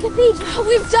Ely Cathedral. Oh,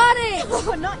 we've done it!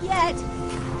 Oh, not yet.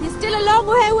 You're still a long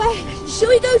way away. Shall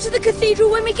we go to the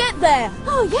cathedral when we get there?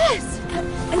 Oh, yes.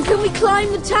 And can we climb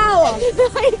the tower?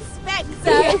 I expect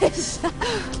so. Yes.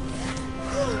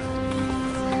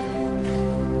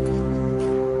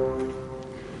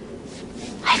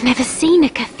 I've never seen a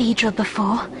cathedral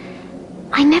before.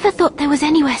 I never thought there was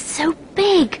anywhere so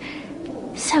big,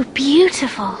 so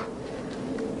beautiful.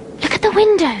 Look at the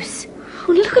windows.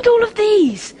 Oh, look at all of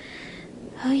these.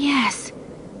 Oh, yes.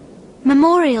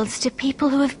 Memorials to people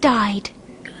who have died.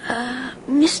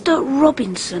 Mr.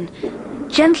 Robinson,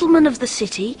 gentleman of the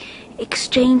city,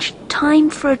 exchanged time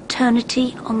for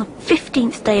eternity on the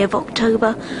 15th day of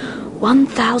October,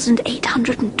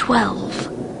 1812.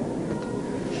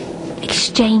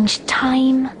 Exchanged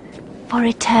time for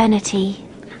eternity.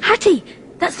 Hattie,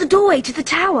 that's the doorway to the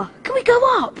tower. Can we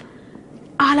go up?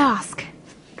 I'll ask.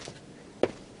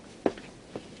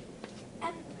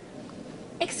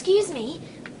 Excuse me,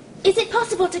 is it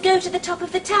possible to go to the top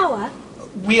of the tower?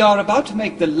 We are about to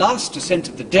make the last ascent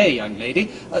of the day, young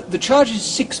lady. The charge is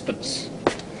 6pence.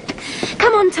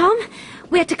 Come on, Tom.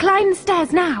 We're to climb the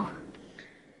stairs now.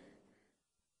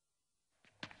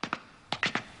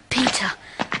 Peter,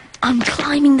 I'm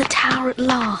climbing the tower at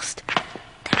last.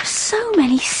 There are so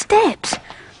many steps.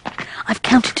 I've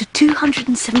counted to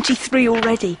 273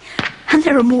 already, and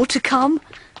there are more to come.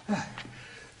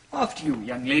 After you,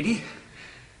 young lady.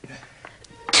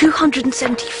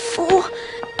 274,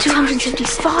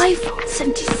 275,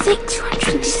 76,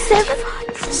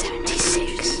 277,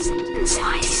 76,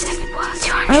 77.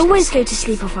 I always go to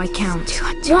sleep if I count.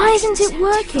 Why isn't it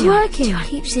working? I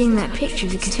keep seeing that picture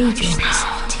of the cathedral.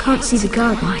 Can't see the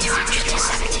garden.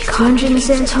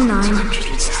 279.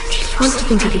 Want to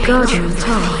think of the garden and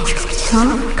Tom.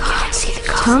 Can't see the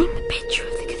garden. Tom? The picture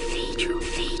of the cathedral.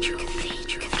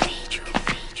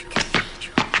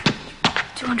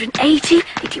 280,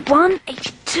 81,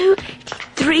 82,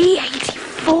 83,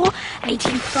 84,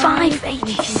 85,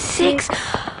 86.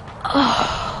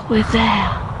 Oh, we're there.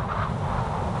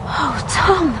 Oh,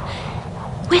 Tom,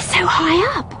 we're so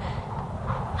high up.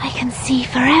 I can see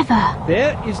forever.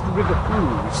 There is the River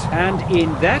Ouse, and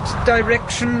in that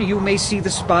direction you may see the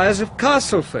spires of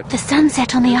Castleford. The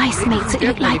sunset on the ice makes it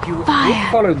look like If you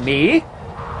fire. follow me, you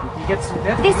can get some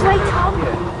better... This way, Tom.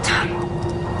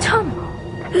 Tom,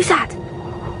 who's that?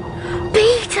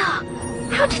 Peter,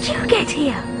 how did you get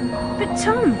here? But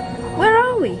Tom, where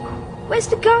are we? Where's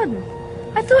the garden?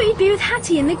 I thought you'd be with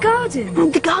Hattie in the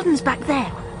garden. The garden's back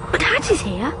there, but Hattie's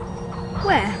here.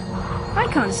 Where? I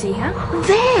can't see her.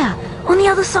 There, on the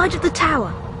other side of the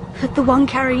tower. The one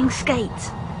carrying skates.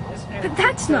 But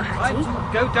that's not Hattie.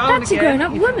 Go down That's a again,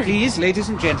 grown-up if woman. Please, ladies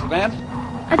and gentlemen.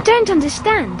 I don't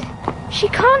understand. She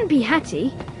can't be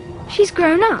Hattie. She's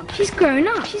grown up. She's grown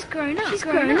up.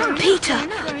 Peter,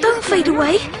 don't fade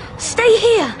away. Stay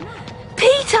here.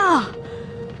 Peter!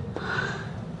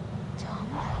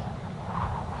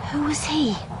 Who was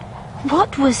he?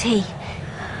 What was he?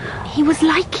 He was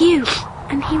like you,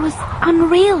 and he was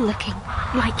unreal looking,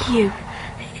 like you.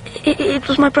 It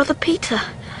was my brother Peter.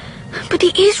 But he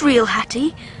is real,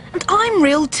 Hattie. And I'm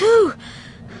real too.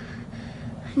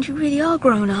 And you really are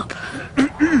grown up.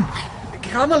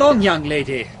 Come along, young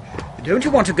lady. Don't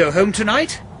you want to go home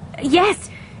tonight? Yes,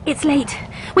 it's late.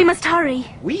 We must hurry.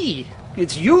 We?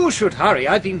 It's you should hurry.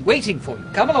 I've been waiting for you.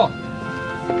 Come along.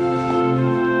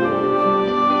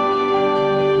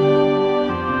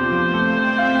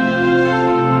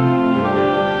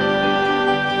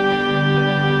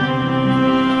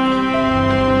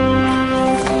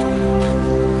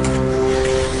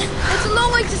 It's a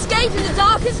long way to skate in the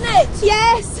dark, isn't it?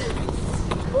 Yes.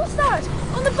 What's that?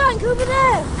 On the bank over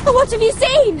there. What have you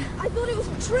seen? I thought it was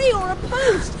a tree or a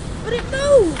post, but it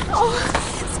moved. Oh,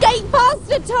 skate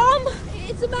faster, Tom.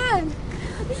 It's a man.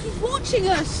 I think he's watching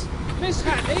us. Miss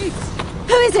Hattie,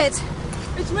 Who is it?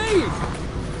 it's me,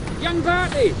 young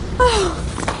Barty.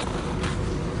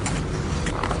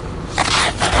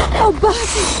 Oh,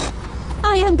 Bertie.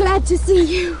 I am glad to see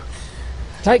you.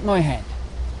 Take my hand.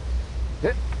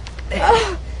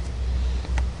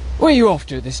 Where are you off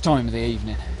to this time of the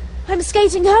evening? I'm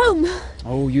skating home.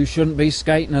 Oh, you shouldn't be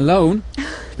skating alone,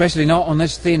 especially not on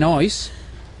this thin ice.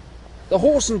 The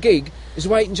horse and gig is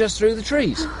waiting just through the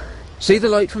trees. See the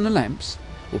light from the lamps?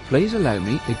 Well, please allow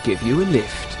me to give you a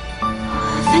lift.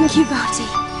 Thank you, Bertie.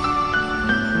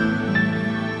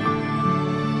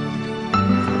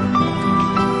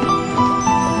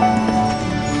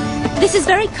 This is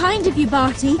very kind of you,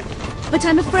 Barty, but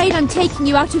I'm afraid I'm taking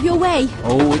you out of your way.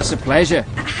 Oh, it's a pleasure.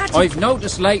 I've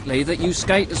noticed lately that you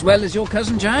skate as well as your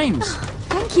cousin James.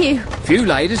 Thank you. Few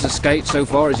ladies have skated so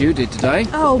far as you did today.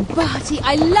 Oh, Barty,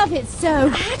 I love it so.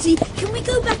 Hattie, can we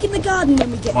go back in the garden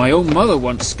when we get... My own mother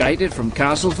once skated from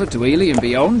Castleford to Ely and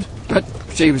beyond, but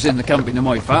she was in the company of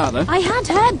my father. I had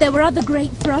heard there were other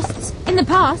great frosts in the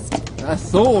past. A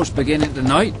thaw's beginning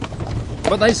tonight,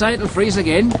 but they say it'll freeze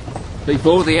again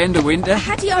before the end of winter.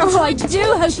 Hattie, I do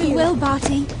hope you will,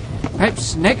 Barty.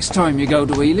 Perhaps next time you go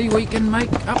to Ely we can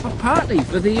make up a party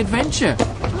for the adventure.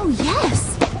 Oh,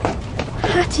 yes.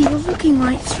 Hattie, you're looking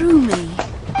right through me.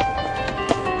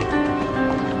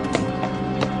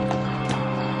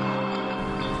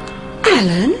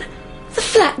 Alan, the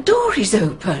flat door is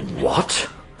open. What?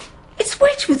 It's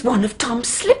wedged with one of Tom's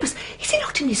slippers. Is he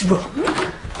not in his room?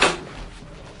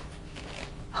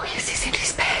 Oh, yes, he's in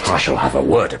his bed. I shall have a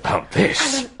word about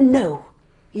this. Alan, no.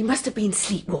 He must have been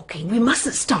sleepwalking. We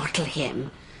mustn't startle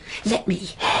him. Let me.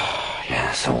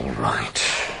 Yes, all right.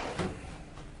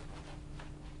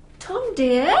 Tom,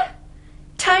 dear,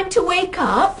 time to wake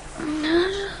up.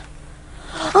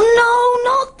 Oh, no,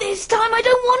 not this time. I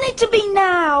don't want it to be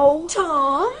now.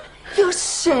 Tom, You're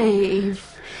safe.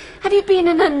 Have you been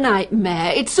in a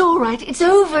nightmare? It's all right. It's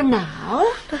over now.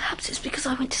 Perhaps it's because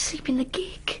I went to sleep in the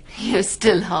gig. You're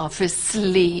still half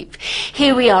asleep.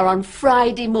 Here we are on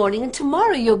Friday morning, and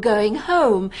tomorrow you're going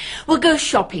home. We'll go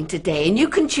shopping today, and you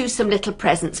can choose some little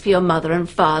presents for your mother and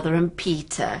father and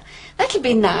Peter. That'll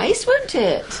be nice, won't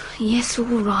it? Yes, all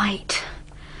right.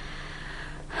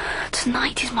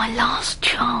 Tonight is my last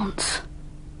chance.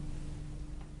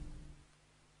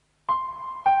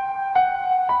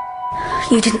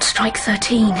 You didn't strike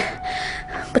 13,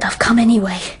 but I've come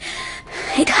anyway.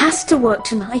 It has to work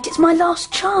tonight. It's my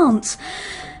last chance.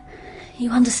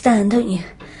 You understand, don't you?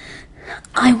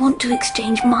 I want to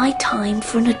exchange my time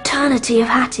for an eternity of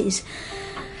Hattie's.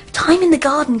 Time in the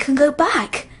garden can go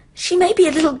back. She may be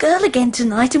a little girl again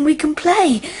tonight and we can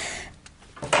play.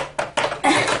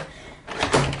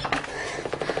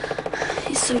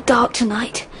 It's so dark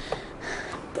tonight,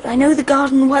 but I know the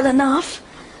garden well enough.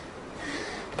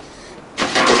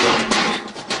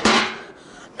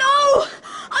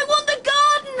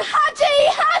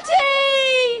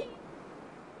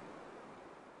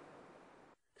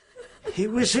 He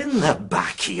was in the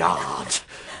backyard.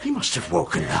 He must have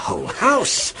woken the whole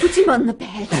house. Put him on the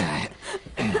bed.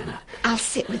 I'll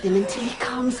sit with him until he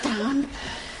calms down.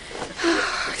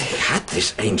 He had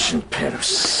this ancient pair of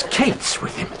skates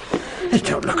with him. They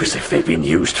don't look as if they've been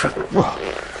used for,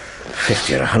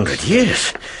 50 or 100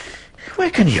 years.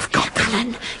 Where can he have got them?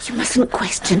 Alan, you mustn't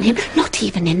question him, not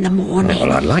even in the morning.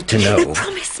 Well, I'd like to know.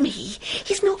 Promise me,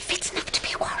 he's not fit enough to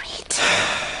be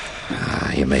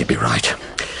worried. You may be right.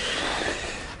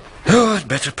 Oh, I'd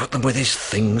better put them with his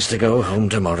things to go home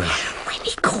tomorrow. When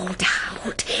he called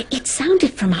out, it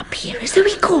sounded from up here as though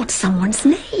he called someone's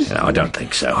name. No, I don't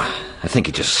think so. I think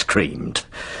he just screamed.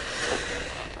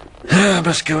 I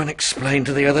must go and explain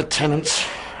to the other tenants.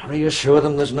 Reassure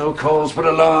them there's no cause for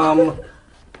alarm.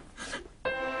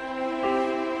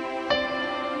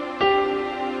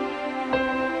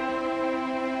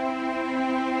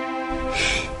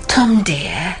 Tom,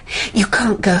 dear, you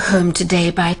can't go home today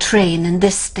by train in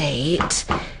this state.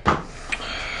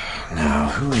 Now,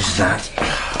 who is that?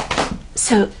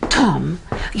 So, Tom,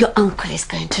 your uncle is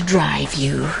going to drive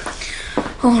you.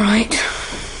 All right.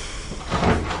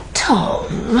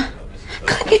 Tom,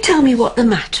 can't you tell me what the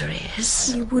matter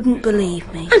is? You wouldn't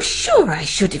believe me. I'm sure I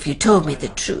should if you told me the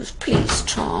truth. Please,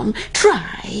 Tom,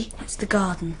 try. It's the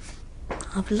garden.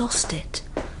 I've lost it.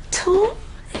 Tom?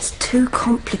 It's too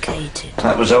complicated.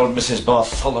 That was old Mrs.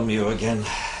 Bartholomew again.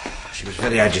 She was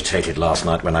very agitated last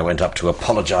night when I went up to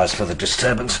apologise for the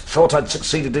disturbance. Thought I'd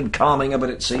succeeded in calming her, but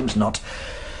it seems not.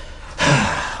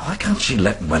 Why can't she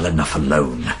let well enough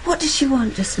alone? What does she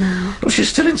want just now? Well, she's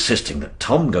still insisting that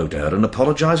Tom go to her and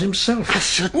apologise himself. I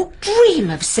shouldn't dream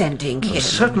of sending him. Well,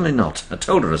 certainly not. I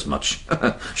told her as much.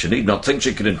 She need not think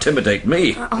she can intimidate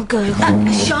me. I'll go.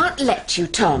 I shan't let you,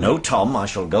 Tom. No, Tom, I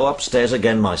shall go upstairs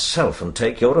again myself and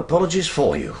take your apologies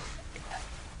for you.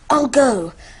 I'll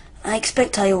go. I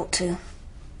expect I ought to.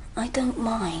 I don't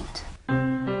mind.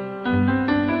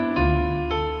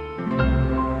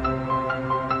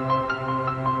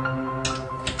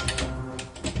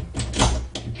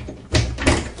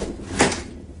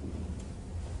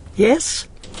 Yes?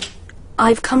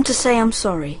 I've come to say I'm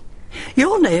sorry.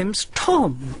 Your name's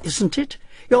Tom, isn't it?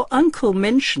 Your uncle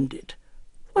mentioned it.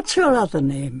 What's your other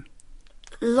name?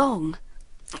 Long.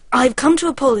 I've come to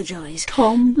apologise.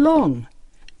 Tom Long.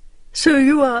 So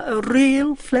you are a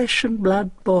real flesh and blood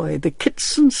boy, the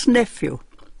Kitson's nephew.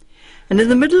 And in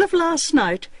the middle of last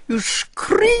night, you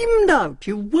screamed out.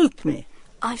 You woke me.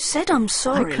 I've said I'm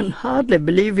sorry. I can hardly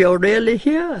believe you're really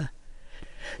here.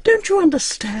 Don't you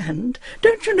understand?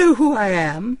 Don't you know who I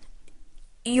am?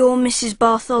 You're Mrs.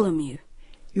 Bartholomew.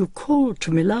 You called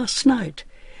to me last night.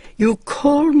 You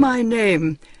called my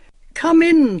name. Come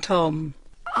in, Tom.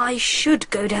 I should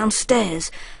go downstairs.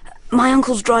 My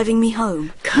uncle's driving me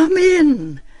home. Come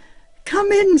in.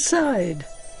 Come inside.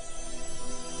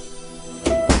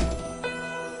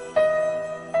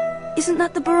 Isn't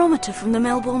that the barometer from the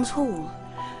Melbourne's Hall?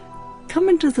 Come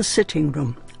into the sitting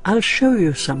room. I'll show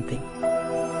you something.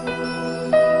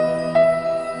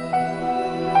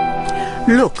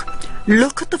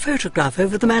 Look at the photograph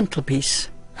over the mantelpiece.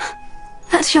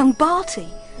 That's young Barty.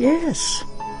 Yes,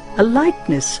 a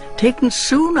likeness taken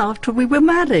soon after we were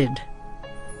married.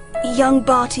 Young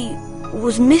Barty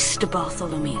was Mr.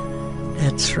 Bartholomew.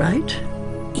 That's right.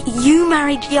 You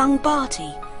married young Barty.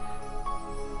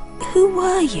 Who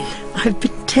were you? I've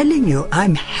been telling you,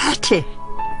 I'm Hattie.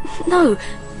 No,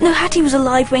 Hattie was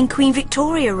alive when Queen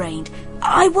Victoria reigned.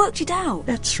 I worked it out.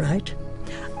 That's right.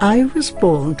 I was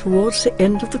born towards the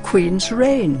end of the Queen's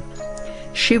reign.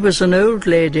 She was an old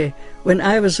lady when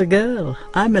I was a girl.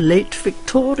 I'm a late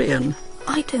Victorian.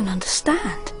 I don't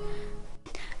understand.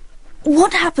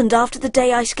 What happened after the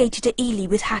day I skated at Ely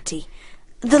with Hattie?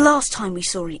 The last time we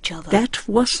saw each other? That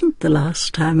wasn't the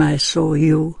last time I saw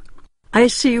you. I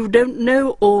see you don't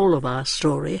know all of our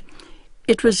story.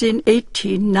 It was in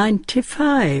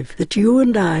 1895 that you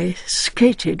and I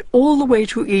skated all the way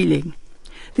to Ealing,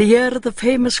 the year of the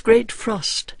famous Great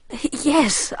Frost.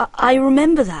 Yes, I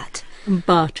remember that. And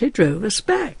Barty drove us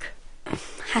back.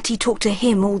 Hattie talked to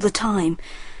him all the time.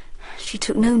 She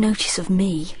took no notice of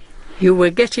me. You were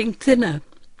getting thinner.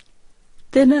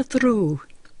 Thinner through.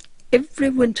 Every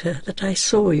winter that I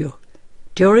saw you,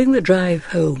 during the drive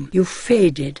home, you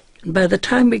faded, and by the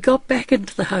time we got back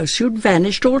into the house, you'd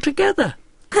vanished altogether.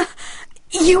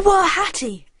 You were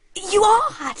Hattie. You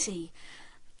are Hattie.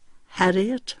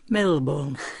 Harriet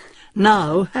Melbourne.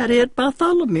 Now Harriet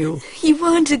Bartholomew. You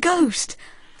weren't a ghost.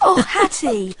 Oh,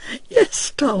 Hattie.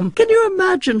 Yes, Tom. Can you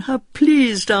imagine how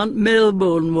pleased Aunt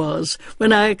Melbourne was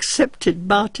when I accepted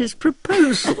Barty's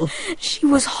proposal? She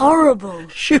was horrible.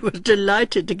 She was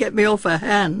delighted to get me off her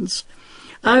hands.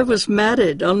 I was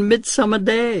married on Midsummer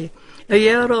Day, a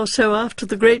year or so after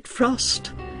the Great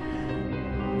Frost.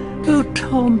 Oh,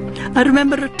 Tom, I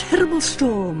remember a terrible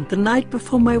storm the night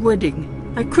before my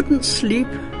wedding. I couldn't sleep.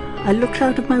 I looked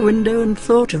out of my window and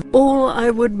thought of all I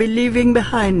would be leaving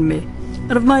behind me,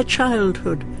 and of my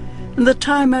childhood, and the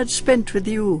time I'd spent with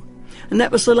you. And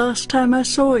that was the last time I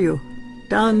saw you,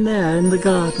 down there in the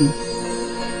garden.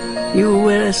 You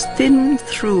were as thin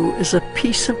through as a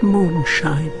piece of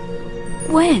moonshine.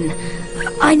 When?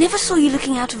 I never saw you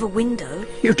looking out of a window.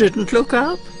 You didn't look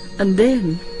up. And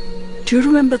then, do you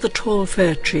remember the tall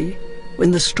fir tree?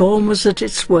 When the storm was at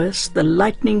its worst, the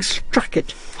lightning struck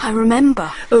it. I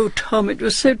remember. Oh, Tom, it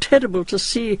was so terrible to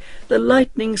see. The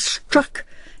lightning struck,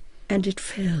 and it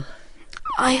fell.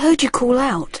 I heard you call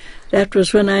out. That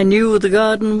was when I knew the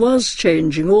garden was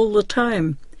changing all the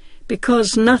time,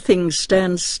 because nothing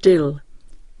stands still,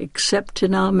 except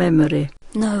in our memory.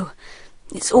 No,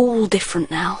 it's all different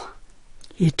now.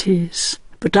 It is.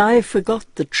 But I forgot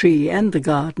the tree and the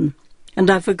garden,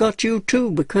 and I forgot you too,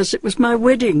 because it was my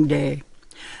wedding day.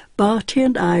 Barty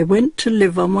and I went to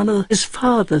live on one of his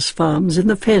father's farms in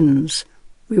the Fens.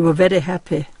 We were very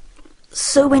happy.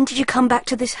 So when did you come back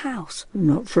to this house?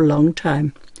 Not for a long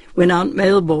time. When Aunt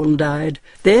Melbourne died,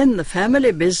 then the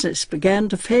family business began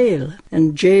to fail,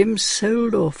 and James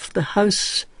sold off the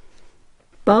house.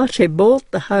 Barty bought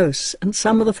the house and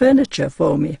some of the furniture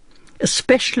for me,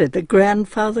 especially the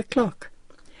grandfather clock.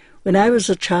 When I was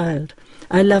a child,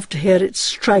 I loved to hear it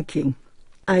striking.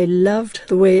 I loved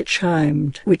the way it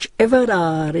chimed, whichever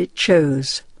hour it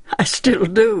chose. I still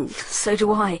do. So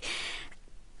do I.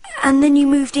 And then you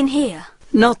moved in here?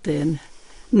 Not then.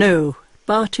 No.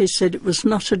 Barty said it was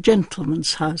not a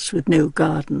gentleman's house with no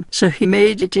garden, so he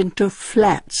made it into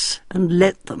flats and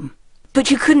let them. But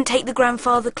you couldn't take the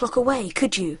grandfather clock away,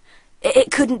 could you?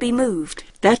 It couldn't be moved.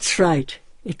 That's right.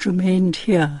 It remained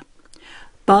here.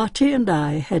 Barty and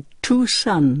I had 2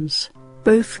 sons,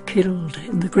 both killed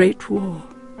in the Great War.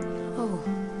 Oh,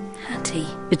 Hattie.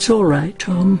 It's all right,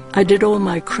 Tom. I did all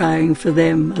my crying for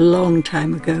them a long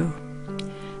time ago.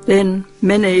 Then,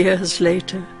 many years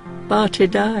later, Barty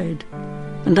died,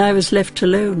 and I was left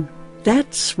alone.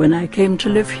 That's when I came to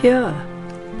live here.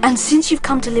 And since you've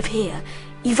come to live here,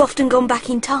 you've often gone back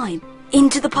in time,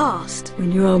 into the past?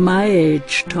 When you are my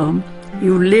age, Tom,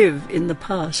 you live in the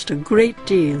past a great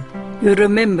deal. You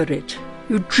remember it.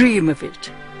 You dream of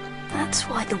it. That's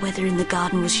why the weather in the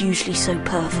garden was usually so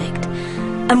perfect.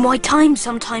 And why time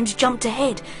sometimes jumped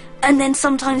ahead, and then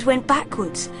sometimes went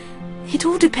backwards. It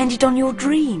all depended on your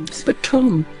dreams. But,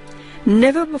 Tom,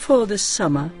 never before this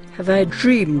summer have I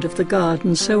dreamed of the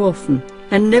garden so often,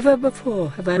 and never before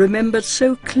have I remembered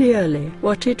so clearly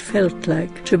what it felt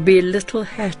like to be little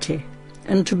Hattie,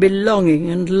 and to be longing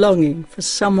and longing for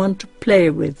someone to play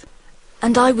with.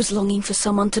 And I was longing for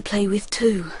someone to play with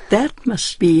too. That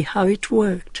must be how it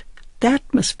worked. That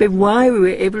must be why we were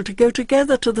able to go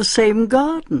together to the same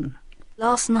garden.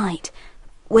 Last night,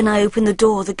 when I opened the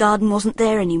door, the garden wasn't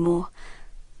there anymore.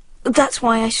 That's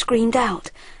why I screamed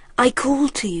out. I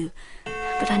called to you,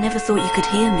 but I never thought you could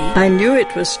hear me. I knew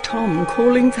it was Tom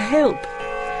calling for help,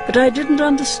 but I didn't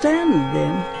understand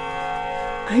then.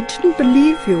 I didn't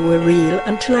believe you were real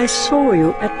until I saw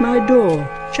you at my door,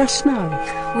 just now.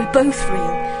 We're both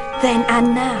real, then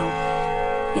and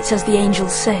now. It's as the angel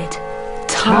said,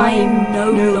 time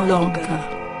no longer.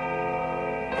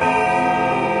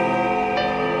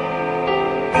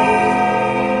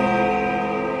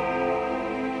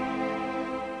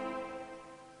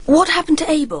 What happened to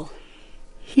Abel?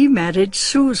 He married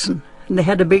Susan, and they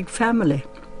had a big family.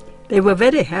 They were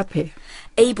very happy.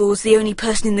 Abel was the only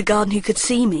person in the garden who could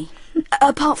see me.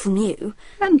 Apart from you.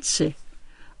 Fancy.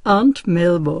 Aunt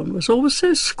Melbourne was always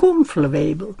so scornful of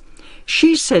Abel.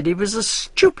 She said he was as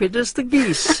stupid as the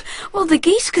geese. Well, the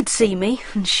geese could see me,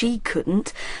 and she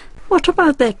couldn't. What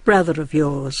about that brother of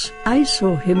yours? I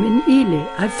saw him in Ely.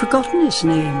 I've forgotten his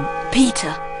name.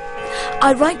 Peter.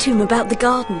 I write to him about the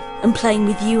garden and playing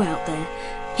with you out there.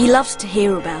 He loves to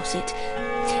hear about it.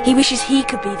 He wishes he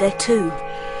could be there too.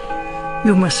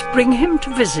 You must bring him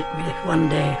to visit me one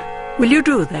day. Will you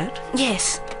do that?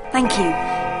 Yes, thank you.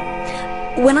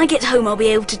 When I get home, I'll be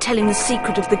able to tell him the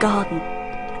secret of the garden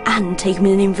and take him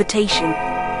an invitation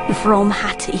from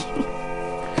Hattie.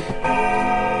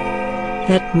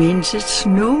 That means it's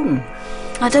noon.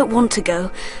 I don't want to go,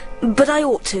 but I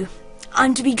ought to.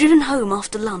 I'm to be driven home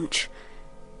after lunch.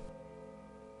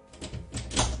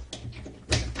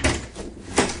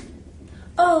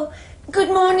 Oh, good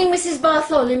morning, Mrs.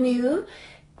 Bartholomew.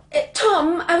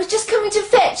 Tom, I was just coming to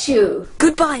fetch you.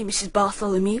 Goodbye, Mrs.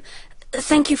 Bartholomew.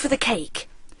 Thank you for the cake.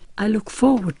 I look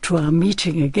forward to our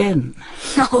meeting again.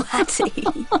 Oh, Hattie.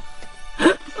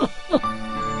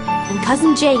 And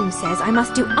Cousin James says I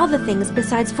must do other things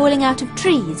besides falling out of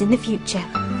trees in the future.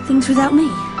 Things without me?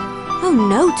 Oh,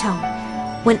 no, Tom.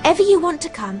 Whenever you want to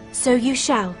come, so you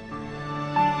shall.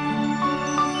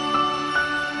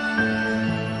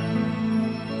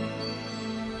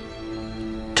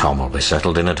 Tom will be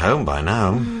settled in at home by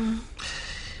now.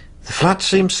 The flat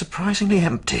seems surprisingly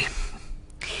empty.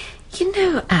 You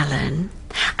know, Alan,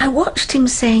 I watched him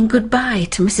saying goodbye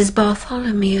to Mrs.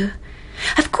 Bartholomew.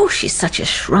 Of course, she's such a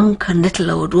shrunken little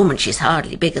old woman, she's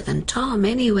hardly bigger than Tom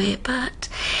anyway, but,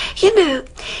 you know,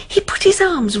 he put his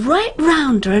arms right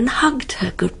round her and hugged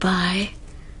her goodbye.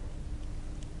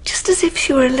 Just as if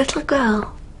she were a little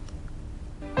girl.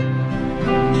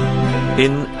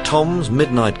 In Tom's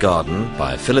Midnight Garden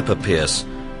by Philippa Pearce,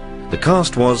 the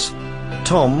cast was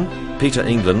Tom, Peter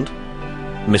England,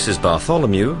 Mrs.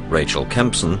 Bartholomew, Rachel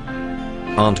Kempson,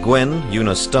 Aunt Gwen,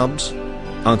 Una Stubbs,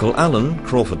 Uncle Alan,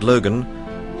 Crawford Logan,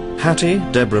 Hattie,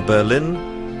 Deborah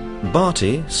Berlin,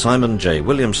 Barty, Simon J.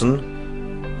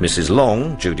 Williamson, Mrs.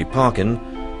 Long, Judy Parkin,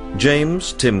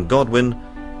 James, Tim Godwin,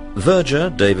 Verger,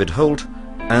 David Holt,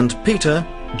 and Peter,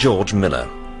 George Miller.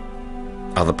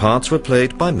 Other parts were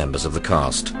played by members of the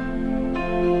cast.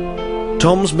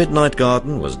 Tom's Midnight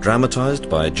Garden was dramatised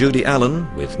by Judy Allen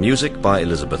with music by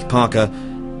Elizabeth Parker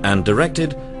and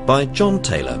directed by John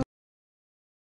Taylor.